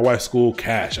for my wife's school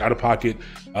cash, out of pocket,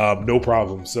 no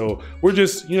problem. So we're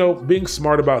just, being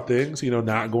smart about things,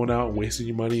 not going out and wasting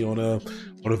your money on a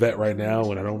vet right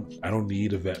now. And I don't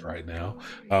need a vet right now.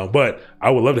 But I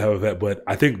would love to have a vet, but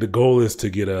I think the goal is to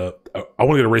get I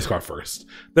want to get a race car first.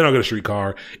 Then I'll get a street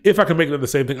car. If I can make it the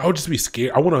same thing, I'll just be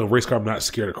scared. I want a race car I'm not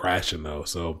scared of crashing though.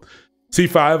 So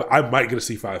C5, I might get a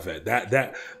C5 vet.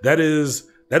 That is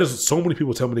so many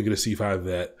people tell me to get a C5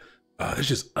 vet. It's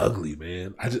just ugly,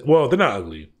 man. Well, they're not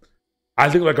ugly. I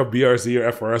think like a BRZ or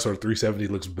FRS or 370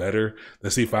 looks better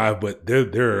than C5, but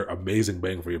they're amazing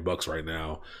bang for your bucks right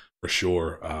now for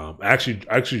sure. I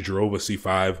actually drove a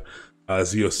C5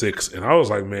 Z06 and I was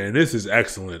like, man, this is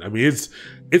excellent. I mean,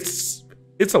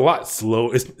 it's a lot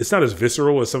slow. It's not as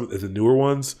visceral as some of the newer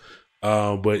ones,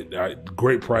 but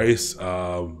great price,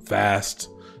 fast.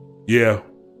 Yeah,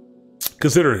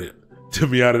 considering it to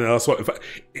Miata. So if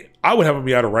I would have a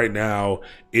Miata right now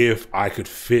if I could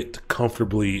fit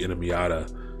comfortably in a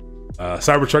Miata.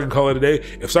 Cybertruck and call it a day.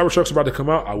 If Cybertruck's about to come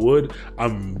out, I would.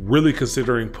 I'm really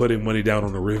considering putting money down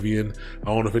on the Rivian. I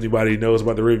don't know if anybody knows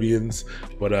about the Rivians,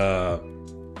 but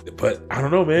I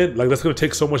don't know, man. Like that's gonna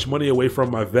take so much money away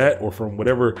from my vet or from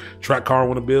whatever track car I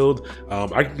want to build.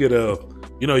 I can get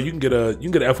you can get a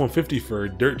F-150 for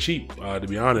dirt cheap. To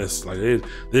be honest, like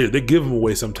they give them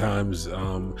away sometimes.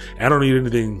 I don't need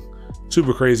anything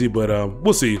super crazy, but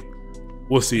we'll see.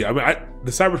 we'll see. I mean,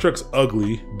 the Cybertruck's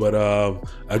ugly, but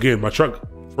again, my truck,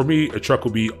 for me, a truck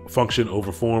will be function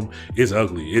over form. It's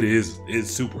ugly.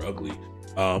 It's super ugly.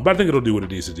 But I think it'll do what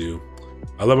it needs to do.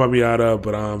 I love my Miata,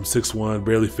 but I'm 6'1",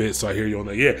 barely fit. So I hear you on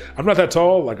that. Yeah, I'm not that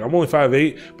tall. Like, I'm only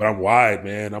 5'8", but I'm wide,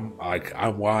 man.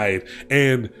 I'm wide,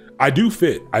 and I do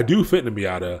fit. I do fit in the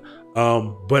Miata.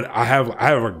 But I have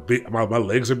a big, my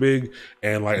legs are big,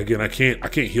 and like, again, I can't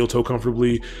heel toe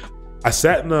comfortably. I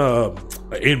sat in a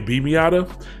NB Miata,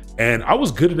 and I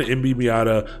was good in the NB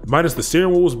Miata, minus the steering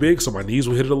wheel was big, so my knees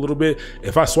would hit it a little bit.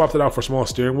 If I swapped it out for a small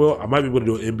steering wheel, I might be able to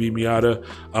do an NB Miata.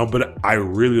 But I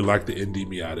really like the ND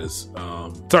Miatas.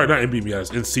 Sorry, not NB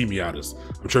Miatas, NC Miatas.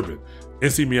 I'm tripping.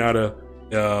 NC Miata.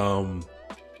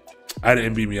 I had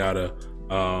an NB Miata.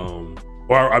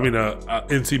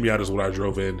 NC Miata is what I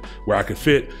drove in, where I could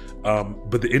fit.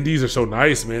 But the NDs are so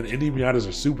nice, man. ND Miatas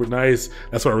are super nice.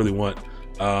 That's what I really want.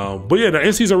 But yeah, the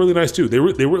NCs are really nice too. They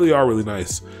really are really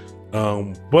nice.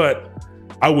 But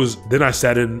I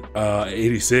sat in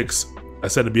 86. I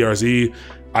sat in the BRZ.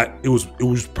 It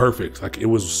was perfect. Like, it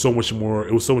was so much more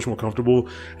comfortable.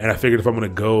 And I figured if I'm gonna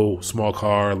go small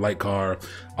car, light car,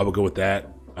 I would go with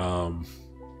that.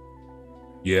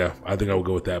 Yeah, I think I would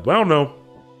go with that. But I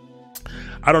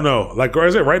don't know. Like I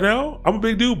said, right now, I'm a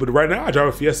big dude, but right now I drive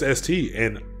a Fiesta ST,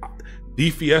 and the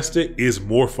Fiesta is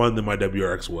more fun than my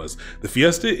WRX was. The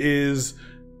Fiesta is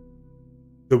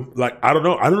I don't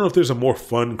know if there's a more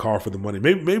fun car for the money.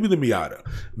 Maybe the Miata.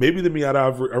 Maybe the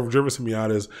Miata. I've driven some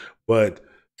Miatas, but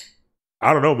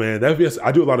I don't know, man. That Fiesta,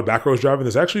 I do a lot of back roads driving.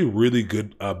 There's actually really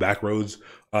good back roads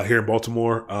here in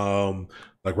Baltimore.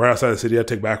 Like right outside the city, I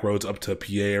take back roads up to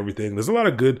PA, everything. There's a lot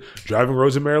of good driving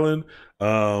roads in Maryland.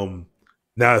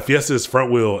 Now the Fiesta is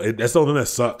front wheel. That's the only thing that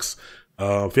sucks.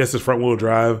 Fiesta's front wheel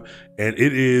drive, and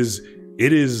it is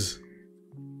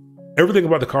everything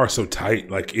about the car is so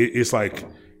tight. Like it's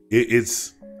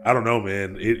I don't know,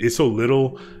 man. It's so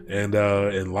little and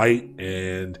light,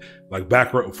 and like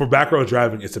back road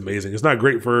driving, it's amazing. It's not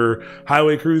great for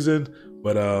highway cruising,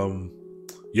 but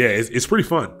yeah, it's pretty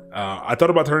fun. I thought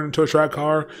about turning into a track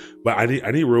car, but I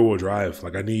need rear wheel drive.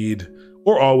 Like, I need,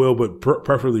 or all wheel, but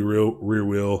preferably rear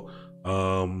wheel.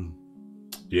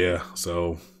 Yeah,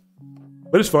 so,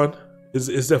 but it's fun.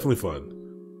 It's definitely fun.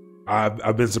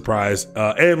 I've been surprised.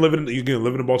 And living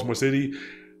in Baltimore City,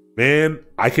 man,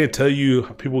 I can't tell you,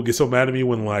 people get so mad at me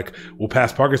when, like, we'll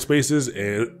pass parking spaces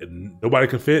and nobody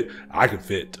can fit. I can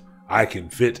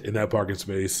fit in that parking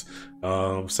space.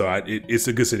 So it's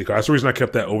a good city car. That's the reason I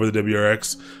kept that over the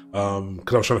WRX,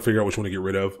 because I was trying to figure out which one to get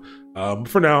rid of.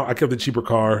 For now, I kept the cheaper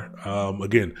car,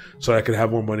 again, so I could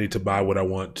have more money to buy what I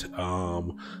want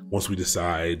once we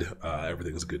decide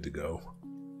everything is good to go.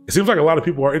 It seems like a lot of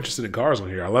people are interested in cars on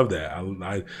here. I love that.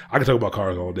 I can talk about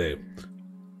cars all day.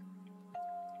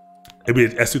 Maybe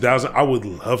an S2000. I would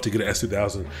love to get an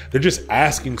S2000. They're just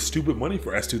asking stupid money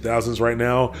for S2000s right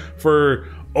now, for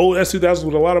old S2000s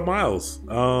with a lot of miles.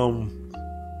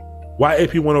 Why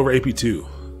AP1 over AP2?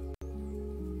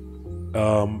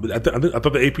 I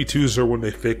thought the AP2s are when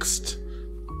they fixed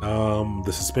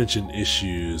the suspension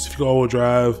issues. If you go all-wheel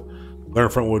drive, learn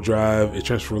front-wheel drive, it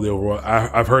transfers really over.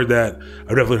 I've heard that.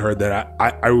 I've definitely heard that.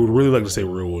 I would really like to say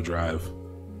rear-wheel drive.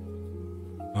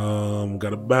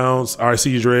 Gotta bounce. All right,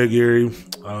 see you, Dre, Gary.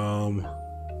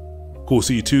 Cool,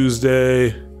 see you Tuesday.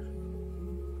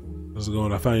 How's it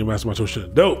going? I found your mastermind social.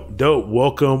 Dope.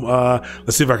 Welcome.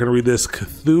 Let's see if I can read this.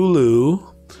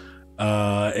 Cthulhu.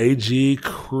 AG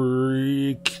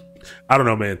Creek. I don't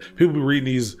know, man. People be reading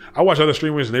these. I watch other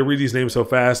streamers and they read these names so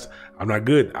fast. I'm not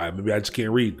good. Maybe I just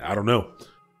can't read. I don't know.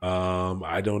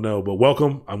 I don't know. But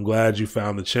welcome. I'm glad you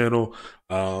found the channel.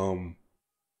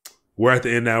 We're at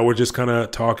the end now. We're just kind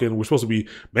of talking. We're supposed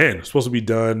to be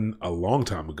done a long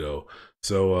time ago.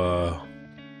 So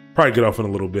probably get off in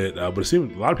a little bit. But it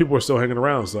seems a lot of people are still hanging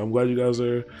around. So I'm glad you guys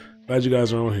are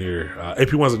on here.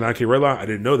 AP1's a 9K red line. I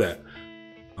didn't know that.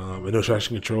 And no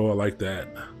traction control. I like that.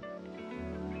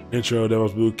 Intro,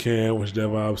 DevOps Bootcamp, which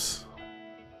DevOps.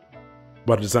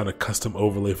 About to design a custom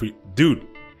overlay for you. Dude,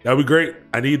 that'd be great.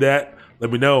 I need that.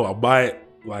 Let me know. I'll buy it.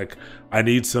 Like, I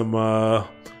need some, I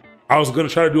was going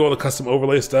to try to do all the custom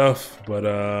overlay stuff, but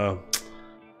I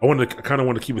kind of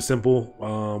want to keep it simple.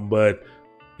 But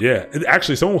yeah,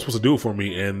 actually someone was supposed to do it for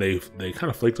me and they kind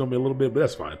of flaked on me a little bit, but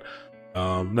that's fine.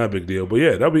 Not a big deal, but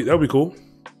yeah, that'll be cool.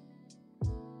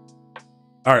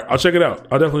 All right, I'll check it out.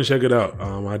 I'll definitely check it out.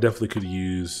 I definitely could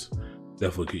use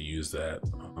that.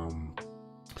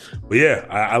 But yeah,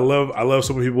 I love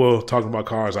so many people talking about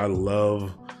cars. I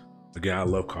love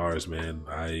cars, man.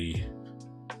 I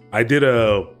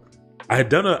I had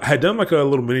done like a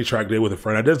little mini track day with a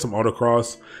friend. I did some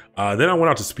autocross. Then I went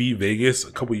out to Speed Vegas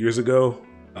a couple years ago.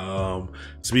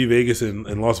 Speed Vegas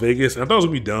in Las Vegas, and I thought it was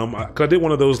gonna be dumb. I did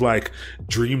one of those like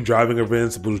dream driving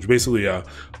events, but it was basically a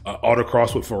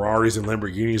autocross with Ferraris and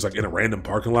Lamborghinis, like in a random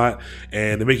parking lot,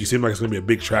 and they make you seem like it's gonna be a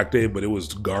big track day, but it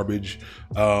was garbage.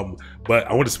 But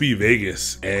I went to Speed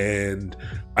Vegas and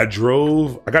I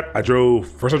drove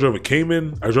a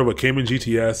Cayman. I drove a Cayman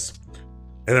GTS,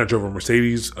 and I drove a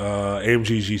Mercedes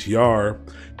AMG GTR,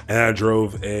 and I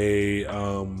drove a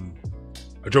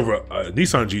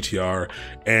Nissan GTR,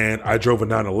 and I drove a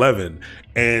 911.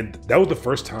 And that was the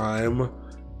first time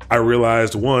I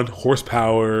realized, one,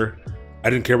 horsepower, I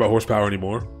didn't care about horsepower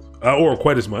anymore, or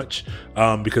quite as much,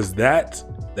 because that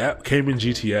Cayman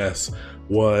GTS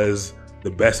was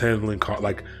the best handling car,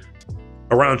 like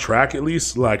around track at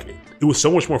least. Like it was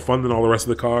so much more fun than all the rest of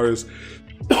the cars.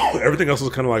 Everything else was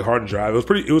kind of like hard to drive.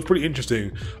 It was pretty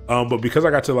interesting. But because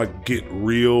I got to like get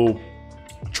real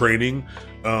training,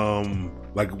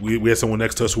 like we had someone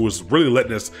next to us who was really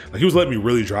letting us, like he was letting me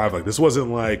really drive. Like this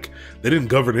wasn't like, they didn't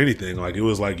govern anything. Like it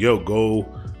was like, yo,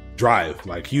 go drive.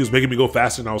 Like he was making me go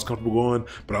faster and I was comfortable going,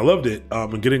 but I loved it.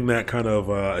 And getting that kind of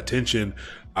attention,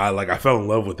 I fell in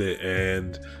love with it.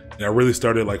 And I really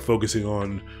started like focusing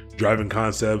on driving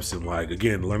concepts and like,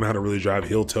 again, learning how to really drive,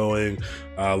 heel towing,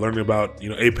 learning about,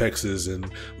 apexes,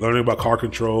 and learning about car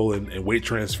control and weight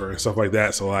transfer and stuff like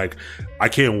that. So like, I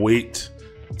can't wait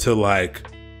to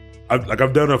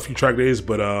I've done a few track days,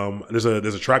 but there's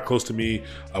a track close to me,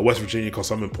 West Virginia, called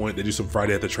Summit Point. They do some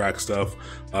Friday at the track stuff,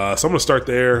 so I'm gonna start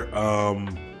there,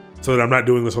 so that I'm not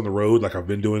doing this on the road like I've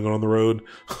been doing it on the road.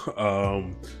 I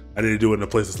need to do it in a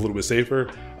place that's a little bit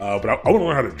safer, but I want to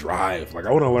learn how to drive. Like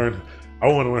I want to learn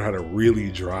how to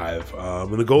really drive,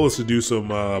 and the goal is to do some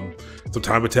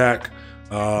time attack,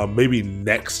 maybe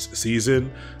next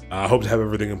season. I hope to have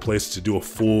everything in place to do a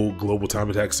full global time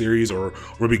attack series, or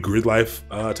maybe grid life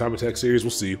time attack series.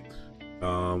 We'll see.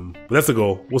 But that's the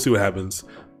goal. We'll see what happens.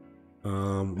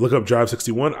 Look up Drive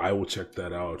 61. I will check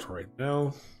that out right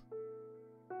now.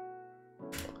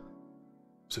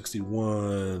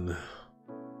 61.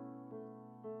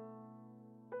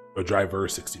 Or Driver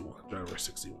 61. Driver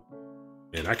 61.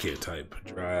 And I can't type.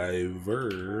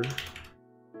 Driver.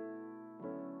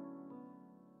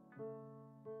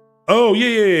 Oh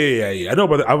yeah. I know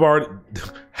about that. I've already,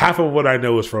 half of what I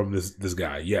know is from this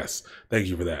guy. Yes, thank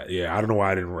you for that. Yeah, I don't know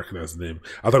why I didn't recognize the name.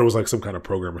 I thought it was like some kind of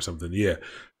program or something. Yeah,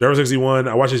 Driver 61.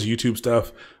 I watch his YouTube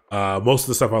stuff. Most of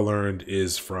the stuff I learned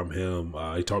is from him.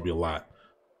 He taught me a lot.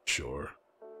 Sure.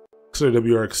 Consider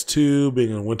WRX2 being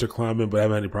in winter climate, but I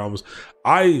haven't had any problems.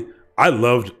 I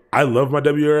love my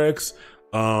WRX.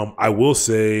 I will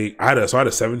say I had a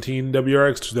 17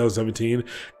 WRX 2017,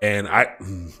 and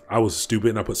I was stupid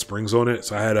and I put springs on it,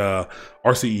 so I had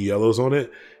RCE yellows on it,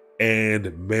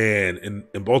 and man,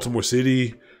 in Baltimore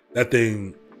City, that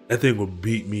thing would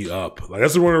beat me up. Like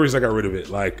that's one of the reasons I got rid of it.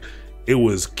 Like it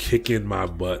was kicking my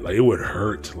butt. Like it would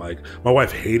hurt. Like my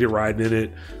wife hated riding in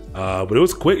it, but it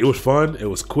was quick. It was fun. It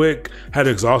was quick. Had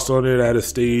an exhaust on it. I had a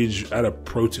stage 1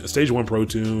 Pro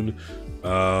Tune.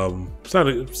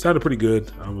 Sounded pretty good.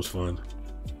 It was fun.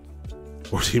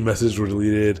 14 messages were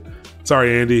deleted.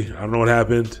 Sorry, Andy. I don't know what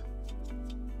happened.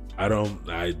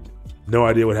 I no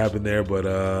idea what happened there, but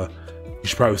you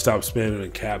should probably stop spamming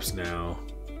in caps now.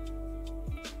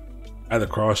 I had the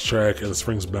cross track and the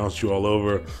springs bounced you all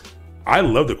over. I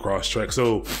love the cross track.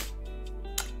 So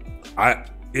I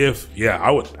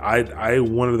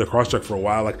wanted the cross track for a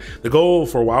while. Like the goal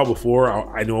for a while before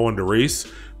I knew I wanted to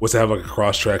race was to have like a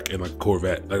cross track and like a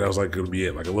Corvette. Like that was like gonna be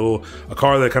it. Like a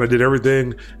car that kind of did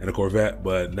everything, and a Corvette.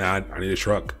 But now I need a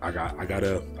truck. I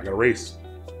gotta race.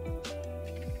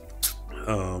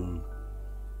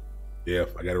 Yeah,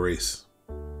 I gotta race.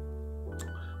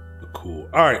 Cool.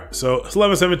 All right, so it's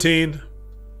 11:17.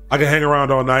 I can hang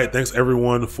around all night. Thanks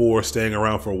everyone for staying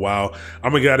around for a while.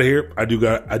 I'm gonna get out of here. I do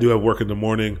have work in the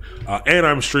morning, and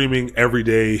I'm streaming every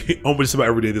day, almost just about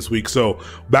every day this week. So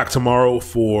back tomorrow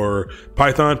for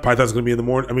Python. Python's gonna be in the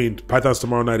morning. I mean, Python's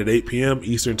tomorrow night at 8 p.m.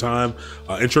 Eastern time.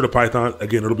 Intro to Python.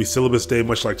 Again, it'll be syllabus day,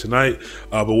 much like tonight.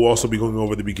 But we'll also be going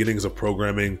over the beginnings of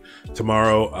programming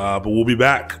tomorrow. But we'll be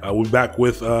back. We'll be back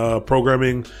with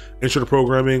programming, intro to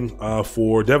programming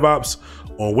for DevOps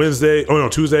on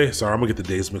Tuesday. Sorry, I'm gonna get the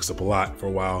days mixed up a lot for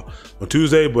a while on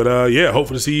Tuesday, but yeah,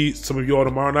 hopefully to see some of you all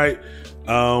tomorrow night.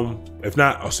 If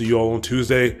not, I'll see you all on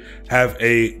Tuesday. Have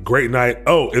a great night.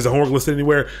 Oh, is the homework listed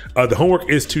anywhere? The homework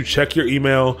is to check your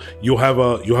email. You'll have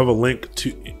a link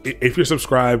to, if you're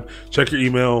subscribed, check your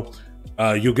email.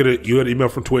 You'll get an email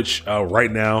from Twitch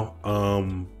right now.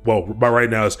 Well, by right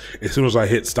now is as soon as I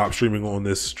hit stop streaming on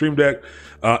this Stream Deck,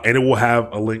 and it will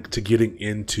have a link to getting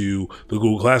into the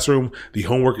Google Classroom. The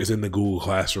homework is in the Google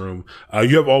Classroom.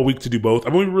 You have all week to do both. I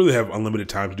mean, we really have unlimited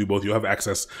time to do both. You'll have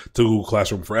access to Google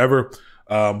Classroom forever.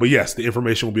 But yes, the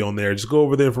information will be on there. Just go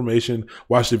over the information,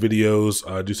 watch the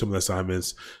videos, do some of the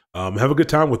assignments, have a good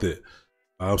time with it.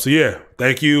 So yeah,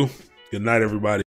 thank you. Good night, everybody.